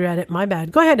already read it. My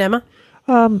bad. Go ahead, Emma.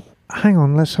 Hang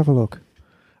on, let's have a look.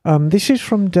 This is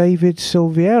from David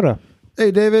Silveira. Hey,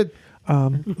 David.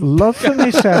 Love for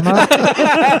Miss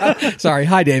Emma. Sorry.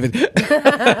 Hi, David.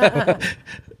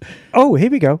 Oh,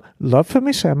 here we go. Love for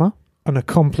Miss Emma, an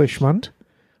accomplishment.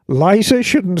 Liza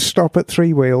shouldn't stop at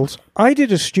 3 wheels. I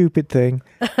did a stupid thing,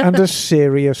 and a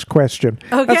serious question.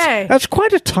 Okay. That's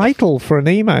quite a title for an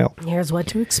email. Here's what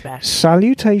to expect.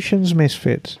 Salutations,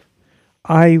 Misfits.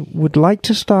 I would like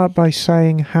to start by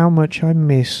saying how much I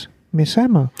miss Miss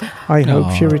Emma. I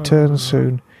hope she returns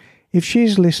soon. If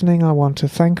she's listening, I want to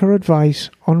thank her advice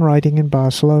on riding in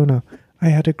Barcelona. I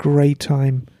had a great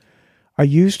time. I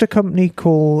used a company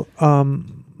called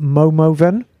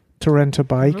Momoven to rent a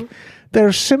bike. Mm-hmm. They're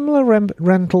a similar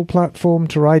rental platform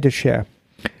to RiderShare.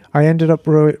 I ended up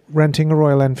renting a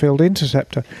Royal Enfield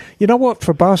Interceptor. You know what?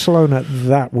 For Barcelona,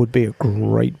 that would be a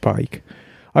great bike.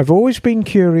 I've always been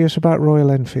curious about Royal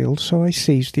Enfield, so I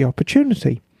seized the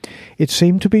opportunity. It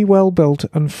seemed to be well built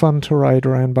and fun to ride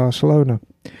around Barcelona.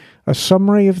 A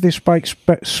summary of this bike's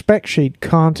spec sheet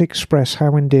can't express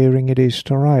how endearing it is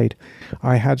to ride.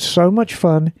 I had so much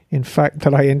fun, in fact,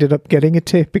 that I ended up getting a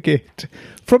ticket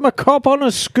from a cop on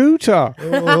a scooter.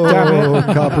 Damn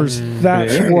it. Coppers.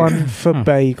 That's one for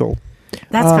Bagel.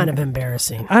 That's kind of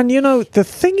embarrassing. And, the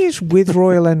thing is with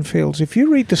Royal Enfields, if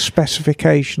you read the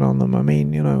specification on them, I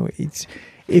mean, it's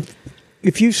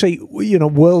if you say,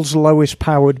 world's lowest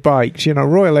powered bikes,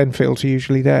 Royal Enfields are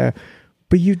usually there,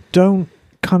 but you don't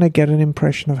kind of get an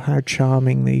impression of how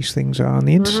charming these things are, and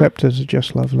the Interceptors are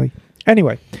just lovely.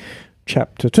 Anyway,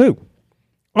 chapter 2.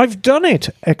 I've done it! !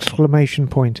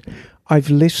 I've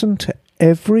listened to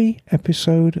every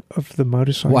episode of the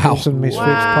Motorcycles and Misfits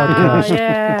podcast.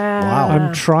 Yeah. Wow.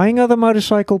 I'm trying other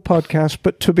motorcycle podcasts,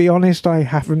 but to be honest, I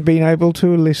haven't been able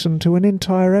to listen to an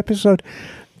entire episode.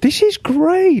 This is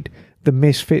great! The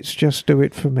Misfits just do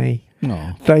it for me.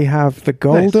 No. They have the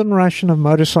golden ration of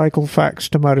motorcycle facts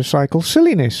to motorcycle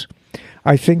silliness.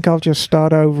 I think I'll just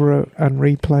start over and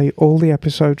replay all the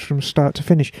episodes from start to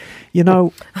finish.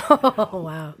 Oh,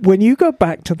 wow. When you go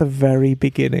back to the very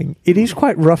beginning, it is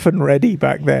quite rough and ready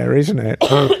back there, isn't it?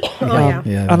 Yeah,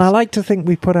 and I like to think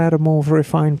we put out a more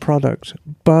refined product.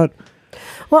 But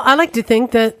well, I like to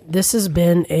think that this has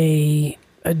been a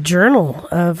journal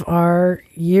of our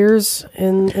years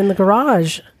in the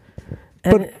garage.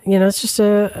 And, it's just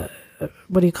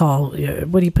what do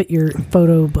you put your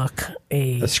photo book?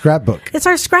 A scrapbook. It's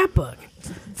our scrapbook.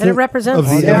 And it represents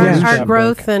our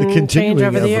growth and change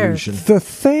over the years. The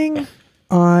thing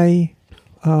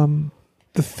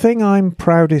I'm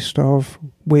proudest of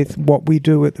with what we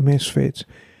do at the Misfits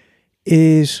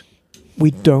is we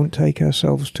don't take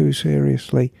ourselves too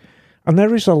seriously. And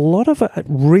there is a lot of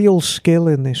real skill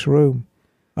in this room.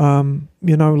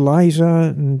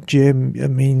 Liza and Jim, I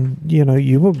mean,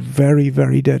 you were very,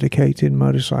 very dedicated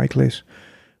motorcyclists.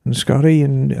 And Scotty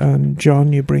and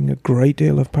John, you bring a great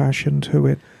deal of passion to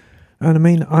it. And I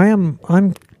mean, I'm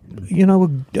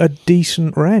a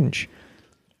decent wrench.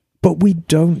 But we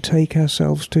don't take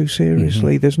ourselves too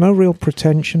seriously. Mm-hmm. There's no real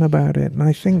pretension about it. And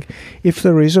I think if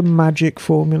there is a magic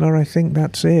formula, I think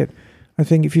that's it. I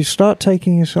think if you start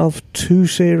taking yourself too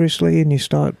seriously and you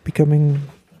start becoming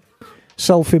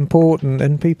self-important,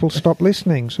 then people stop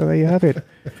listening. So there you have it.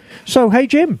 So, hey,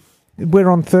 Jim, we're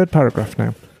on third paragraph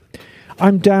now.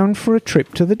 I'm down for a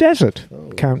trip to the desert.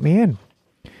 Count me in.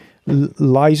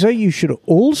 Liza, you should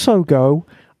also go.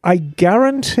 I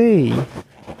guarantee...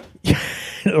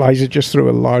 Liza just threw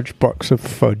a large box of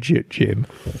fudge at Jim.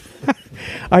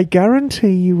 I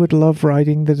guarantee you would love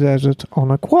riding the desert on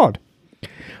a quad.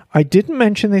 I didn't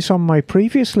mention this on my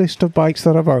previous list of bikes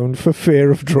that I've owned for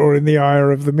fear of drawing the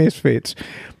ire of the misfits,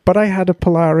 but I had a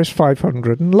Polaris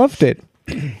 500 and loved it.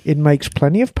 It makes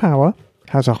plenty of power,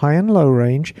 has a high and low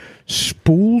range,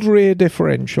 spooled rear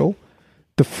differential.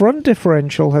 The front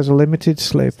differential has a limited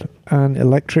slip and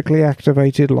electrically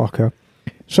activated locker.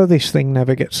 So this thing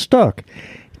never gets stuck.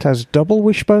 It has double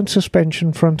wishbone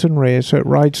suspension front and rear, so it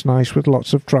rides nice with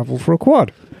lots of travel for a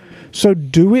quad. So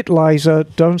do it, Liza.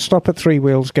 Don't stop at 3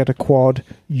 wheels. Get a quad.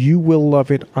 You will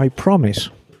love it, I promise.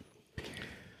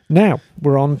 Now,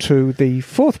 we're on to the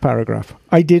fourth paragraph.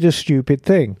 I did a stupid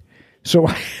thing. So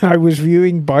I was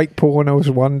viewing bike porn as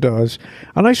one does,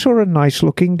 and I saw a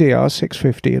nice-looking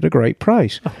DR650 at a great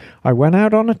price. I went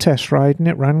out on a test ride, and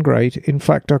it ran great. In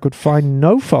fact, I could find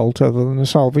no fault other than a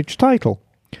salvage title.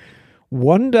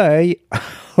 One day...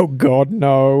 Oh, God,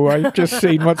 no. I've just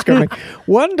seen what's coming.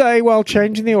 One day, while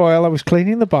changing the oil, I was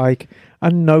cleaning the bike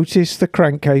and noticed the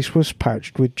crankcase was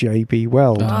patched with JB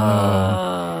Weld.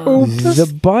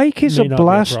 The bike is a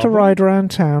blast to ride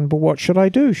around town, but what should I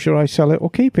do? Should I sell it or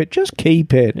keep it? Just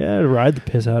keep it. Yeah, ride the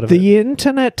piss out of it. The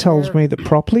internet tells me that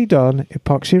properly done,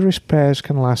 epoxy repairs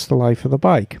can last the life of the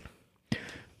bike.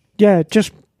 Yeah,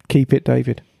 just keep it,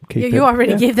 David. Keep it. You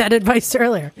already gave that advice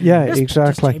earlier. Yeah,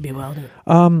 exactly. Just JB Weld.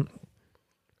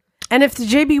 And if the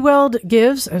JB Weld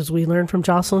gives, as we learned from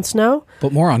Jocelyn Snow,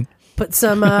 put more on. Put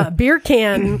some beer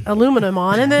can aluminum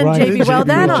on, and then JB Weld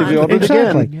that on.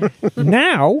 Exactly.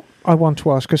 Now, I want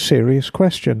to ask a serious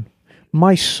question.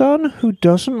 My son, who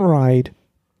doesn't ride,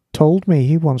 told me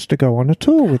he wants to go on a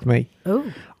tour with me.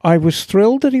 Oh. I was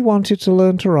thrilled that he wanted to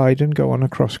learn to ride and go on a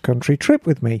cross-country trip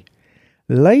with me.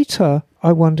 Later,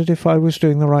 I wondered if I was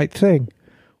doing the right thing.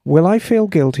 Will I feel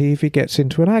guilty if he gets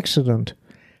into an accident?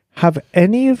 Have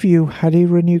any of you had any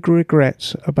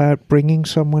regrets about bringing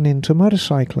someone into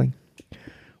motorcycling?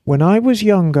 When I was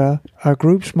younger, our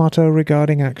group's motto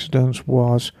regarding accidents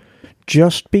was,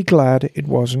 just be glad it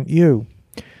wasn't you.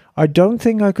 I don't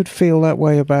think I could feel that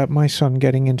way about my son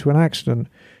getting into an accident.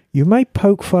 You may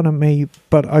poke fun at me,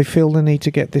 but I feel the need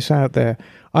to get this out there.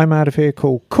 I'm out of here,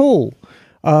 cool.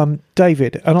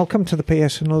 David, and I'll come to the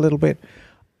PS in a little bit.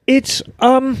 It's,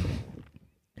 I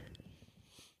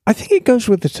think it goes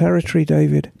with the territory,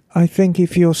 David. I think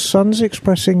if your son's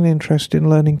expressing an interest in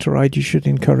learning to ride, you should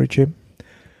encourage him.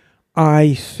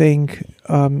 I think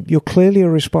you're clearly a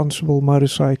responsible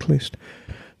motorcyclist.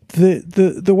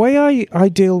 The way I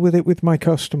deal with it with my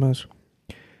customers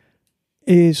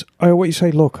is I always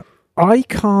say, look, I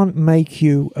can't make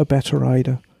you a better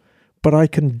rider, but I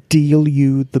can deal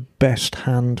you the best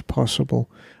hand possible.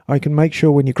 I can make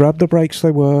sure when you grab the brakes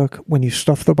they work, when you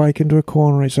stuff the bike into a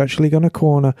corner, it's actually going to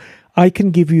corner. I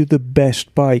can give you the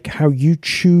best bike. How you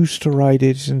choose to ride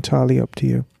it is entirely up to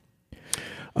you.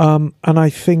 And I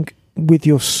think with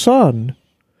your son,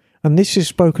 and this is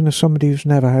spoken as somebody who's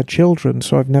never had children,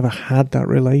 so I've never had that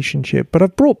relationship, but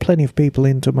I've brought plenty of people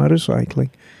into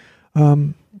motorcycling.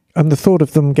 And the thought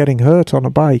of them getting hurt on a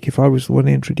bike, if I was the one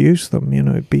to introduce them,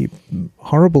 it'd be a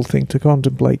horrible thing to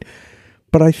contemplate.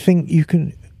 But I think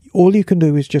all you can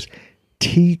do is just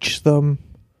teach them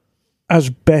as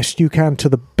best you can to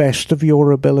the best of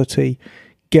your ability,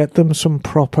 get them some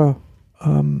proper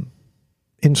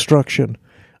instruction,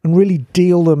 and really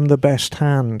deal them the best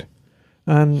hand.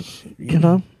 And,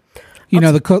 the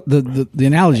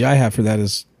analogy I have for that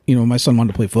is, my son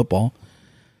wanted to play football.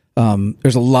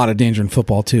 There's a lot of danger in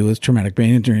football too, with traumatic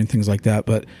brain injury and things like that.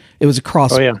 But it was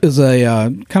kind of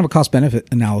a cost benefit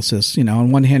analysis.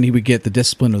 On one hand, he would get the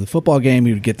discipline of the football game,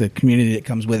 he would get the community that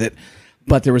comes with it,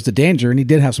 but there was the danger, and he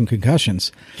did have some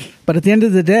concussions. But at the end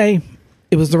of the day,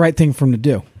 it was the right thing for him to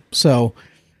do. So,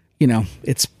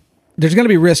 there's going to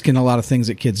be risk in a lot of things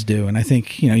that kids do, and I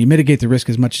think you mitigate the risk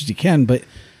as much as you can. But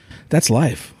that's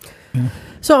life.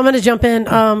 So I'm going to jump in.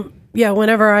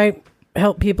 Whenever I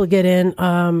help people get in,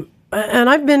 and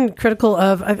I've been critical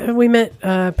of. We met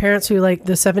parents who, like,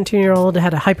 the 17-year-old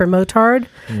had a hypermotard.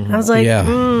 I was like,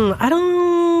 I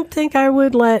don't think I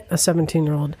would let a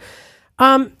 17-year-old.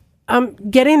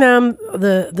 Getting them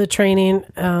the training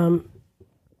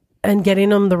and getting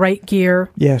them the right gear.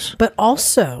 Yes. But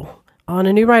also, on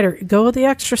a new rider, go with the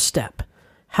extra step.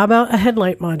 How about a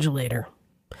headlight modulator?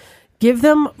 Give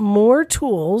them more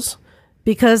tools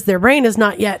because their brain is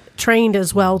not yet trained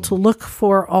as well to look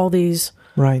for all these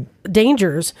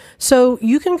dangers. So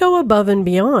you can go above and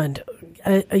beyond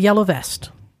a yellow vest.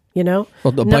 Well,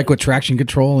 the bike with traction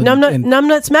control.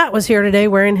 Numbnuts Matt was here today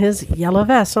wearing his yellow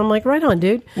vest. So I'm like, right on,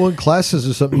 dude. Well, and classes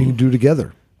is something you can do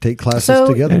together. Take classes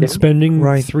together. And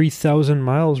spending 3,000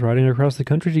 miles riding across the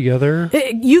country together.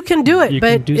 You can do it,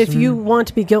 but if you want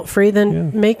to be guilt-free,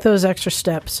 then make those extra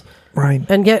steps. Right.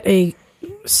 And get a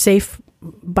safe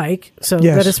bike so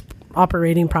that it's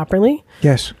operating properly.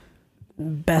 Yes.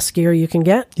 Best gear you can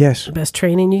get. Yes. Best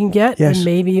training you can get. Yes. And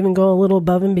maybe even go a little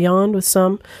above and beyond with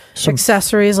some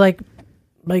accessories like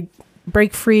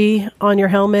brake free on your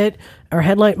helmet or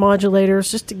headlight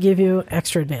modulators just to give you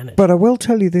extra advantage. But I will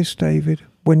tell you this, David.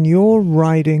 When you're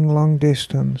riding long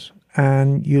distance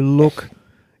and you look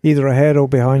either ahead or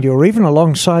behind you or even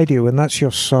alongside you and that's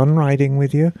your son riding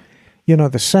with you,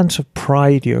 the sense of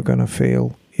pride you're going to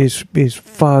feel is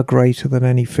far greater than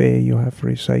any fear you have for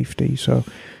his safety. So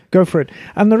go for it.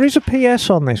 And there is a PS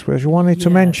on this, which I wanted to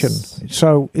mention.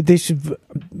 So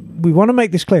we want to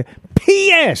make this clear.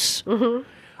 PS! Mm-hmm.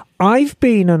 I've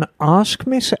been an Ask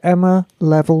Miss Emma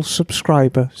level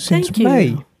subscriber since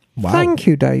May. Wow. Thank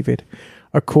you, David.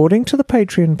 According to the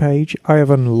Patreon page, I have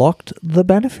unlocked the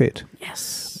benefit.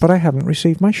 Yes. But I haven't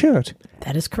received my shirt.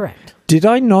 That is correct. Did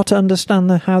I not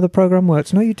understand how the program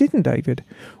works? No, you didn't, David.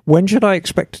 When should I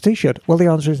expect a T-shirt? Well, the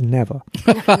answer is never.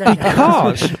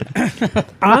 Because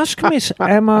Ask Miss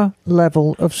Emma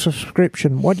level of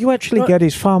subscription, what you actually get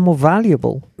is far more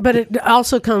valuable. But it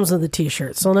also comes with a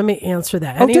T-shirt. So let me answer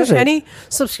that. Does it? Any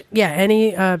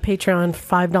Patreon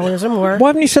 $5 or more. Why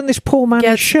haven't you sent this poor man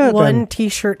a shirt one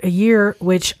T-shirt a year,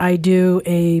 which I do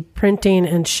a printing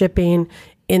and shipping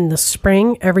in the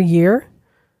spring every year.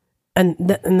 And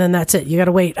then that's it. You got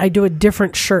to wait. I do a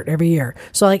different shirt every year.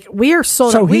 So like we are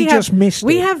sold. So he just missed it.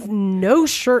 We have no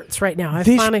shirts right now. I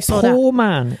finally sold out. This poor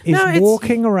man is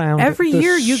walking around every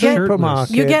year. You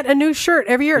get a new shirt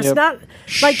every year. Yep. It's not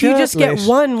like you just get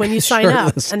one when you sign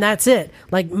up and that's it.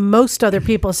 Like most other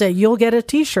people say, you'll get a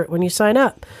T-shirt when you sign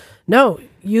up. No,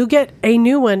 you get a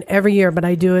new one every year. But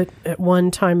I do it at one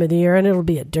time of the year, and it'll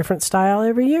be a different style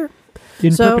every year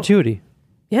in perpetuity.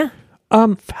 Yeah.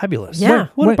 Fabulous. Yeah.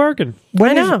 What a bargain.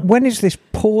 When is this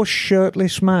poor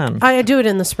shirtless man? I do it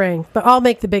in the spring, but I'll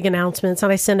make the big announcements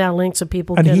and I send out links so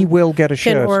people he will get a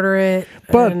shirt. Can order it.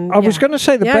 But I was going to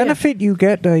say the benefit you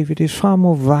get, David, is far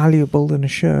more valuable than a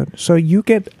shirt. So you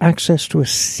get access to a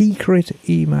secret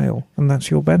email, and that's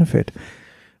your benefit.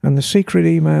 And the secret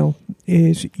email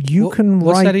is can write...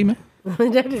 What's that email?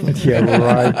 Yeah,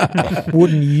 right.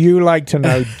 Wouldn't you like to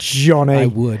know, Johnny? I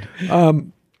would.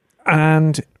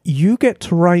 And you get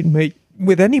to write me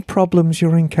with any problems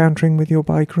you're encountering with your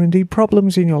bike or indeed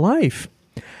problems in your life.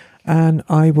 And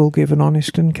I will give an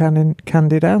honest and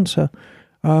candid answer.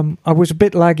 I was a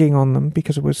bit lagging on them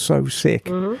because I was so sick.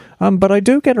 Mm-hmm. But I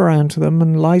do get around to them,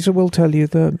 and Liza will tell you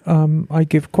that I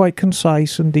give quite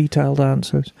concise and detailed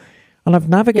answers. And I've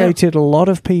navigated a lot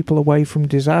of people away from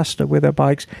disaster with their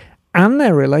bikes and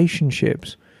their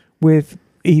relationships with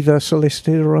either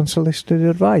solicited or unsolicited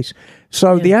advice.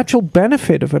 So the actual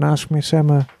benefit of an Ask Miss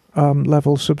Emma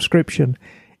level subscription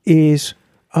is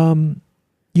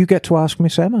you get to ask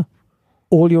Miss Emma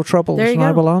all your troubles, and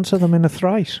I will answer them in a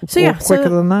thrice. So quicker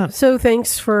than that. So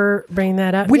thanks for bringing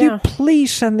that up. Will you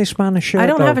please send this man a shirt? I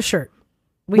don't have a shirt.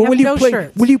 We have no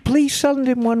shirts. Will you please send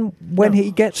him one when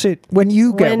he gets it? When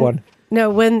you get one? No,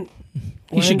 when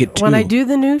should get two. When I do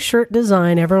the new shirt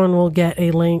design, everyone will get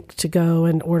a link to go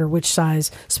and order which size,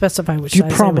 specify which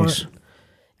size. You promise?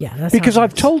 Yeah, that's because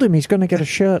I've told him he's going to get a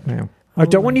shirt now. I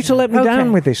don't want you to let me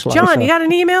down with this, Liza. John, you got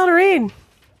an email to read?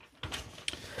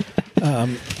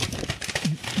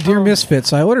 Dear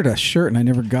Misfits, I ordered a shirt and I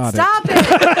never got Stop it!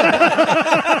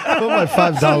 Put my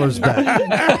 $5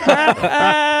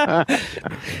 back.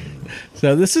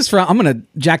 So this is from, I'm going to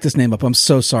jack this name up. I'm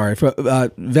so sorry. For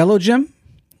Velo Gym.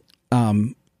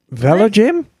 Velo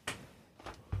Gym?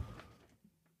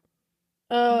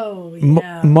 Oh,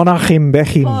 yeah. Monachim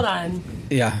Bechim. Hold on.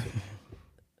 Yeah.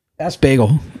 That's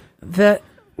Bagel. Velogium.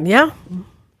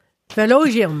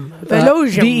 Velogium.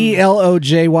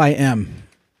 Velojym.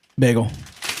 Bagel.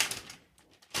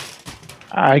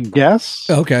 I guess.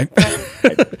 Okay.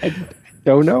 I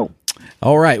don't know.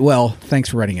 All right. Well, thanks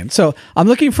for writing in. So I'm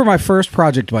looking for my first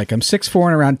project bike. I'm 6'4"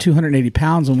 and around 280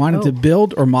 pounds and wanted to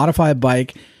build or modify a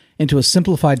bike into a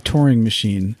simplified touring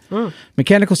machine.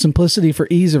 Mechanical simplicity for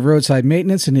ease of roadside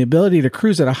maintenance and the ability to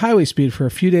cruise at a highway speed for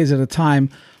a few days at a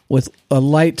time with a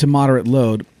light to moderate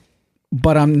load.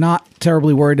 But I'm not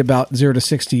terribly worried about 0 to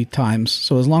 60 times.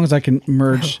 So as long as I can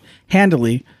merge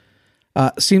handily,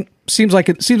 seems like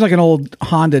an old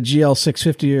Honda GL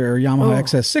 650 or Yamaha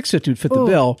XS 650 would fit the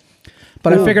bill.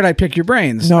 But I figured I'd pick your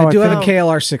brains. No, I do have a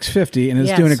KLR 650 and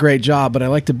it's doing a great job, but I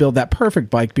like to build that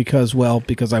perfect bike because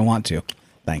I want to.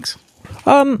 Thanks.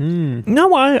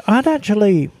 No, I'd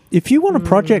actually, if you want a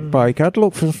project bike, I'd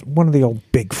look for one of the old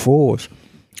big fours.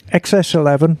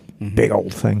 XS11, big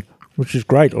old thing, which is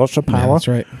great, lots of power. Yeah, that's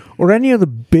right. Or any of the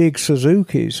big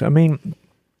Suzukis. I mean,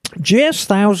 GS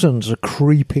 1000s are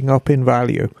creeping up in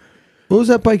value. What was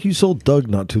that bike you sold Doug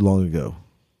not too long ago?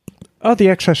 Oh, the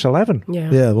XS11.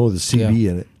 Yeah, well, the CB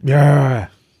in it. Yeah,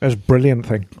 that's a brilliant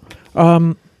thing.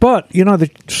 But, the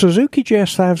Suzuki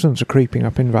GS 1000s are creeping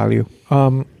up in value.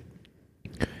 But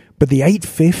the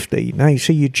 850, now you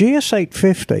see your GS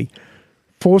 850,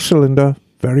 4-cylinder,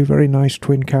 very, very nice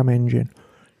twin-cam engine,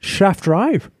 shaft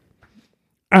drive.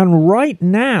 And right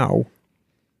now,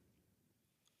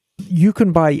 you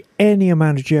can buy any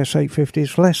amount of GS 850s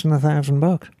for less than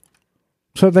 $1,000.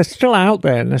 So they're still out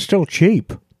there and they're still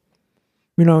cheap.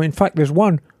 In fact, there's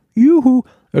one,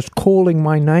 that's calling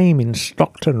my name in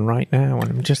Stockton right now. And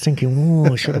I'm just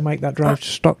thinking, should I make that drive to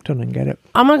Stockton and get it?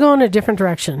 I'm going to go in a different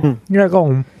direction. Yeah, go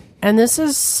on. And this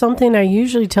is something I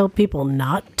usually tell people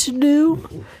not to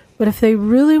do. But if they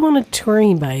really want a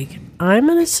touring bike, I'm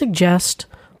going to suggest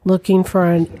looking for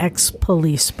an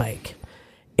ex-police bike.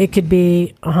 It could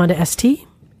be a Honda ST.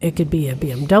 It could be a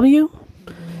BMW.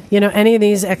 Any of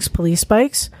these ex-police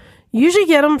bikes. You usually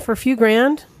get them for a few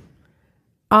grand.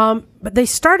 But they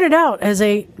started out as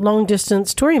a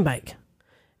long-distance touring bike.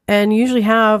 And usually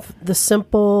have the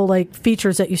simple,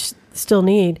 features that you still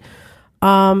need.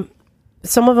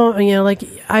 Some of them, like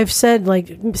I've said,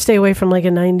 stay away from a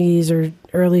 90s or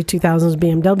early 2000s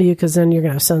BMW because then you're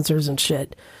going to have sensors and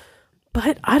shit.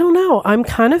 But I don't know. I'm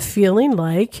kind of feeling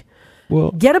like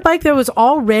get a bike that was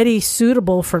already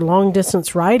suitable for long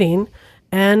distance riding,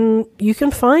 and you can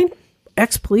find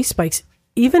ex-police bikes.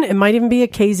 It might even be a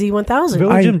KZ1000.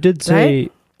 Billy Jim did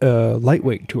say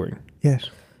lightweight touring.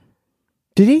 Yes.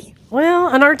 Did he? Well,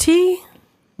 an RT.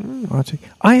 RT.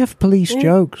 I have police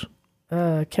jokes.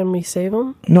 Can we save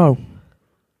them? No.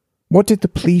 What did the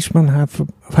policeman have for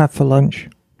lunch?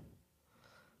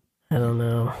 I don't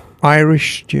know.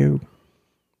 Irish stew.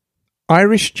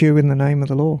 Irish stew in the name of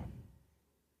the law.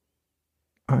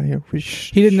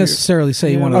 Irish. He didn't necessarily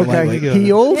say he wanted a lightweight.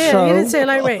 He also. Yeah, he didn't say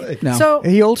lightweight. No. So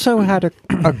he also had a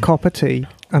copper tea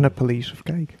and a piece of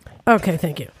cake. Okay,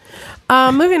 thank you.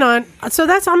 Moving on. So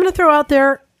I'm going to throw out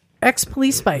there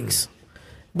ex-police bikes.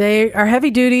 They are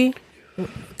heavy duty,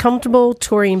 comfortable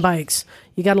touring bikes.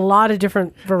 You got a lot of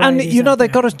different varieties. And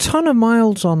they've got a ton of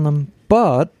miles on them,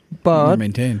 but they're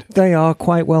maintained. They are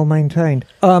quite well maintained.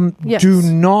 Yes. Do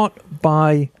not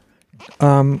buy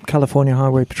California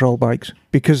Highway Patrol bikes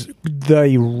because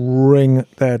they wring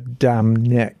their damn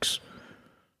necks.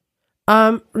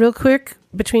 Real quick,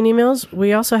 between emails,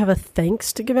 we also have a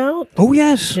thanks to give out. Oh,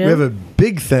 yes. Jim? We have a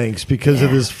big thanks because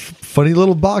of this funny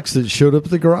little box that showed up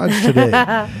at the garage today.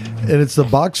 And it's the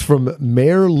box from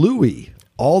Mayor Louie,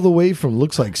 all the way from,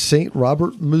 looks like St.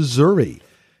 Robert, Missouri.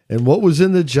 And what was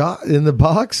in the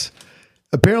box?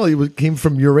 Apparently, it came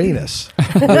from Uranus.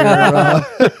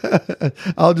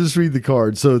 I'll just read the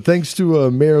card. So thanks to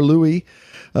Mayor Louie.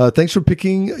 Thanks for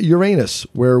picking Uranus,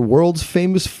 where world's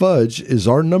famous fudge is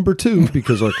our number 2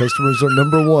 because our customers are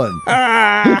number 1.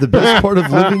 The best part of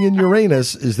living in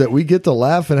Uranus is that we get to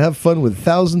laugh and have fun with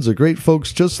thousands of great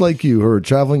folks just like you who are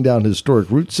traveling down historic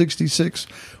Route 66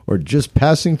 or just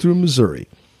passing through Missouri.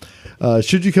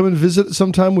 Should you come and visit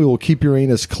sometime, we will keep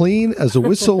Uranus clean as a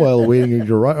whistle while awaiting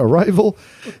your arrival.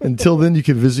 Until then, you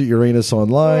can visit Uranus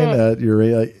online at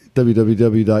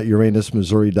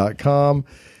www.uranusmissouri.com.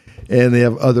 And they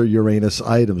have other Uranus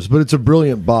items. But it's a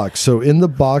brilliant box. So in the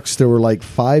box, there were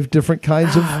 5 different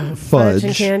kinds of fudge.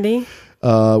 And candy.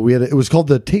 It was called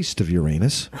the Taste of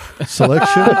Uranus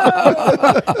selection.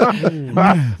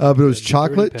 But it was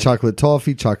chocolate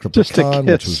toffee, chocolate pecan,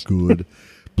 which was good.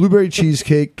 Blueberry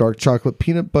cheesecake, dark chocolate,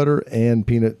 peanut butter, and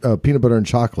peanut butter and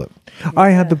chocolate. I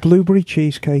had the blueberry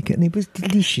cheesecake, and it was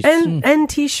delicious. And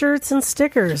T-shirts and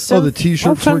stickers. So, the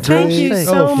T-shirts were great. Thank you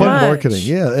so fun much. marketing,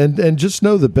 yeah. And just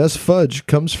know the best fudge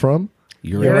comes from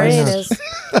Uranus.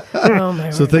 Oh, my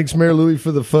So thanks, Mayor Louie,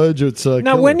 for the fudge. It's now,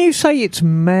 killer. when you say it's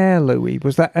Mayor Louie,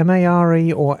 was that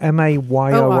M-A-R-E or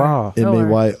M-A-Y-O-R?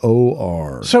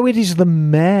 M-A-Y-O-R. So it is the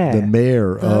mayor. The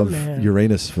mayor of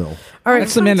Uranusville. All right,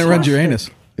 That's the man that runs Uranus.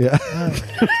 Yeah.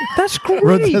 That's great.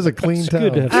 Runs has a clean town.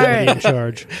 Good to have somebody in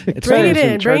charge. Bring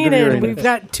it in. We've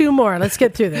got 2 more. Let's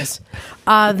get through this.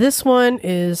 This one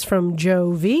is from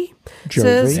Joe V.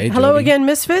 Says, Hey, hello Joe V. again,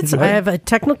 Misfits. I have a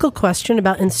technical question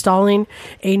about installing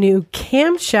a new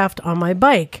camshaft on my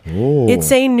bike. Oh.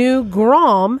 It's a new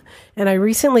Grom, and I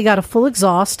recently got a full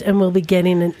exhaust and will be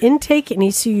getting an intake and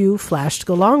ECU flash to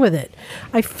go along with it.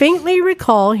 I faintly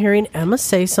recall hearing Emma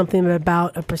say something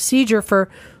about a procedure for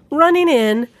running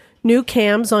in new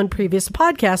cams on previous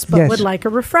podcasts, but would like a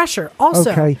refresher.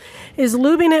 Also, is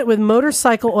lubing it with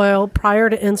motorcycle oil prior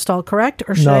to install correct,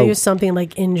 or should I use something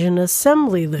like engine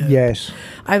assembly lube? Yes.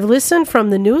 I've listened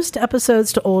from the newest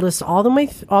episodes to oldest all the way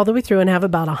through and have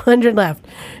about 100 left.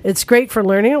 It's great for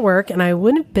learning at work, and I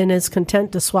wouldn't have been as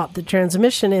content to swap the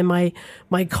transmission in my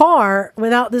car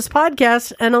without this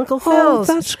podcast and Uncle Phil's.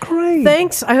 Oh, that's great.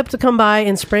 Thanks. I hope to come by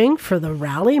in spring for the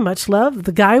rally. Much love.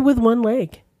 The guy with one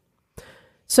leg.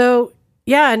 So,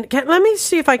 yeah, and let me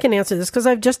see if I can answer this, because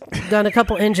I've just done a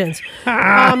couple engines.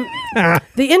 The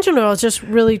engine oil is just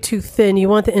really too thin. You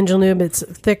want the engine lube, it's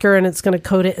thicker, and it's going to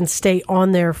coat it and stay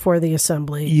on there for the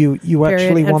assembly. You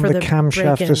actually want the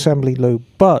camshaft assembly lube,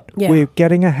 but we're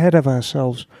getting ahead of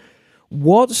ourselves.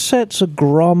 What sets a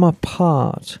Grom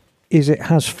apart is it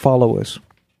has followers.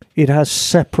 It has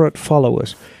separate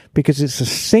followers, because it's a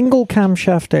single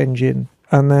camshaft engine.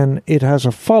 And then it has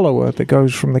a follower that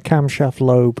goes from the camshaft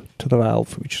lobe to the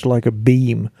valve, which is like a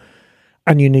beam.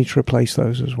 And you need to replace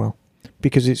those as well,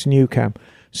 because it's new cam.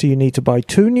 So you need to buy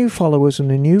 2 new followers and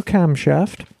a new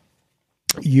camshaft.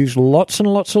 Use lots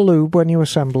and lots of lube when you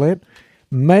assemble it.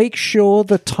 Make sure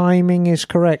the timing is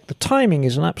correct. The timing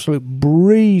is an absolute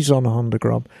breeze on a Honda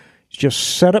Grom.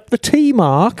 Just set up the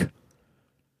T-mark.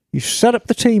 You set up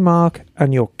the T-mark,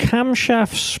 and your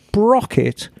camshaft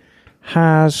sprocket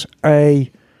has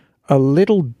a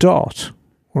little dot,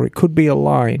 or it could be a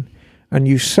line, and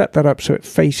you set that up so it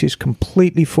faces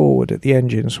completely forward at the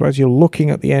engine. So as you're looking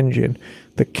at the engine,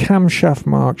 the camshaft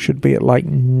mark should be at like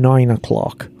 9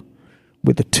 o'clock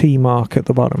with the T mark at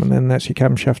the bottom, and then that's your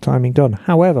camshaft timing done.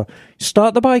 However,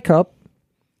 start the bike up,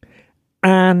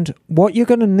 and what you're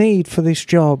going to need for this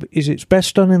job is it's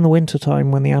best done in the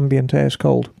wintertime when the ambient air is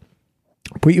cold.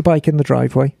 Put your bike in the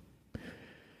driveway.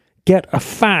 Get a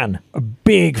fan, a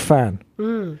big fan,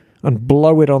 and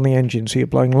blow it on the engine so you're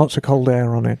blowing lots of cold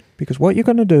air on it. Because what you're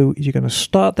going to do is you're going to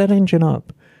start that engine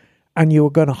up, and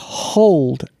you're going to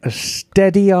hold a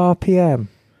steady RPM,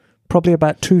 probably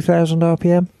about 2,000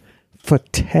 RPM, for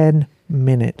 10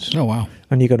 minutes. Oh, wow.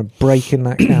 And you're going to brake in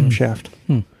that camshaft.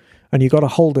 And you've got to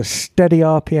hold a steady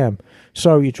RPM.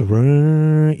 So you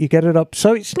get it up.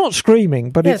 So it's not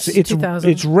screaming, but it's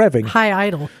revving. High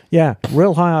idle. Yeah,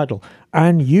 real high idle.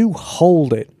 And you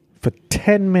hold it for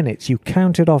 10 minutes. You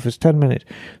count it off as 10 minutes.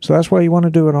 So that's why you want to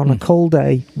do it on a cold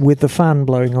day with the fan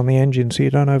blowing on the engine so you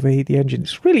don't overheat the engine.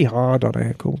 It's really hard on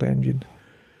air-cooled engine.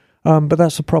 But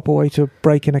that's the proper way to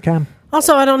brake in a cam.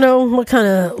 Also, I don't know what kind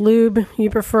of lube you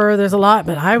prefer. There's a lot,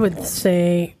 but I would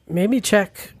say maybe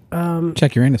check...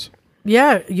 check Uranus.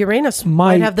 Yeah, Uranus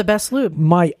might have the best lube.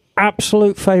 My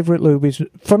absolute favorite lube is,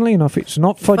 funnily enough, it's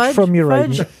not fudge from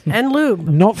Uranus. Fudge and lube.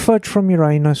 Not fudge from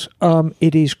Uranus.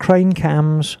 It is Crane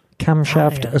Cam's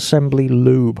camshaft assembly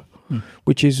lube,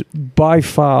 which is by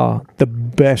far the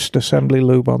best assembly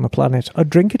lube on the planet. I'd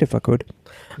drink it if I could.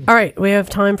 All right, we have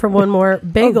time for one more.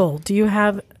 Bagel, do you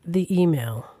have the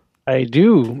email? I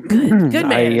do. Good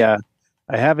man.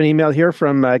 I have an email here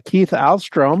from Keith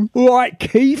Alstrom. Right,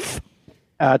 Keith.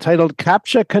 Titled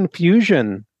Captcha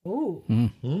Confusion. Ooh.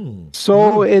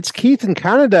 So it's Keith in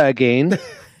Canada again.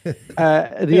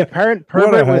 The apparent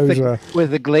pervert with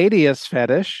the gladius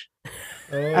fetish.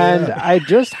 And I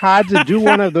just had to do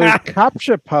one of those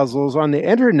CAPTCHA puzzles on the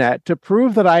internet to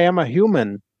prove that I am a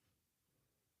human.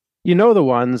 You know the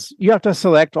ones. You have to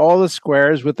select all the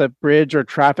squares with a bridge or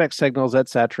traffic signals,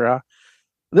 etc.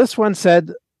 This one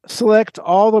said, select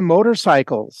all the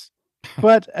motorcycles.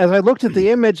 But as I looked at the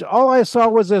image, all I saw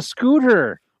was a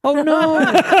scooter. Oh, no.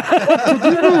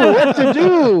 What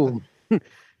to do?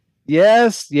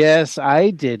 Yes, I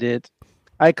did it.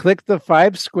 I clicked the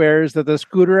 5 squares that the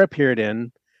scooter appeared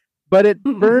in, but it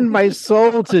burned my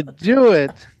soul to do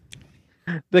it.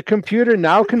 The computer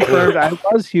now confirmed I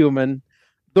was human,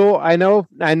 though I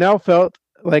now felt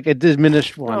like a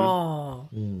diminished one. Oh.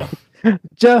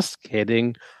 Just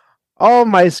kidding. All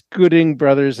my scooting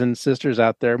brothers and sisters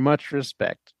out there, much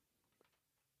respect.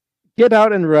 get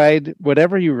out and ride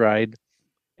whatever you ride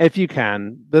if you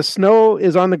can. The snow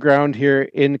is on the ground here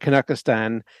in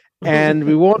Kazakhstan, and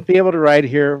we won't be able to ride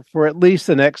here for at least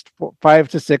the next 5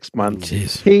 to 6 months.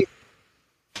 Jeez.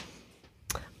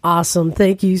 Awesome.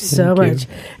 Thank you so much.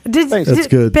 That's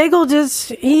good. Bagel, did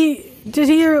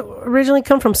he originally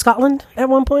come from Scotland at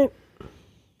one point?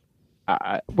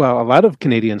 Well, a lot of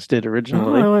Canadians did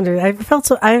originally. I wonder.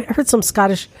 I heard some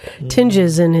Scottish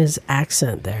tinges in his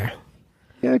accent there.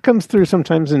 Yeah, it comes through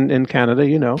sometimes in Canada,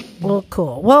 you know. Well,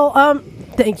 cool. Well,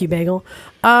 thank you, Bagel.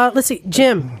 Let's see,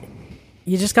 Jim,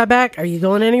 you just got back. Are you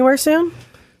going anywhere soon?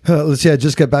 Let's see. I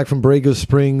just got back from Borrego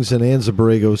Springs and Anza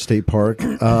Borrego State Park.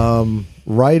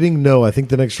 Riding, no. I think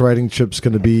the next riding trip's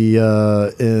going to be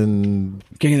in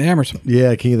King of the Hammers.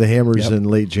 Yeah, King of the Hammers in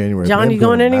late January. John, you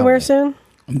going anywhere soon?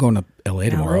 I'm going to LA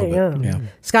tomorrow. Yeah.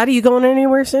 Scotty, you going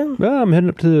anywhere soon? Well, I'm heading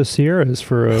up to the Sierras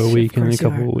for a week in a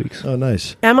couple of weeks. Oh,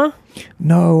 nice. Emma?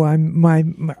 No,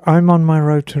 I'm on my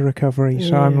road to recovery,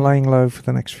 so I'm laying low for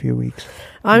the next few weeks.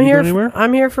 I'm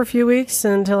here for a few weeks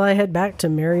until I head back to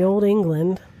merry old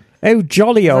England. Oh,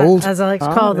 jolly old! As I like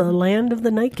to call the land of the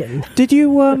Niken. Did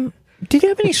you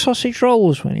have any sausage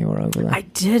rolls when you were over there? I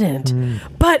didn't,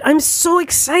 but I'm so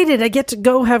excited. I get to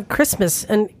go have Christmas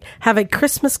and have a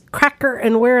Christmas cracker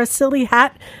and wear a silly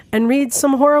hat and read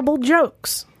some horrible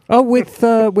jokes. Oh, with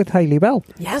Hayley Bell.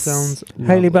 Yes. Sounds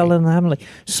Hayley Bell and the Hamley.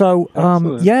 So,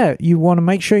 you want to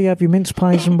make sure you have your mince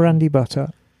pies and brandy butter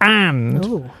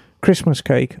and Christmas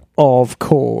cake, of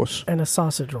course. And a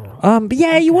sausage roll. But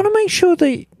you want to make sure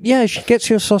that, she gets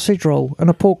you a sausage roll and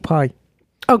a pork pie.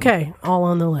 Okay, all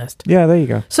on the list. Yeah, there you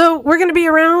go. So we're going to be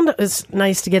around. It's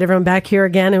nice to get everyone back here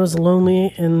again. It was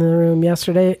lonely in the room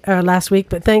last week,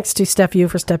 but thanks to Steph Yu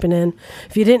for stepping in.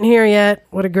 If you didn't hear yet,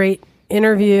 what a great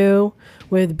interview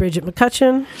with Bridget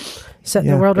McCutcheon,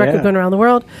 setting the world record going around the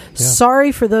world. Yeah.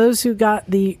 Sorry for those who got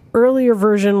the earlier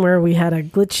version where we had a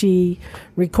glitchy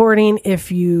recording. If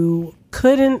you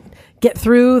couldn't get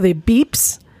through the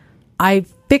beeps, I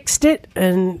fixed it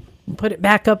and put it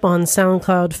back up on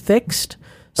SoundCloud fixed.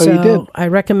 So you did? I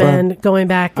recommend going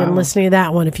back and listening to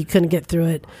that one if you couldn't get through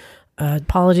it.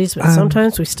 Apologies, but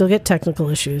sometimes we still get technical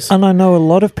issues. And I know a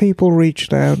lot of people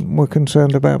reached out and were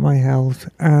concerned about my health,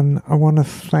 and I want to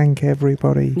thank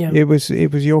everybody. Yeah. It was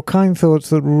your kind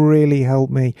thoughts that really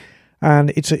helped me,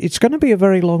 and it's going to be a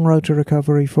very long road to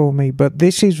recovery for me, but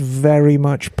this is very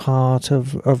much part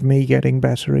of me getting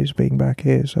better, is being back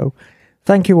here. So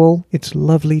thank you all. It's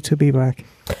lovely to be back.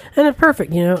 And it's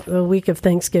perfect, the week of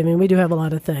Thanksgiving. We do have a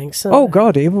lot of thanks. So. Oh,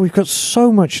 God, we've got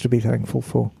so much to be thankful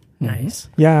for. Nice.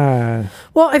 Yeah.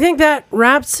 Well, I think that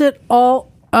wraps it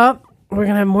all up. We're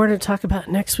going to have more to talk about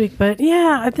next week. But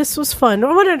yeah, this was fun.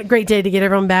 What a great day to get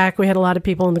everyone back. We had a lot of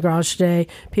people in the garage today.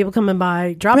 People coming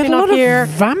by, dropping off here.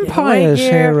 Vampires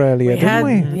here earlier, didn't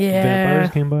we? Yeah.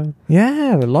 Vampires came by.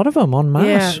 Yeah, a lot of them en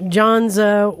masse. Yeah. John's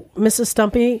Mrs.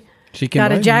 Stumpy. She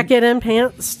got a jacket and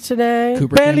pants today.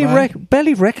 Cooper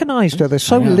barely recognized her. There's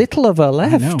so little of her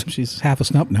left. I know. She's half a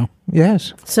snup now.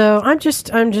 Yes. So I'm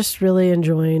just really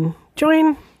enjoying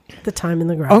the time in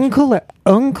the garage.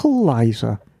 Uncle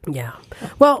Liza. Yeah.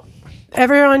 Well,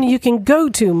 everyone, you can go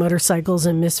to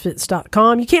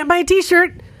motorcyclesandmisfits.com. You can't buy a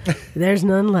t-shirt. There's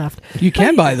none left. You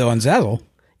can buy, though, on Zazzle.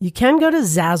 You can go to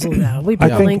Zazzle, though. We put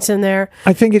the links in there.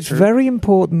 I think it's very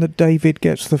important that David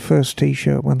gets the first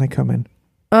t-shirt when they come in.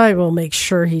 I will make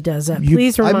sure he does that.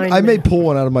 Please remind me. I may pull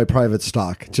one out of my private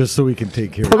stock just so we can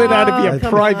take care of it. Pull it out of your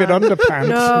private underpants.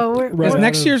 No,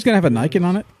 next year's going to have a Niken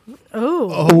on it? Oh,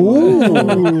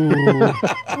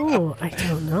 I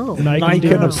don't know.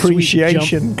 Niken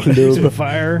Appreciation Club. The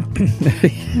fire.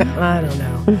 I don't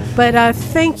know. But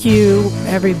thank you,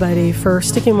 everybody, for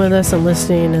sticking with us and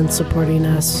listening and supporting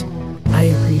us. I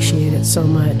appreciate it so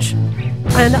much.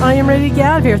 And I am ready to get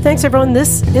out of here. Thanks, everyone.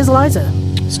 This is Liza.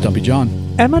 Stumpy John.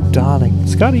 Emma Darling.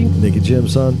 Scotty. Naked Jim,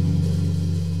 son.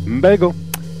 Bagel.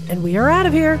 And we are out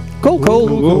of here.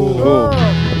 Cool.